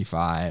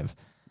 45.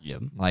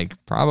 Yep.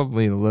 Like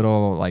probably a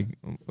little, like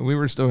we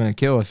were still going to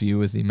kill a few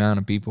with the amount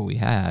of people we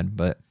had,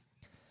 but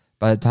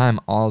by the time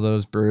all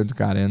those birds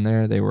got in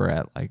there, they were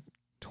at like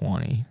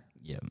 20.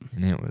 Yep.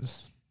 And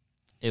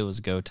it was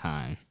go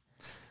time.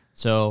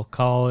 So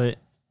call it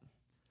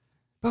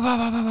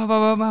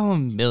a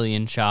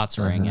million shots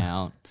ring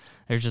out.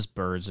 There's just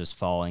birds just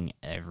falling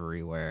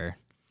everywhere.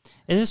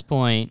 At this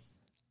point,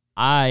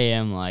 I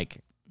am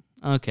like,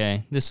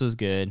 okay, this was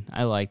good.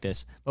 I like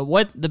this. But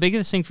what the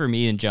biggest thing for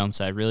me in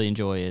jumps I really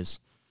enjoy is,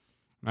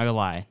 I'm not gonna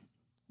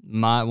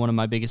lie, one of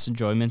my biggest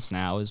enjoyments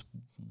now is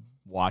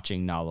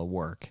watching Nala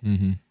work.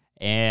 Mm-hmm.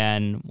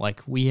 And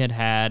like we had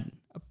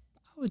I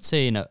would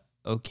say an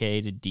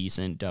okay to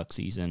decent duck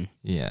season.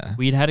 Yeah.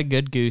 We'd had a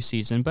good goose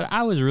season, but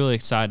I was really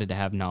excited to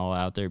have Nala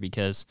out there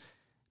because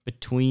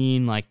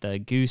between like the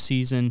goose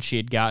season, she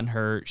had gotten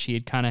hurt. She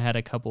had kind of had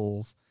a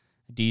couple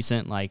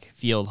decent like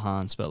field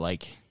hunts, but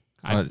like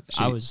I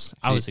was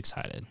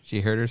excited.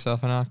 She hurt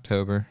herself in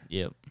October.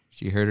 Yep.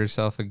 She hurt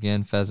herself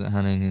again pheasant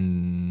hunting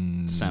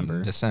in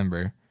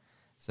December.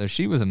 So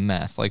she was a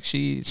mess. Like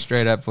she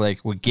straight up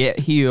like would get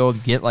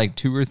healed, get like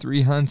 2 or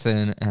 3 hunts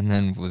in, and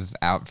then was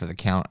out for the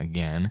count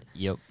again.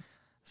 Yep.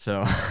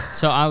 So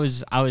I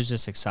was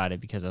just excited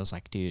because I was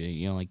like,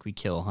 dude, like we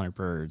kill 100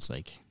 birds.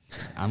 Like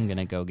I'm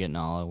gonna go get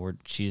Nala.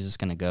 She's just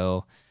gonna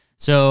go.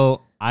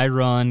 So I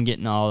run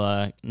getting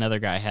another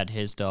guy had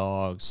his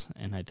dogs,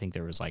 and I think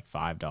there was like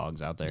 5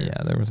 dogs out there.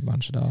 Yeah, there was a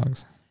bunch of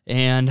dogs.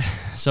 And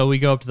so we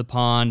go up to the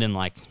pond and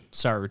like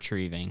start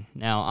retrieving.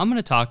 Now I'm going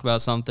to talk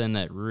about something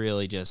that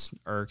really just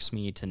irks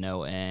me to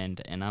no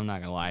end. And I'm not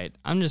going to lie.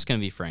 I'm just going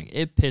to be frank.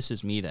 It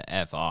pisses me the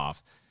F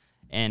off.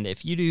 And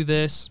if you do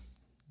this,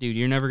 dude,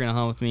 you're never going to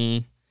hunt with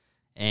me.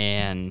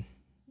 And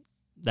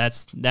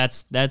that's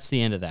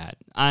the end of that.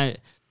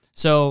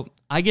 So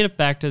I get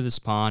back to this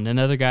pond.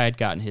 Another guy had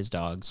gotten his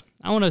dogs.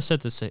 I want to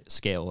set the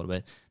scale a little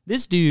bit.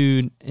 This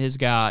dude has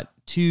got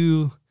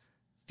 2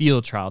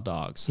 field trial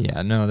dogs.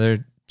 Yeah, no,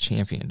 they're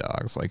champion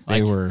dogs. Like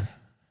they were.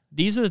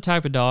 These are the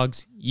type of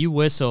dogs you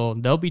whistle,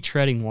 they'll be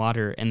treading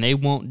water, and they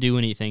won't do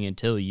anything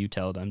until you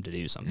tell them to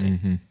do something.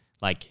 Mm-hmm.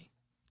 Like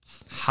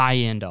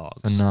high-end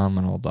dogs.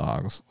 Phenomenal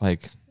dogs.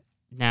 Like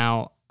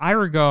now, I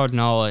regard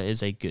Nala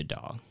as a good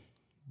dog,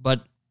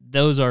 but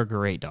those are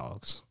great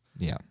dogs.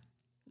 Yeah.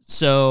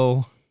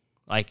 So,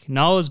 like,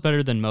 Nala's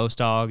better than most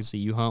dogs that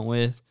you hunt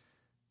with.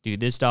 Dude,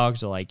 these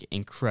dogs are, like,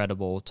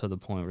 incredible to the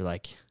point where,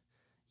 like,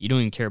 you don't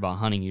even care about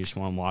hunting. You just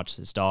want to watch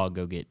this dog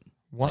go get,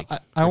 like,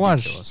 I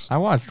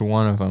watched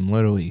one of them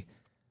literally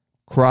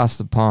cross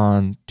the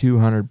pond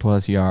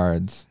 200-plus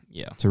yards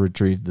to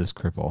retrieve this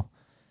cripple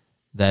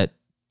that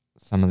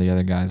some of the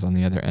other guys on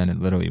the other end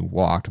had literally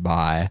walked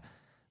by.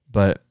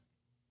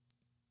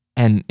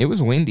 And it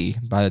was windy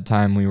by the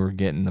time we were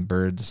getting the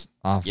birds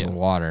off the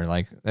water.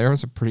 Like, there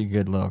was a pretty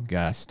good little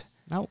gust.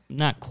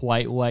 Not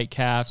quite white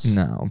calves.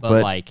 No,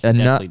 but like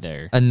definitely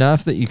there.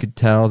 Enough that you could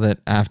tell that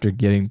after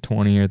getting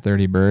 20 or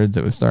 30 birds,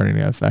 it was starting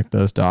to affect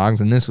those dogs.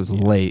 And this was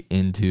late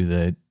into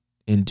the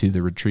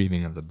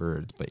retrieving of the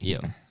birds. But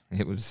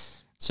it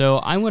was. So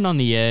I went on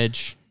the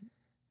edge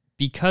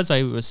because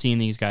I was seeing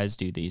these guys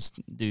do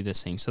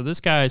this thing. So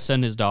this guy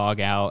sent his dog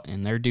out,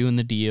 and they're doing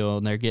the deal,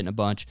 and they're getting a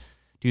bunch.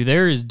 Dude,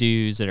 there is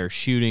dudes that are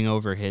shooting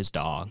over his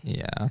dog.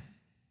 Yeah.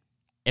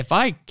 If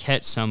I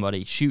catch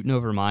somebody shooting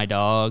over my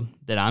dog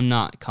that I'm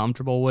not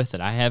comfortable with,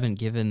 that I haven't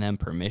given them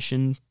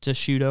permission to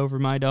shoot over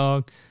my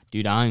dog,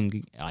 dude,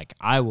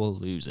 I will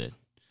lose it.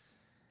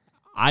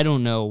 I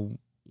don't know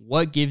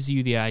what gives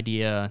you the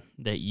idea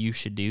that you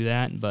should do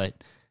that, but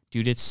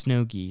dude, it's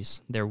snow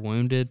geese. They're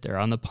wounded. They're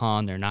on the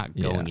pond. They're not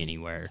going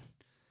anywhere.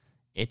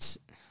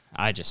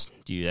 I just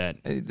do that.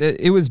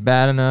 It was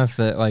bad enough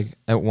that, like,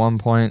 at one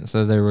point,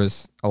 so there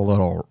was a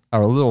little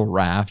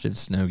raft of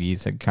snow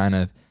geese that kind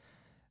of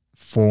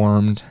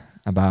formed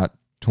about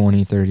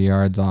 20, 30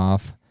 yards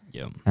off.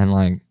 Yeah. And,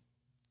 like,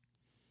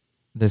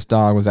 this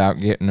dog was out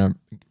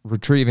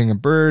retrieving a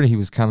bird. He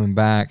was coming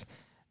back,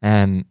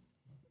 and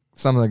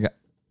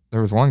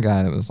there was one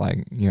guy that was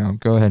like,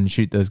 go ahead and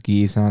shoot those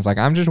geese. And I was like,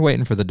 I'm just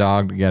waiting for the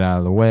dog to get out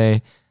of the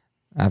way.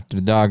 After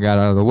the dog got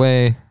out of the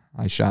way,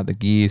 I shot the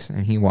geese,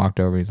 and he walked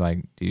over. He's like,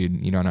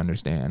 dude, you don't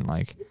understand.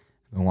 Like,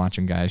 I've been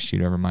watching guys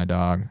shoot over my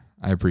dog.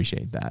 I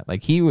appreciate that.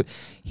 Like, he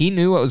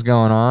knew what was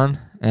going on,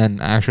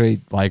 and actually,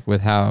 like, with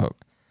how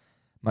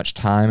much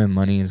time and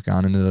money has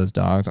gone into those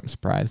dogs, I'm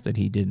surprised that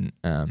he didn't,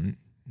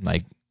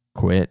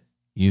 quit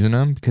using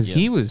them, because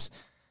he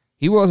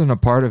wasn't a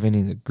part of any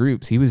of the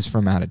groups. He was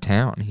from out of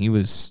town. He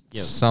was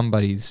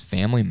somebody's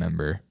family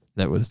member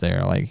that was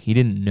there. Like, he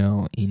didn't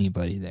know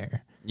anybody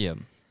there. Yeah.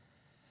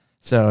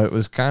 So it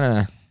was kind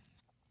of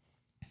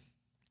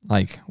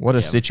like, what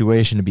a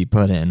situation to be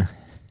put in.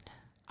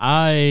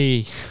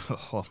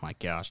 Oh my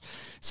gosh.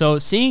 So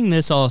seeing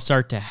this all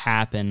start to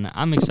happen,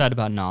 I'm excited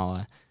about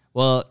Nala.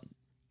 Well,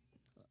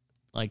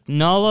 like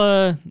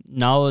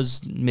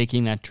Nala's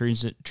making that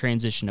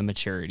transition to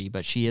maturity,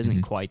 but she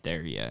isn't quite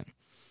there yet.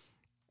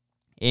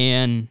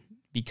 And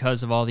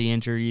because of all the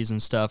injuries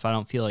and stuff, I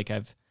don't feel like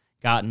I've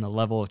gotten the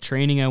level of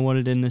training I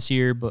wanted in this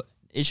year, but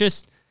it's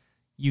just,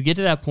 you get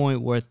to that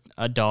point with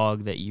a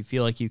dog that you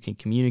feel like you can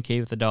communicate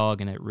with the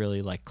dog and it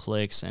really like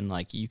clicks and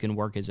like you can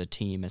work as a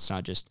team. It's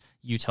not just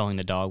you telling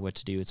the dog what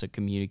to do. It's a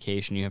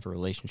communication. You have a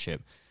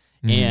relationship.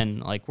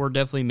 And like we're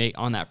definitely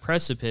on that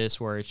precipice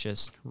where it's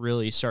just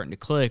really starting to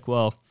click.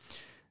 Well,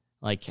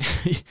 like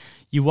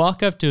you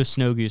walk up to a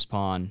snow goose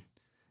pond.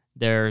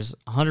 There's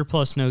 100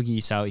 plus snow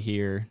geese out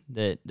here.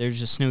 There's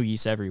just snow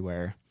geese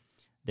everywhere.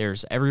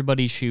 There's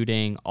everybody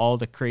shooting, all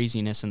the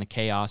craziness and the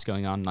chaos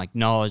going on. Like,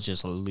 Nala's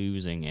just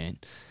losing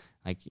it.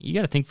 Like, you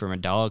got to think from a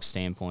dog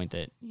standpoint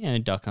that,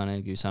 duck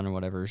hunter, goose hunter,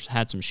 whatever,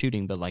 had some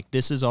shooting. But, like,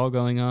 this is all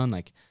going on.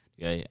 Like,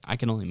 I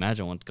can only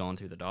imagine what's going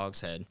through the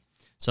dog's head.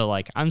 So,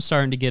 like, I'm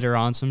starting to get her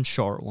on some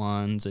short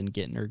ones and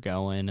getting her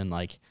going. And,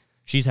 like,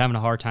 she's having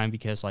a hard time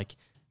because, like,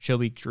 she'll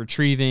be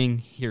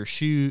retrieving,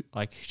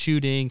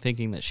 shooting,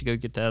 thinking that she go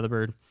get the other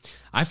bird.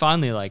 I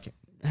finally, like,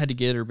 had to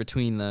get her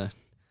between the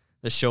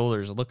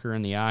shoulders, look her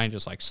in the eye, and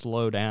just like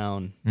slow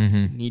down.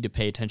 You need to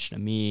pay attention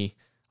to me.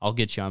 I'll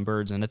get you on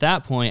birds. And at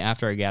that point,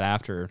 after I got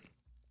after her,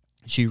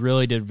 she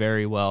really did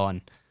very well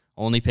on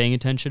only paying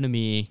attention to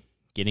me,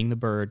 getting the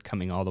bird,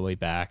 coming all the way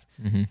back,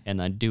 and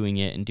then doing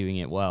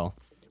it well.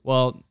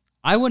 Well,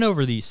 I went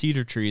over these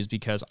cedar trees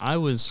because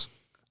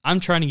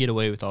I'm trying to get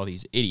away with all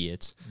these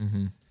idiots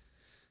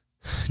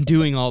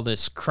doing all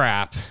this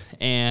crap.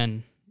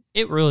 And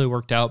it really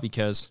worked out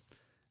because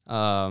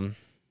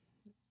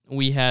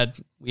we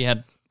had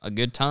a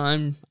good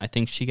time. I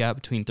think she got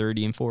between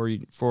 30 and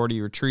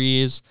 40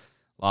 retrieves.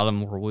 A lot of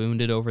them were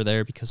wounded over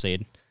there because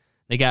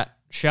they got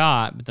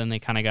shot, but then they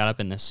kind of got up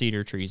in the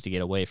cedar trees to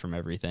get away from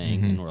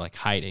everything and were like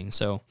hiding.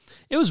 So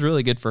it was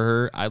really good for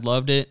her. I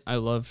loved it. I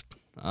loved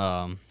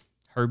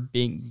her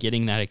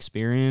getting that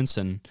experience,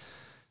 and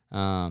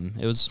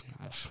it was.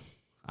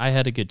 I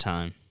had a good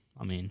time.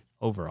 I mean,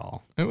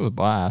 overall, it was a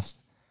blast.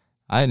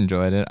 I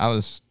enjoyed it. I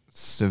was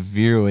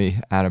severely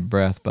out of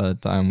breath by the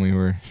time we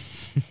were,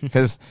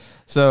 because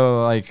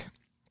so like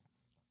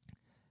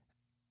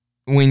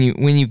when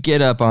you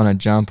get up on a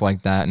jump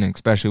like that, and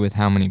especially with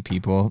how many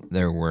people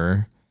there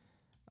were,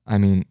 I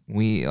mean,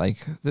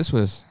 this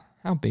was,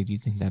 how big do you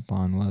think that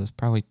pond was?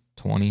 Probably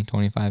 20,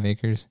 25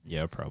 acres.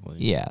 Yeah, probably.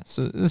 Yeah.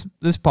 So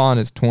this pond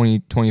is 20,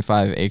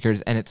 25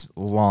 acres, and it's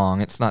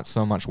long. It's not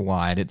so much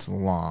wide. It's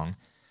long.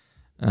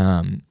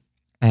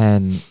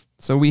 And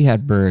so we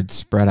had birds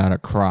spread out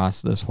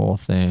across this whole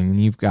thing,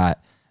 and you've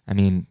got, I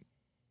mean,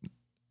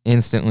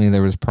 instantly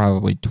there was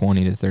probably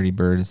 20 to 30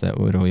 birds that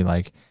literally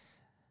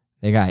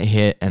they got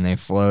hit and they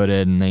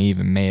floated and they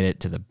even made it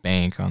to the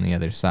bank on the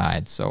other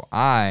side. So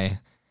I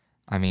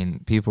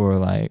mean, people were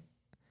like,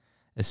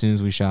 as soon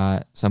as we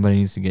shot, somebody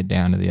needs to get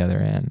down to the other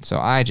end. So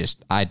I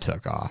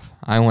took off.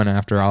 I went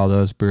after all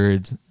those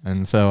birds.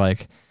 And so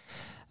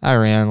I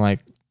ran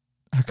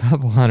a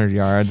couple 100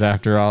 yards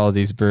after all of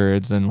these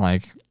birds, and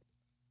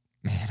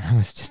man, I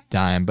was just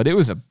dying, but it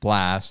was a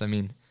blast. I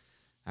mean,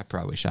 I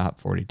probably shot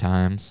 40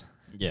 times.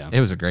 Yeah. It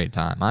was a great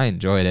time. I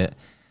enjoyed it.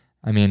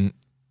 I mean,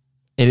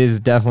 it is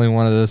definitely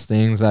one of those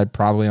things I'd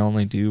probably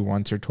only do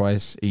once or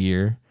twice a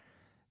year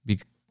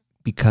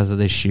because of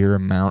the sheer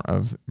amount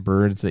of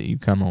birds that you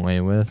come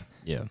away with.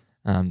 Yeah.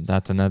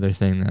 That's another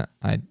thing that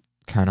I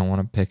kind of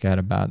want to pick at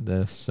about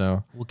this.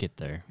 So we'll get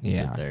there.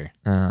 Yeah. Get there.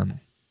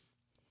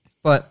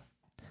 But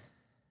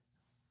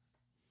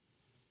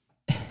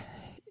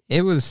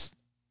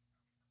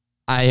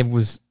I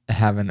was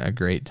having a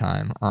great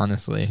time,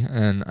 honestly.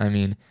 And I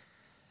mean,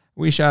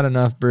 we shot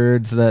enough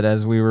birds that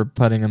as we were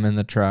putting them in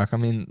the truck, I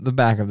mean, the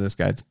back of this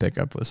guy's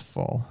pickup was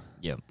full.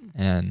 Yep.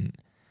 And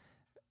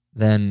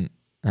then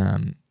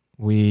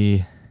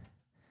we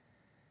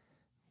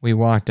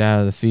walked out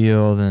of the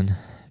field, and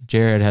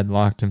Jared had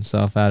locked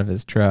himself out of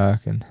his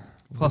truck. And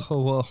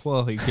whoa!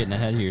 You're getting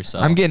ahead of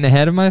yourself. I'm getting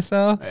ahead of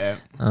myself. Yeah.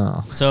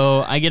 Oh.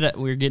 So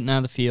we were getting out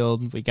of the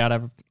field. We got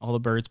all the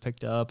birds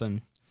picked up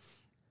and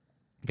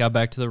got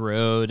back to the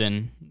road.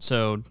 And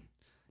so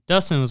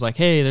Dustin was like,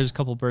 "Hey, there's a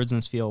couple birds in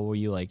this field. Will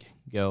you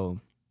go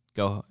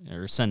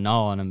or send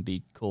Nala on them?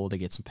 Be cool to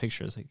get some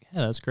pictures." Like,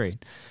 yeah, that's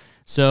great.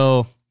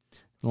 So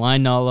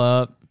line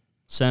Nala up,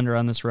 send her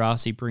on this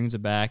Rossi, brings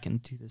it back,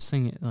 and dude, this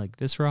thing,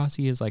 this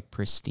Rossi is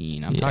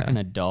pristine. I'm talking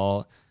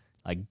adult,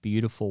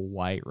 beautiful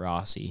white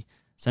Rossi.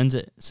 Sends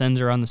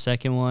her on the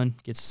second one,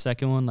 gets the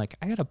second one.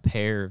 I got a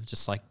pair of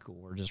just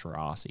gorgeous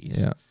Rossis.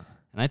 Yeah.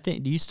 And I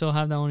think, do you still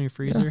have that one in your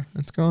freezer?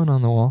 Yeah, it's going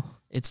on the wall.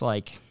 It's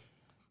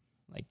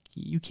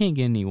you can't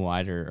get any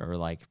wider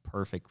or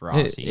perfect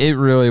Rossi. It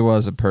really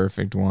was a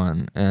perfect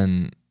one.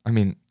 And I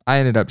mean, I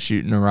ended up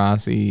shooting a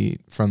Rossi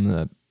from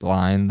the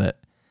blind that,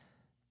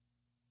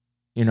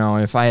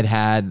 if I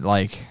had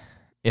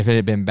if it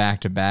had been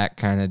back-to-back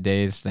kind of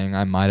days thing,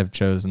 I might have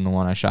chosen the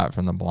one I shot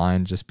from the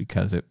blind just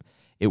because it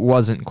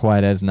wasn't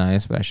quite as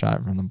nice, but I shot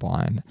it from the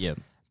blind. Yep.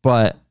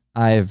 But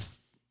I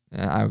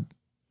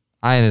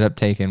ended up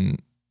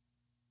taking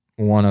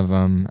one of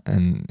them,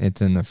 and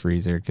it's in the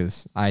freezer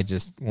because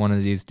one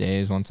of these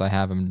days, once I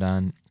have them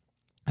done,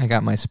 I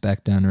got my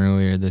spec done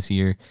earlier this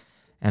year,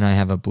 and I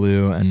have a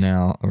blue and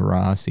now a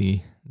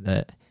Rossi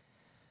that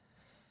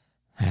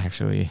I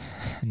actually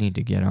need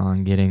to get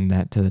on getting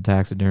that to the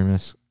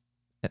taxidermist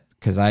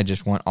because I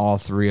just want all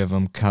three of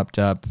them cupped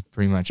up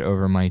pretty much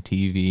over my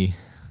TV.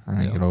 I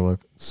think it'll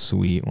look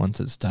sweet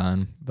once it's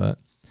done. But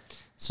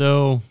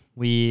so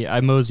I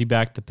mosey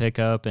back the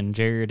pickup, and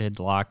Jared had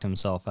locked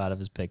himself out of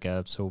his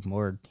pickup. So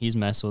he's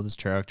messing with his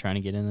truck, trying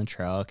to get in the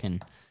truck,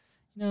 and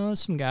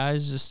some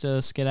guys just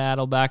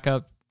skedaddle back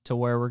up to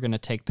where we're gonna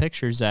take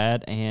pictures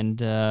at, and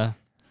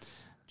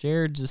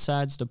Jared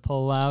decides to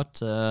pull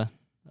out a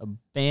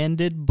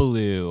banded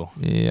blue.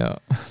 Yeah.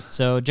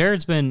 So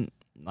Jared's been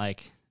I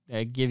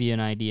give you an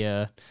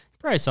idea. You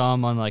probably saw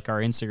him on our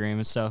Instagram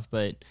and stuff,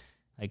 but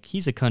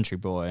he's a country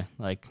boy,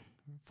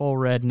 full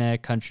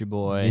redneck country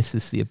boy,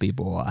 Mississippi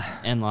boy.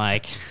 And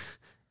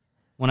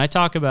when I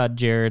talk about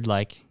Jared,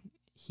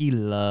 he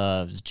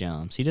loves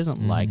jumps. He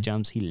doesn't like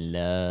jumps. He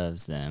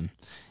loves them,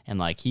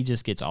 and he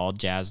just gets all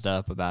jazzed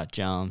up about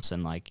jumps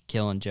and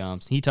killing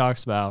jumps. He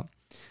talks about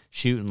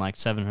shooting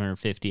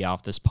 750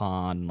 off this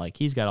pond.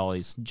 He's got all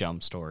these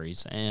jump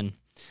stories, and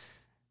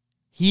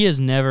he has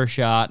never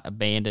shot a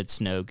banded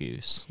snow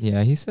goose.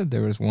 Yeah, he said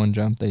there was one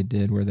jump they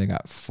did where they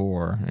got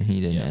 4, and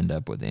he didn't end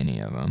up with any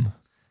of them.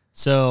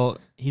 So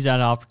he's had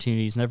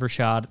opportunities, never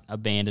shot a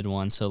banded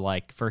one. So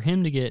for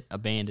him to get a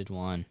banded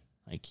one,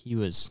 he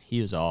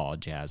was all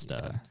jazzed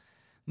up.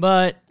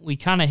 But we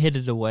kind of hid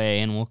it away,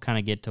 and we'll kind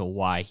of get to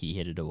why he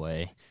hid it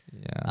away.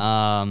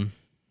 Yeah.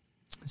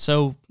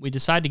 So we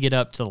decided to get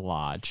up to the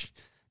lodge.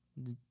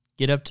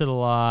 Get up to the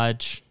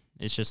lodge.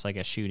 It's just like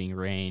a shooting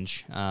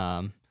range.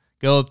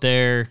 Go up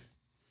there,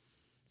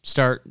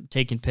 start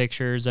taking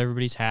pictures.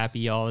 Everybody's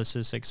happy. All this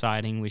is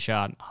exciting. We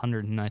shot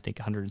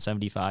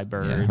 175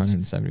 birds. Yeah,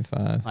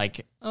 175.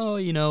 Like, oh,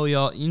 we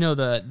all,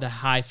 the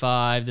high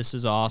five. This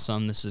is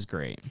awesome. This is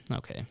great.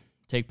 Okay,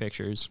 take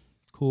pictures.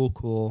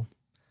 Cool.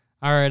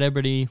 All right,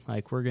 everybody.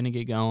 Like, we're gonna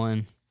get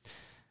going.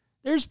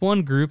 There's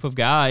one group of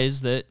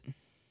guys that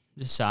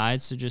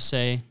decides to just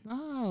say,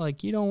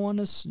 like, you don't want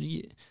us.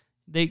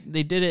 They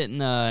did it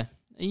in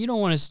you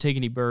don't want us to take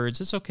any birds.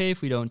 It's okay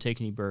if we don't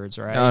take any birds,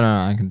 right? No,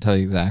 I can tell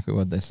you exactly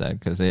what they said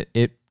because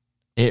it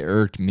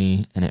irked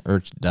me and it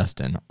irked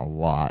Dustin a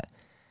lot.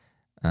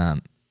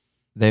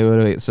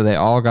 They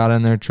all got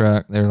in their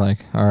truck. They're like,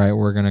 all right,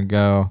 we're going to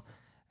go.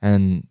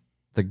 And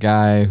the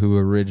guy who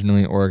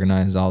originally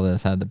organized all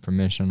this had the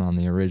permission on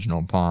the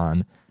original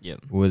pond.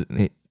 Yep.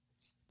 The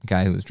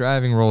guy who was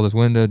driving rolled his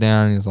window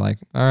down and he's like,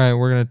 all right,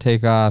 we're going to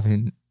take off.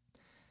 And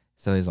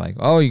so he's like,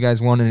 oh, you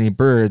guys want any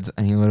birds?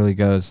 And he literally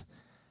goes,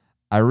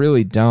 I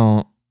really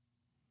don't,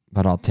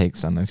 but I'll take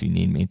some if you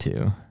need me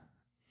to.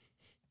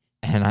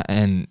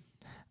 And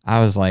I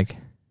was like,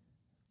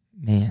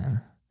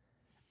 man.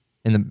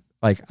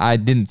 I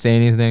didn't say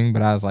anything,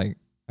 but I was like,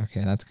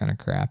 okay, that's kind of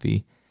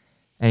crappy.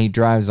 And he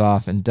drives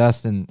off, and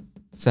Dustin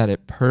said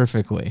it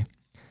perfectly.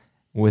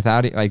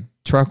 Without it,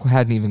 truck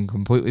hadn't even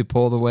completely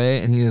pulled away,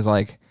 and he was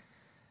like,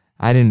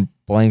 I didn't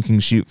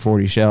blanking shoot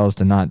 40 shells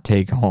to not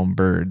take home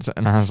birds.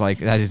 And I was like,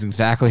 that is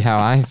exactly how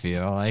I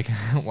feel. Like,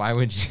 why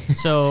would you?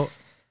 So,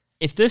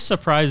 if this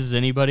surprises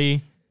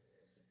anybody,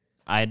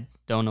 I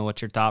don't know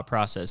what your thought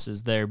process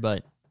is there,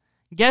 but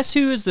guess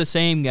who is the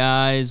same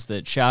guys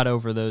that shot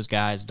over those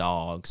guys'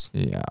 dogs?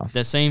 Yeah.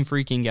 The same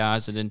freaking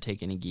guys that didn't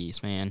take any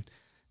geese, man.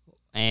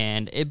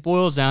 And it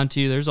boils down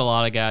to there's a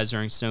lot of guys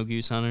during snow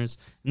goose hunters,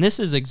 and this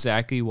is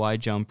exactly why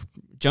jump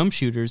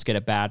shooters get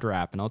a bad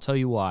rap, and I'll tell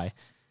you why.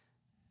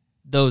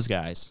 Those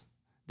guys,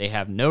 they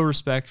have no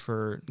respect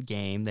for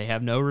game. They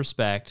have no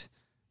respect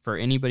for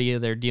anybody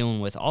they're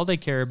dealing with. All they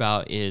care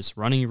about is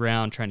running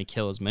around trying to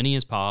kill as many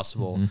as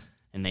possible,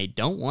 and they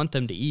don't want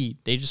them to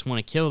eat. They just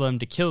want to kill them,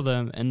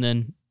 and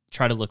then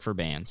try to look for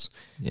bands.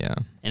 Yeah.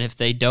 And if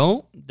they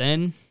don't,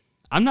 then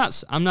I'm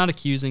not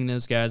accusing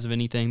those guys of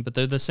anything, but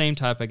they're the same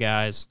type of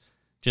guys,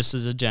 just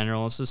as a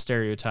general, it's a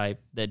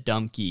stereotype, that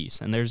dump geese.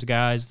 And there's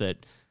guys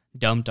that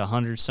dumped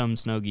 100-some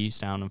snow geese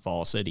down in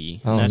Fall City.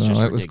 And that's just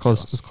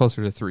ridiculous. It was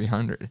closer to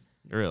 300.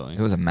 Really?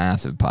 It was a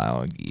massive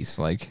pile of geese.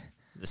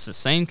 It's the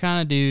same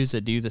kind of dudes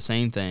that do the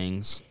same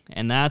things,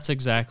 and that's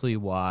exactly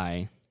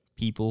why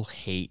people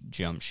hate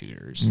jump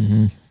shooters.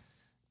 Mm-hmm.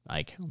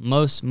 Like,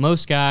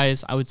 most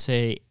guys, I would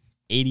say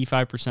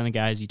 85% of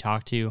guys you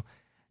talk to,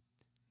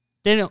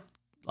 they don't,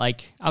 I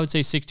would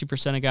say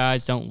 60% of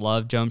guys don't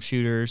love jump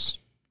shooters,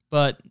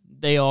 but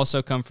they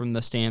also come from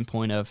the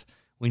standpoint of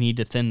we need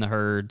to thin the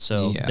herd,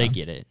 so they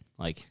get it.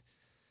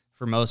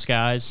 For most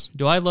guys,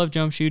 do I love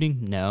jump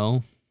shooting?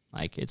 No.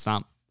 It's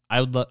not.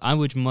 I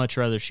would much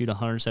rather shoot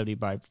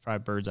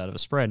 175 birds out of a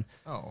spread.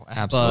 Oh,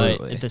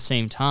 absolutely. But at the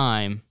same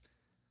time,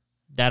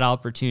 that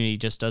opportunity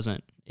just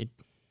doesn't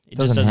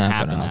just doesn't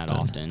happen that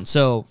often.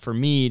 So for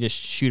me to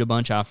shoot a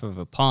bunch off of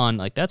a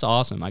pond, that's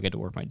awesome. I get to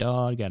work my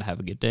dog, got to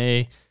have a good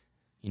day.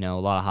 A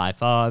lot of high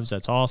fives,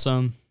 that's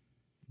awesome.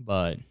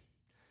 But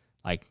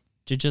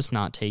to just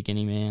not take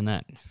any, man,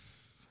 that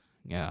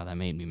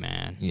made me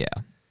mad. Yeah.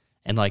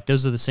 And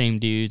those are the same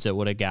dudes that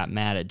would have got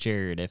mad at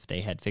Jared if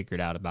they had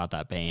figured out about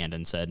that band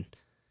and said,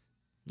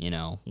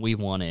 we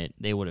want it.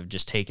 They would have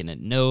just taken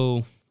it.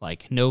 No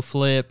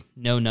flip,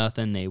 no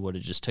nothing. They would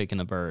have just taken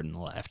the bird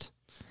and left.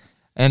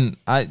 And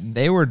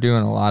they were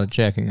doing a lot of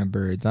checking of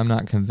birds. I'm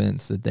not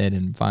convinced that they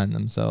didn't find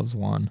themselves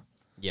one.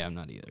 Yeah, I'm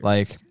not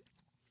either.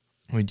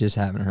 We just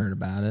haven't heard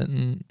about it.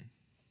 And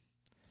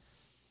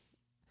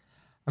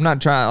I'm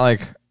not trying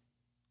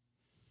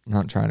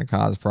to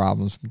cause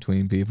problems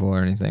between people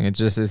or anything. It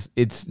just is.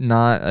 It's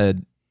not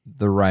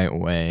the right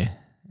way,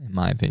 in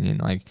my opinion.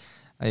 I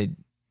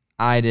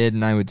did,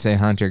 and I would say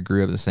Hunter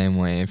grew up the same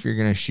way. If you're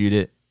gonna shoot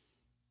it,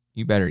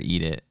 you better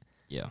eat it.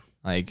 Yeah.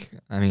 It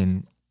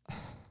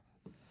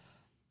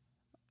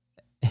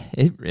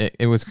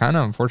was kind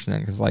of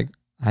unfortunate because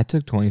I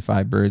took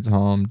 25 birds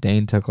home.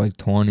 Dane took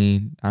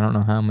 20. I don't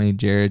know how many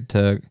Jared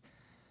took.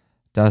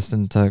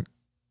 Dustin took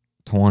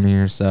 20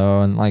 or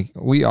so, and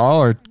we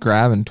all are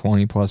grabbing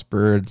 20 plus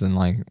birds, and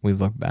we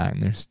look back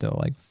and there's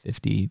still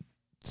 50,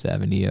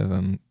 70 of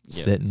them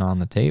sitting on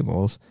the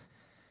tables,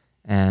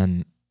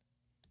 and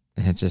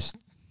it just,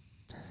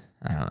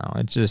 I don't know,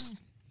 it just,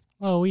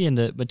 well, we end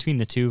up, between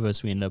the two of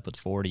us, we end up with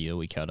 40 that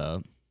we cut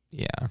up.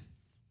 Yeah.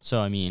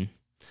 So we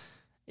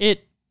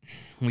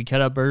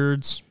cut up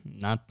birds,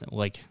 not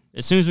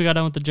as soon as we got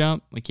done with the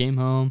jump, we came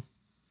home,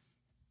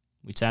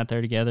 we sat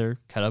there together,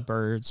 cut up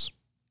birds.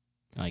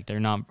 They're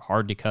not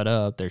hard to cut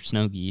up. They're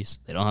snow geese.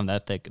 They don't have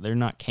that thick. They're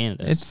not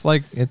Canadas.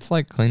 It's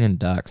like cleaning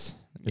ducks.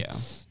 Yeah.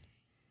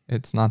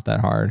 it's not that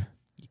hard.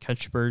 You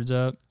cut your birds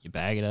up, you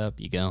bag it up,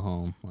 you go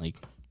home. Like,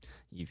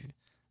 you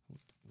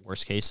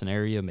worst case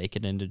scenario, make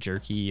it into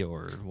jerky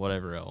or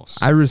whatever else.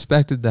 I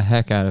respected the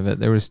heck out of it.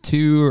 There was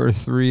 2 or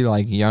 3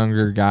 like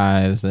younger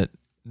guys that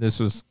this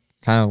was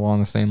kind of along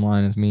the same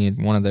line as me,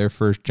 one of their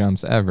first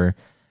jumps ever,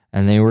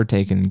 and they were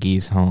taking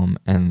geese home.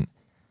 And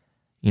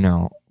you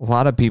know, a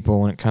lot of people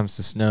when it comes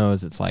to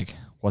snows, it's like,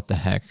 what the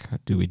heck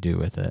do we do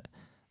with it?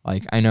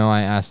 Like, I know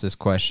I asked this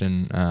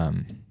question.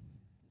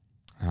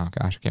 Oh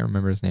gosh, I can't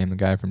remember his name. The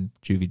guy from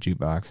Juvie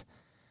Jukebox.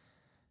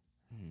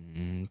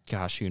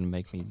 Gosh, you're gonna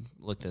make me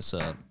look this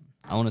up.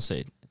 I want to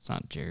say it's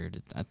not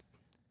Jared.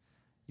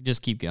 You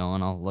just keep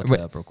going. I'll look it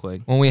up real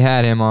quick. When we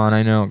had him on,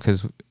 I know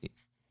because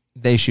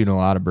they shoot a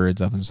lot of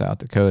birds up in South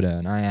Dakota,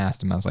 and I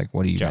asked him, I was like,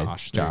 "What do you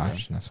guys?"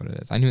 Josh, that's what it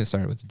is. I knew it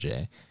started with a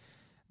J,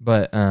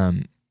 but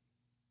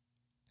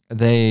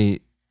they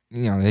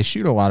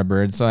shoot a lot of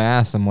birds. So I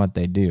asked them what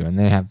they do, and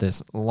they have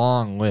this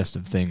long list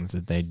of things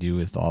that they do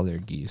with all their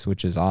geese,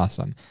 which is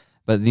awesome.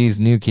 But these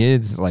new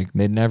kids, like,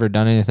 they'd never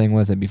done anything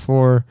with it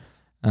before.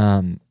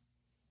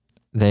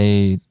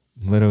 They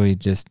literally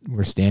just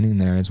were standing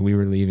there as we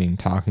were leaving,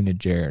 talking to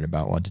Jared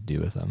about what to do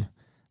with them.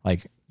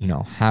 Like, you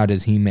know, how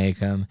does he make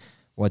them?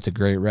 What's a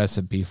great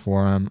recipe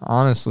for them?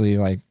 Honestly,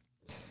 like,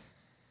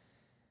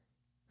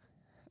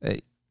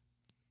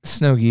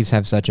 snow geese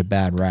have such a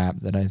bad rap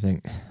that I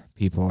think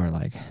people are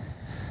like,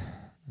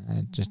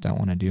 I just don't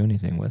want to do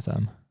anything with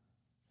them.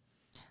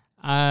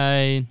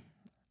 I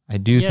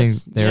do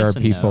think there are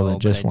people that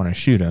just want to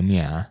shoot them.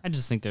 Yeah. I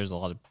just think there's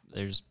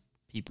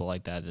people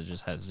like that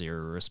just has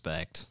zero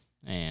respect,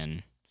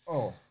 and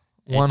 100%.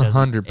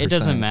 It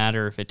doesn't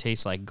matter if it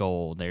tastes like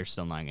gold; they're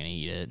still not going to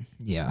eat it.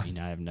 Yeah. I mean,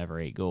 I've never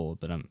ate gold,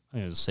 but I'm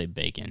going to say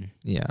bacon.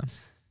 Yeah.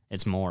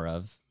 It's more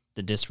of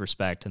the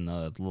disrespect and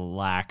the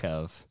lack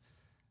of.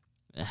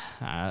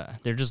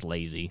 They're just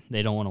lazy.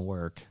 They don't want to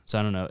work. So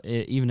I don't know.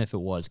 Even if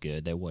it was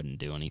good, they wouldn't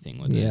do anything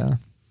with it. Yeah.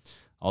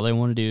 All they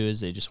want to do is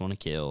they just want to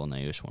kill, and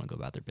they just want to go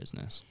about their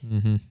business.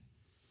 Mm-hmm.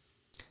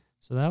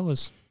 So that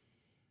was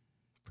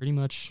pretty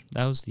much,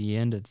 that was the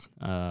end of,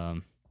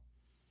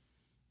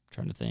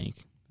 trying to think,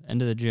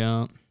 end of the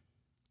jump.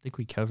 I think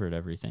we covered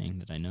everything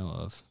that I know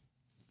of.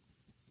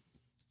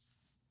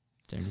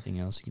 Is there anything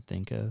else you can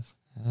think of?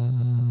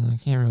 I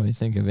can't really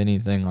think of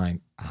anything like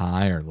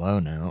high or low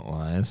note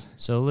wise.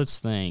 So let's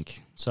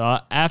think. So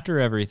after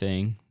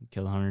everything,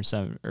 killed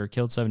 107 or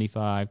killed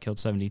 75, killed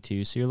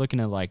 72. So you're looking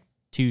at like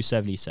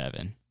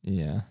 277.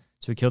 Yeah.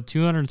 So we killed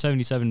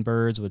 277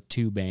 birds with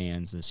 2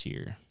 bands this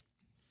year,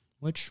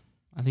 which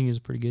I think is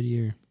a pretty good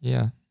year.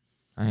 Yeah.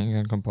 I ain't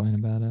gonna complain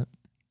about it.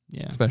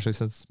 Yeah. Especially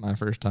since it's my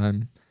first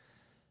time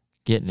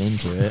getting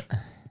into it.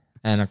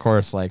 And of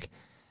course, like,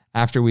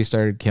 after we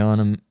started killing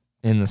them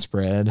in the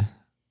spread,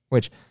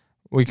 which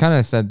we kind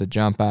of said the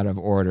jump out of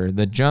order.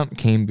 The jump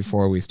came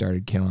before we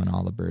started killing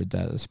all the birds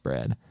out of the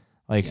spread.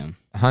 Like, yeah.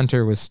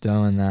 Hunter was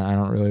still in that I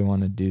don't really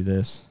want to do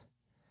this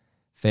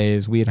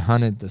phase. We had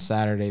hunted the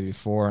Saturday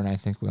before, and I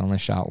think we only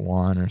shot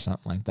 1 or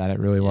something like that. It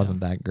really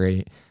wasn't that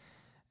great.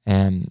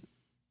 And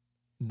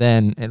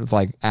then it was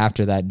like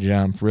after that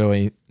jump,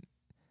 really,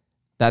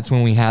 that's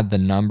when we had the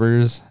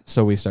numbers,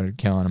 so we started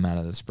killing them out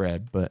of the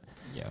spread. But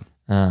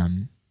well,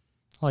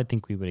 I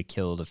think we would have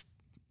killed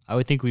I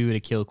would think we would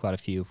have killed quite a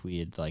few if we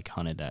had like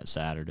hunted that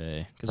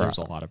Saturday, because there was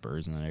a lot of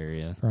birds in that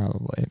area.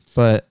 Probably,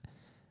 but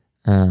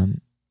I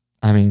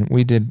mean,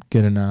 we did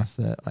good enough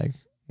that like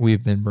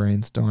we've been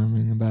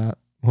brainstorming about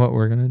what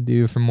we're gonna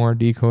do for more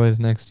decoys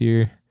next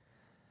year.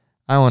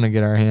 I want to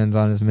get our hands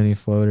on as many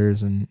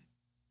floaters and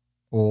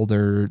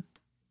older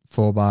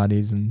full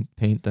bodies and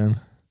paint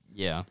them.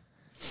 Yeah,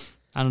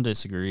 I don't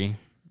disagree.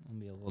 I'll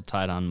be a little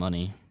tight on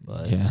money,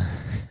 but yeah.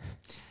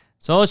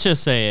 So let's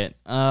just say it.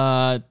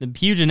 The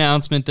huge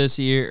announcement this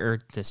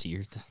year.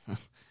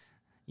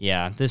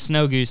 Yeah, this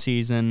snow goose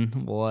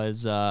season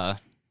was, I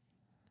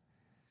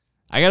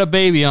got a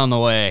baby on the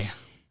way.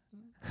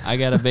 I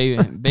got a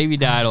baby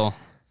Diddle.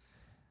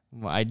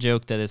 Well, I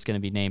joked that it's going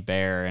to be named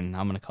Bear, and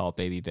I'm going to call it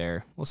Baby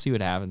Bear. We'll see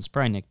what happens.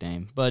 Probably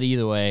nickname. But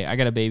either way, I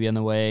got a baby on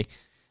the way.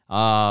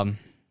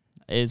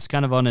 It's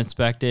kind of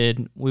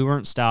unexpected. We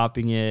weren't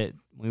stopping it.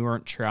 We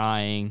weren't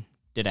trying.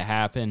 Did it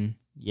happen?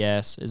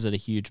 Yes. Is it a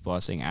huge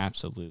blessing?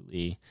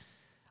 Absolutely.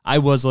 I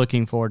was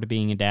looking forward to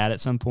being a dad at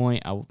some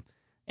point.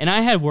 And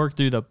I had worked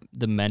through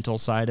the mental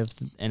side of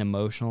and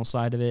emotional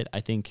side of it.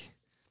 I think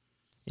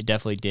it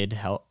definitely did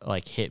help,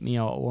 like, hit me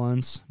all at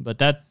once. But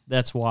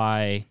that's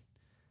why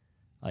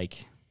I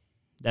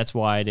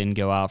didn't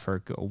go out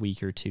for a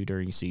week or 2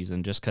 during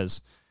season, just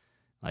because,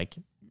 like,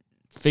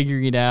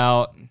 figuring it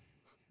out,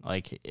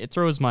 like, it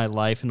throws my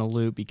life in a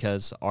loop,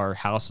 because our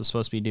house is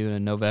supposed to be due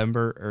in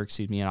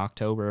in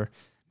October.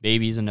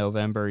 Baby's in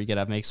November. You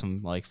got to make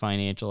some, like,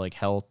 financial, like,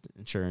 health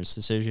insurance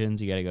decisions.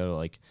 You got to go to,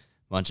 like,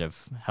 a bunch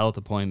of health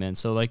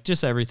appointments. So, like,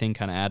 just everything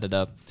kind of added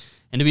up.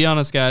 And to be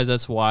honest, guys,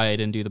 that's why I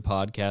didn't do the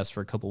podcast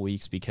for a couple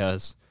weeks,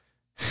 because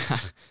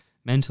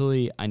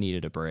mentally I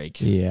needed a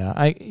break.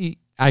 Yeah,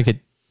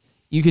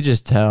 you could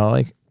just tell,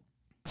 like,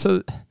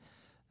 so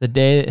the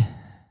day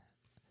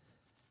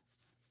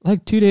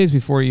like 2 days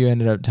before you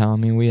ended up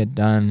telling me we had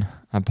done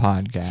a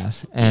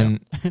podcast, and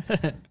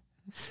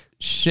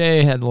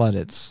Shay had let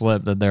it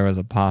slip that there was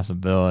a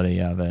possibility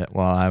of it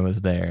while I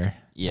was there.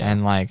 Yeah.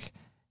 And like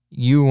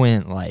you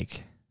went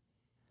like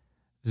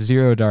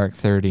 0 dark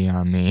 30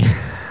 on me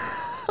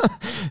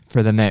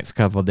for the next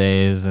couple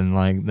days, and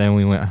like then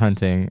we went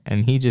hunting,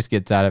 and he just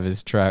gets out of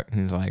his truck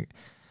and he's like,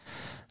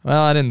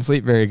 well, I didn't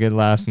sleep very good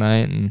last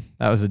night, and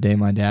that was the day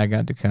my dad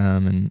got to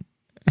come,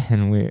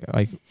 and we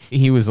like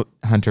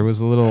Hunter was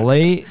a little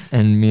late,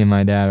 and me and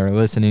my dad are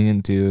listening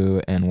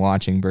into and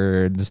watching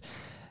birds,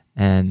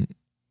 and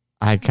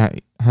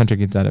Hunter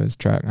gets out of his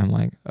truck. I'm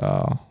like,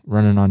 oh,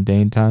 running on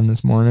Dane time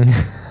this morning.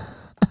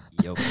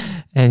 Yep.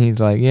 And he's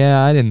like,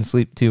 yeah, I didn't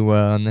sleep too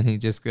well. And then he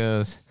just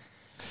goes,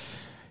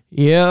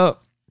 yep,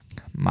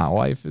 my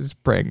wife is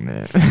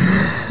pregnant.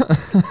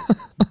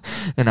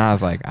 And I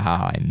was like,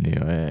 I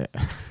knew it.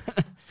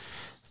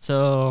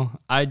 So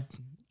I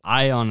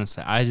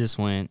honestly,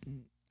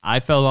 I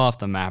fell off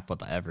the map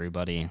with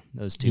everybody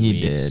those 2 weeks. He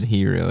did.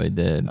 He really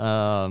did.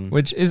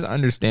 Which is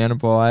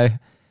understandable.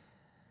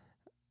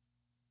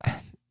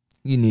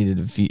 You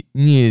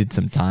needed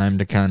some time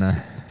to kind of.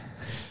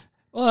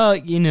 Well,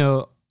 you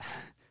know,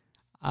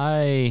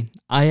 I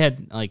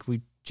had, like,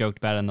 we joked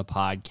about it in the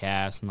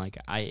podcast, and like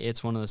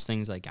it's one of those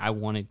things, like, I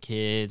wanted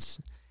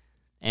kids,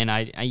 and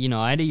I you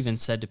know, I'd even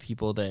said to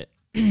people that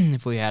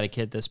if we had a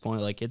kid at this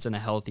point, like, it's in a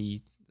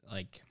healthy,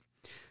 like,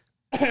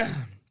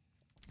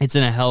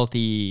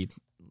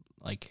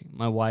 like,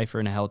 my wife are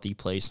in a healthy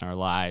place in our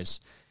lives,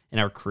 in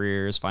our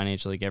careers,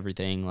 financially, like,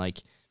 everything, like,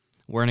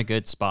 we're in a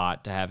good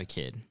spot to have a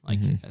kid. Like,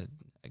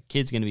 a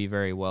kid's going to be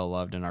very well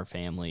loved in our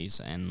families,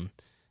 and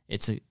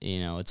it's a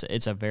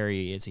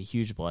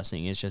huge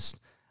blessing. It's just,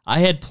 I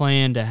had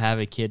planned to have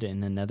a kid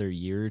in another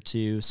year or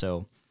two,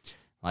 so,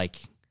 like,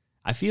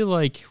 I feel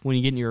like when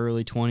you get in your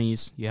early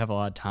 20s, you have a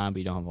lot of time, but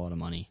you don't have a lot of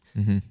money.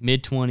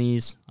 Mid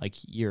 20s, like,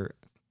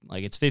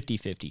 it's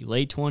 50-50.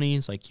 Late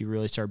 20s, like, you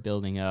really start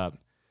building up.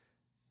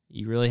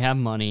 You really have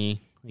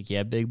money, like, you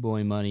have big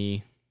boy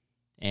money,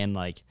 and,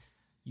 like,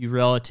 you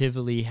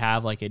relatively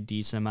have, like, a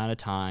decent amount of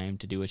time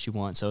to do what you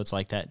want. So it's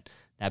like that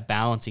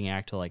balancing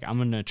act to, like, I'm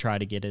going to try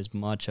to get as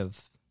much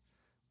of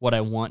what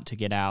I want to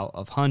get out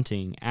of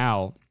hunting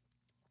out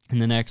in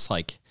the next,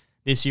 like,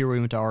 this year we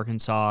went to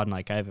Arkansas, and,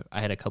 like, I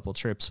had a couple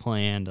trips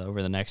planned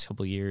over the next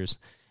couple years.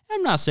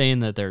 I'm not saying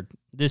that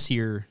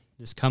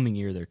this coming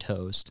year, they're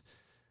toast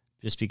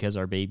just because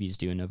our baby's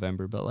due in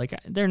November, but, like,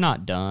 they're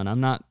not done.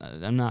 I'm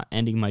not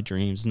ending my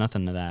dreams,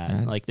 nothing to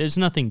that. Like, there's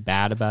nothing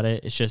bad about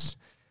it. It's just,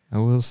 I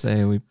will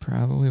say we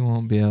probably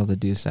won't be able to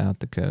do South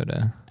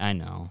Dakota. I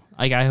know.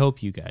 Like, I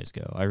hope you guys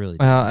go. I really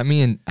do. Well, I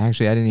mean,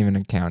 actually, I didn't even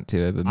account to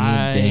it, but me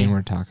and Dane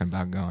were talking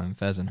about going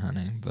pheasant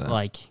hunting. But,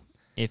 like,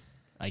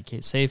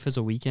 say if it's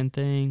a weekend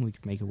thing, we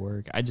could make it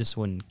work. I just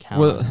wouldn't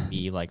count on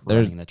me, like,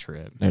 running the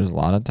trip. There's a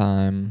lot of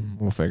time.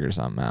 We'll figure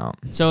something out.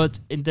 So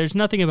there's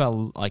nothing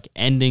about, like,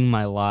 ending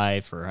my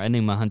life or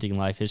ending my hunting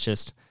life. It's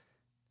just,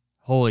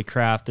 holy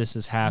crap, this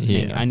is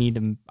happening.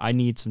 Yeah. I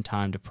need some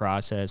time to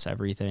process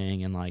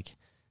everything and, like,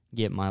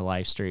 get my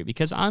life straight,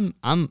 because I'm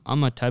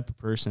a type of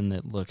person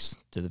that looks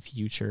to the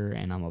future,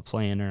 and I'm a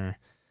planner,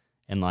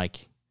 and,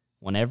 like,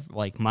 whenever,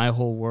 like, my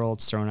whole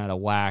world's thrown out of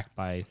whack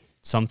by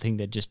something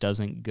that just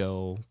doesn't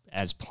go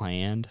as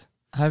planned.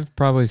 I've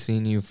probably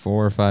seen you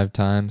 4 or 5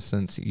 times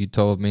since you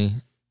told me,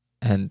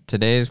 and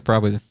today is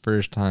probably the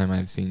first time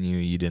I've seen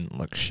you didn't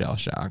look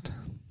shell-shocked.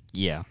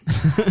 Yeah.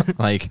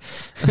 like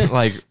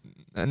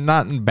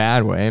not in a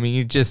bad way. I mean,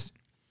 you just,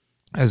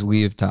 as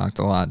we have talked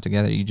a lot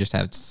together, you just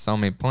have so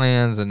many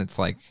plans, and it's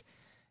like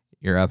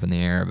you're up in the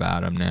air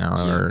about them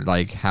now, or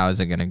like, how is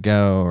it going to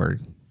go, or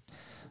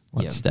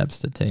what steps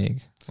to take,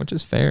 which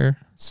is fair.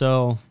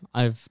 So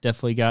I've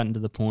definitely gotten to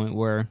the point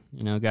where,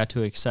 you know, got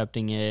to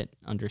accepting it,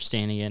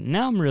 understanding it.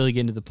 Now I'm really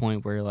getting to the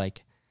point where,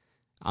 like,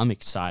 I'm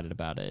excited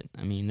about it.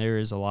 I mean, there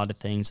is a lot of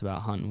things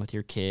about hunting with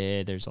your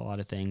kid. There's a lot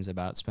of things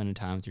about spending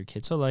time with your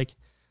kid. So, like,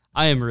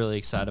 I am really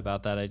excited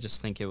about that. I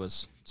just think it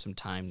was some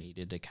time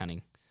needed to kind of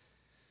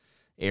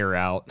air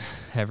out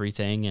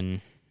everything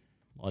and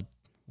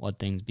let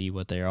things be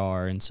what they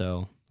are. And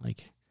so,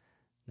 like,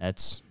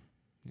 that's,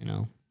 you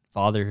know,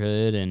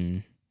 fatherhood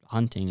and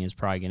hunting is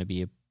probably going to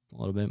be a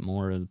little bit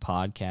more of the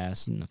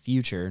podcast in the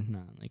future,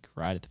 not like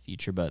right at the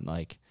future, but,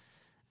 like,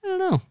 I don't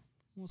know.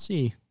 We'll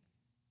see.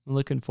 I'm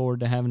looking forward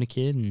to having a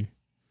kid, and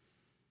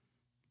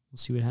we'll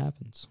see what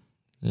happens.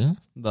 Yeah.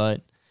 But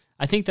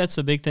I think that's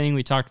the big thing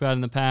we talked about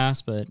in the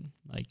past, but,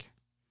 like,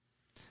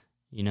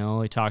 you know,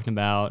 we talked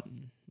about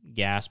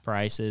gas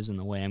prices and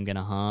the way I'm going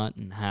to hunt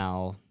and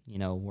how, you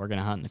know, we're going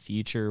to hunt in the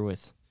future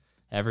with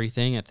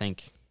everything. I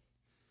think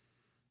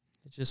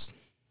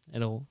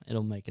it'll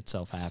make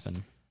itself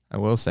happen. I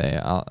will say,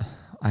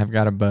 I've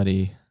got a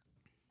buddy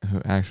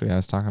who, actually, I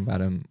was talking about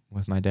him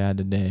with my dad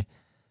today.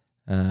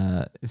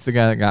 It's the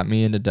guy that got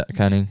me into duck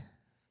hunting,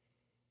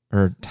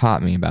 or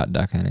taught me about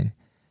duck hunting.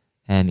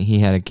 And he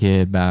had a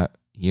kid about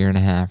a year and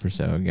a half or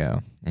so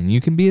ago. And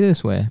you can be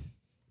this way.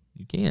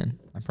 You can.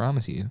 I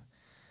promise you.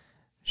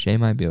 Shay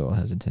might be a little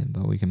hesitant,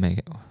 but we can make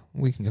it.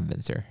 We can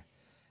convince her.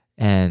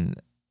 And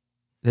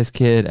this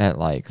kid at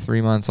like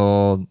 3 months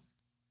old,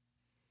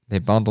 they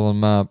bundled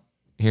him up,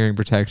 hearing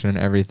protection and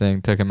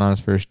everything, took him on his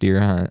first deer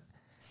hunt.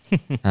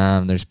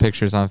 There's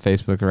pictures on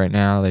Facebook right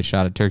now. They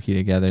shot a turkey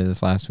together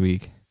this last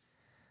week.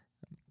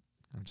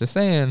 I'm just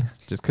saying,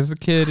 just because the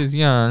kid is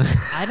young.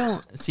 I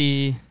don't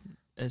see.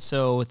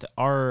 So with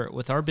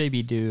our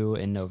baby due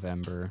in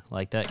November,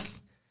 like that,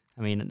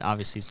 I mean,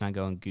 obviously he's not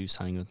going goose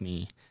hunting with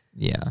me.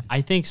 Yeah.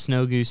 I think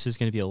snow goose is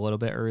going to be a little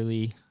bit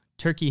early.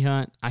 Turkey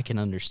hunt, I can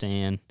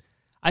understand.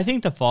 I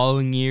think the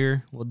following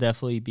year will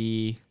definitely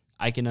be,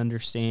 I can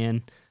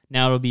understand.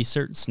 Now it'll be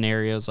certain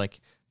scenarios,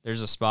 like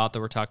there's a spot that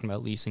we're talking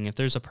about leasing. If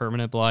there's a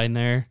permanent blind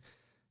there,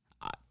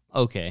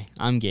 okay,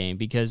 I'm game,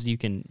 because you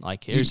can,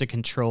 like, there's a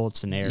controlled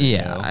scenario.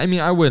 Yeah, I mean,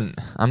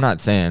 I'm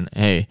not saying,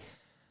 hey,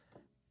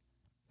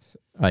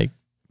 like,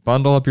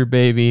 bundle up your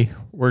baby,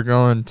 we're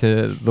going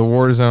to the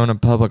war zone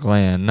of public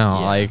land. No,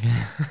 Yeah. like...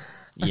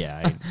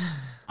 Yeah,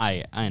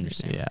 I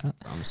understand. Yeah.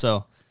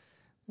 So,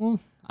 well,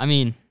 I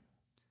mean,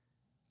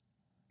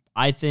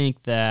 I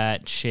think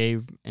that Shay,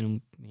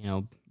 and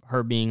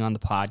her being on the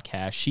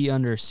podcast, she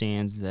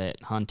understands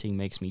that hunting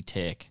makes me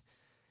tick.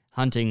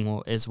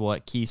 Hunting is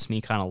what keeps me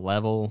kind of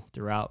level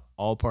throughout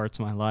all parts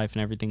of my life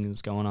and everything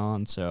that's going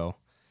on. So,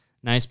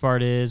 nice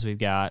part is we've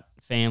got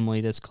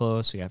family that's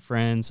close, we got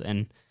friends,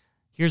 and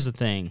here's the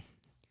thing: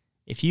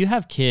 if you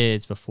have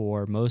kids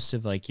before most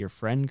of like your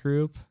friend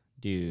group,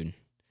 dude.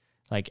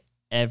 Like,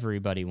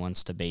 everybody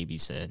wants to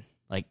babysit.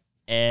 Like,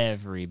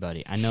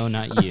 everybody. I know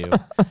not you.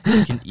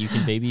 You can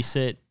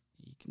babysit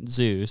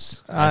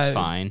Zeus. That's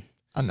fine.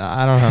 I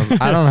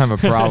don't have a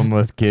problem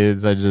with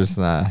kids. I just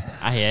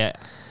I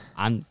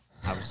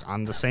was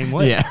on the same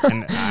way. Yeah.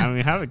 And I don't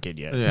even have a kid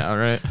yet. Yeah, all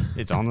right.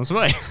 It's on this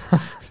way.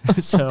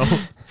 So,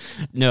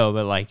 no,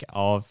 but like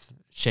all of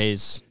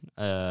Shay's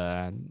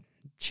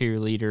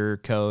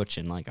cheerleader coach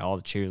and like all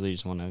the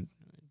cheerleaders want to,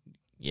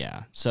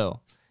 yeah.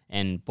 So,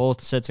 and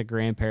both sets of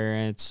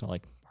grandparents,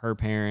 like her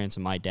parents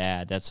and my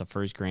dad, that's the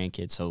first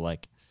grandkid. So,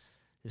 like,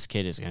 this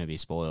kid is going to be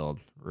spoiled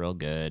real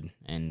good.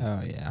 And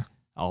Oh, yeah.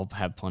 I'll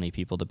have plenty of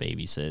people to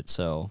babysit.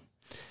 So,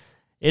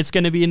 it's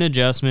going to be an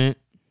adjustment,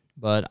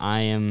 but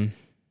I'm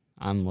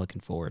looking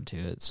forward to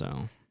it.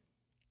 So,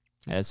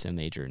 that's a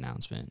major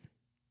announcement.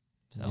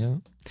 So, Yeah.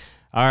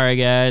 All right,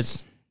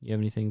 guys. You have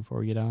anything before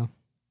we get off?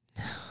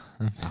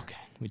 Okay.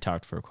 We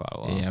talked for quite a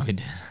while. Yeah, we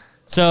did.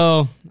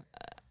 So,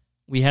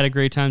 we had a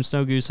great time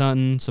snow goose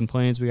hunting. Some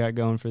plans we got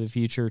going for the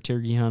future.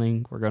 Turkey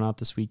hunting. We're going out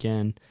this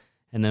weekend.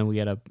 And then we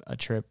got a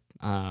trip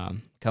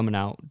coming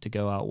out to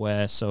go out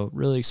west. So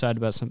really excited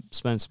about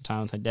spending some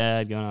time with my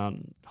dad, going out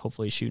and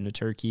hopefully shooting a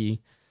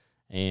turkey.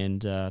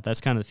 And that's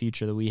kind of the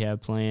future that we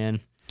have planned.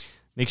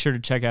 Make sure to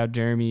check out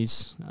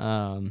Jeremy's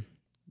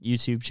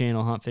YouTube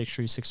channel,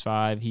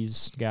 HuntFix365.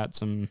 He's got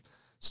some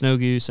snow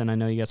goose, and I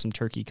know you got some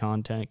turkey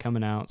content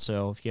coming out.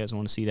 So if you guys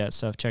want to see that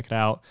stuff, check it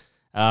out.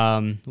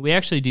 We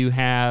actually do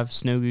have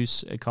snow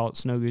goose, I call it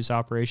Snow Goose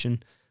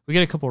Operation. We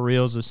got a couple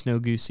reels of snow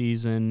goose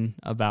season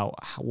about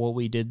what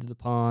we did to the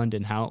pond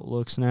and how it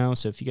looks now.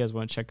 So if you guys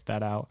want to check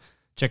that out,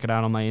 check it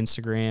out on my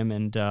Instagram,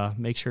 and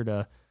make sure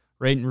to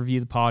rate and review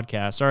the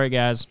podcast. All right,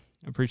 guys.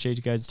 I appreciate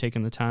you guys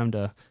taking the time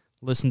to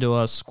listen to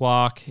us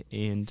squawk,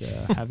 and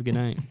have a good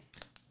night.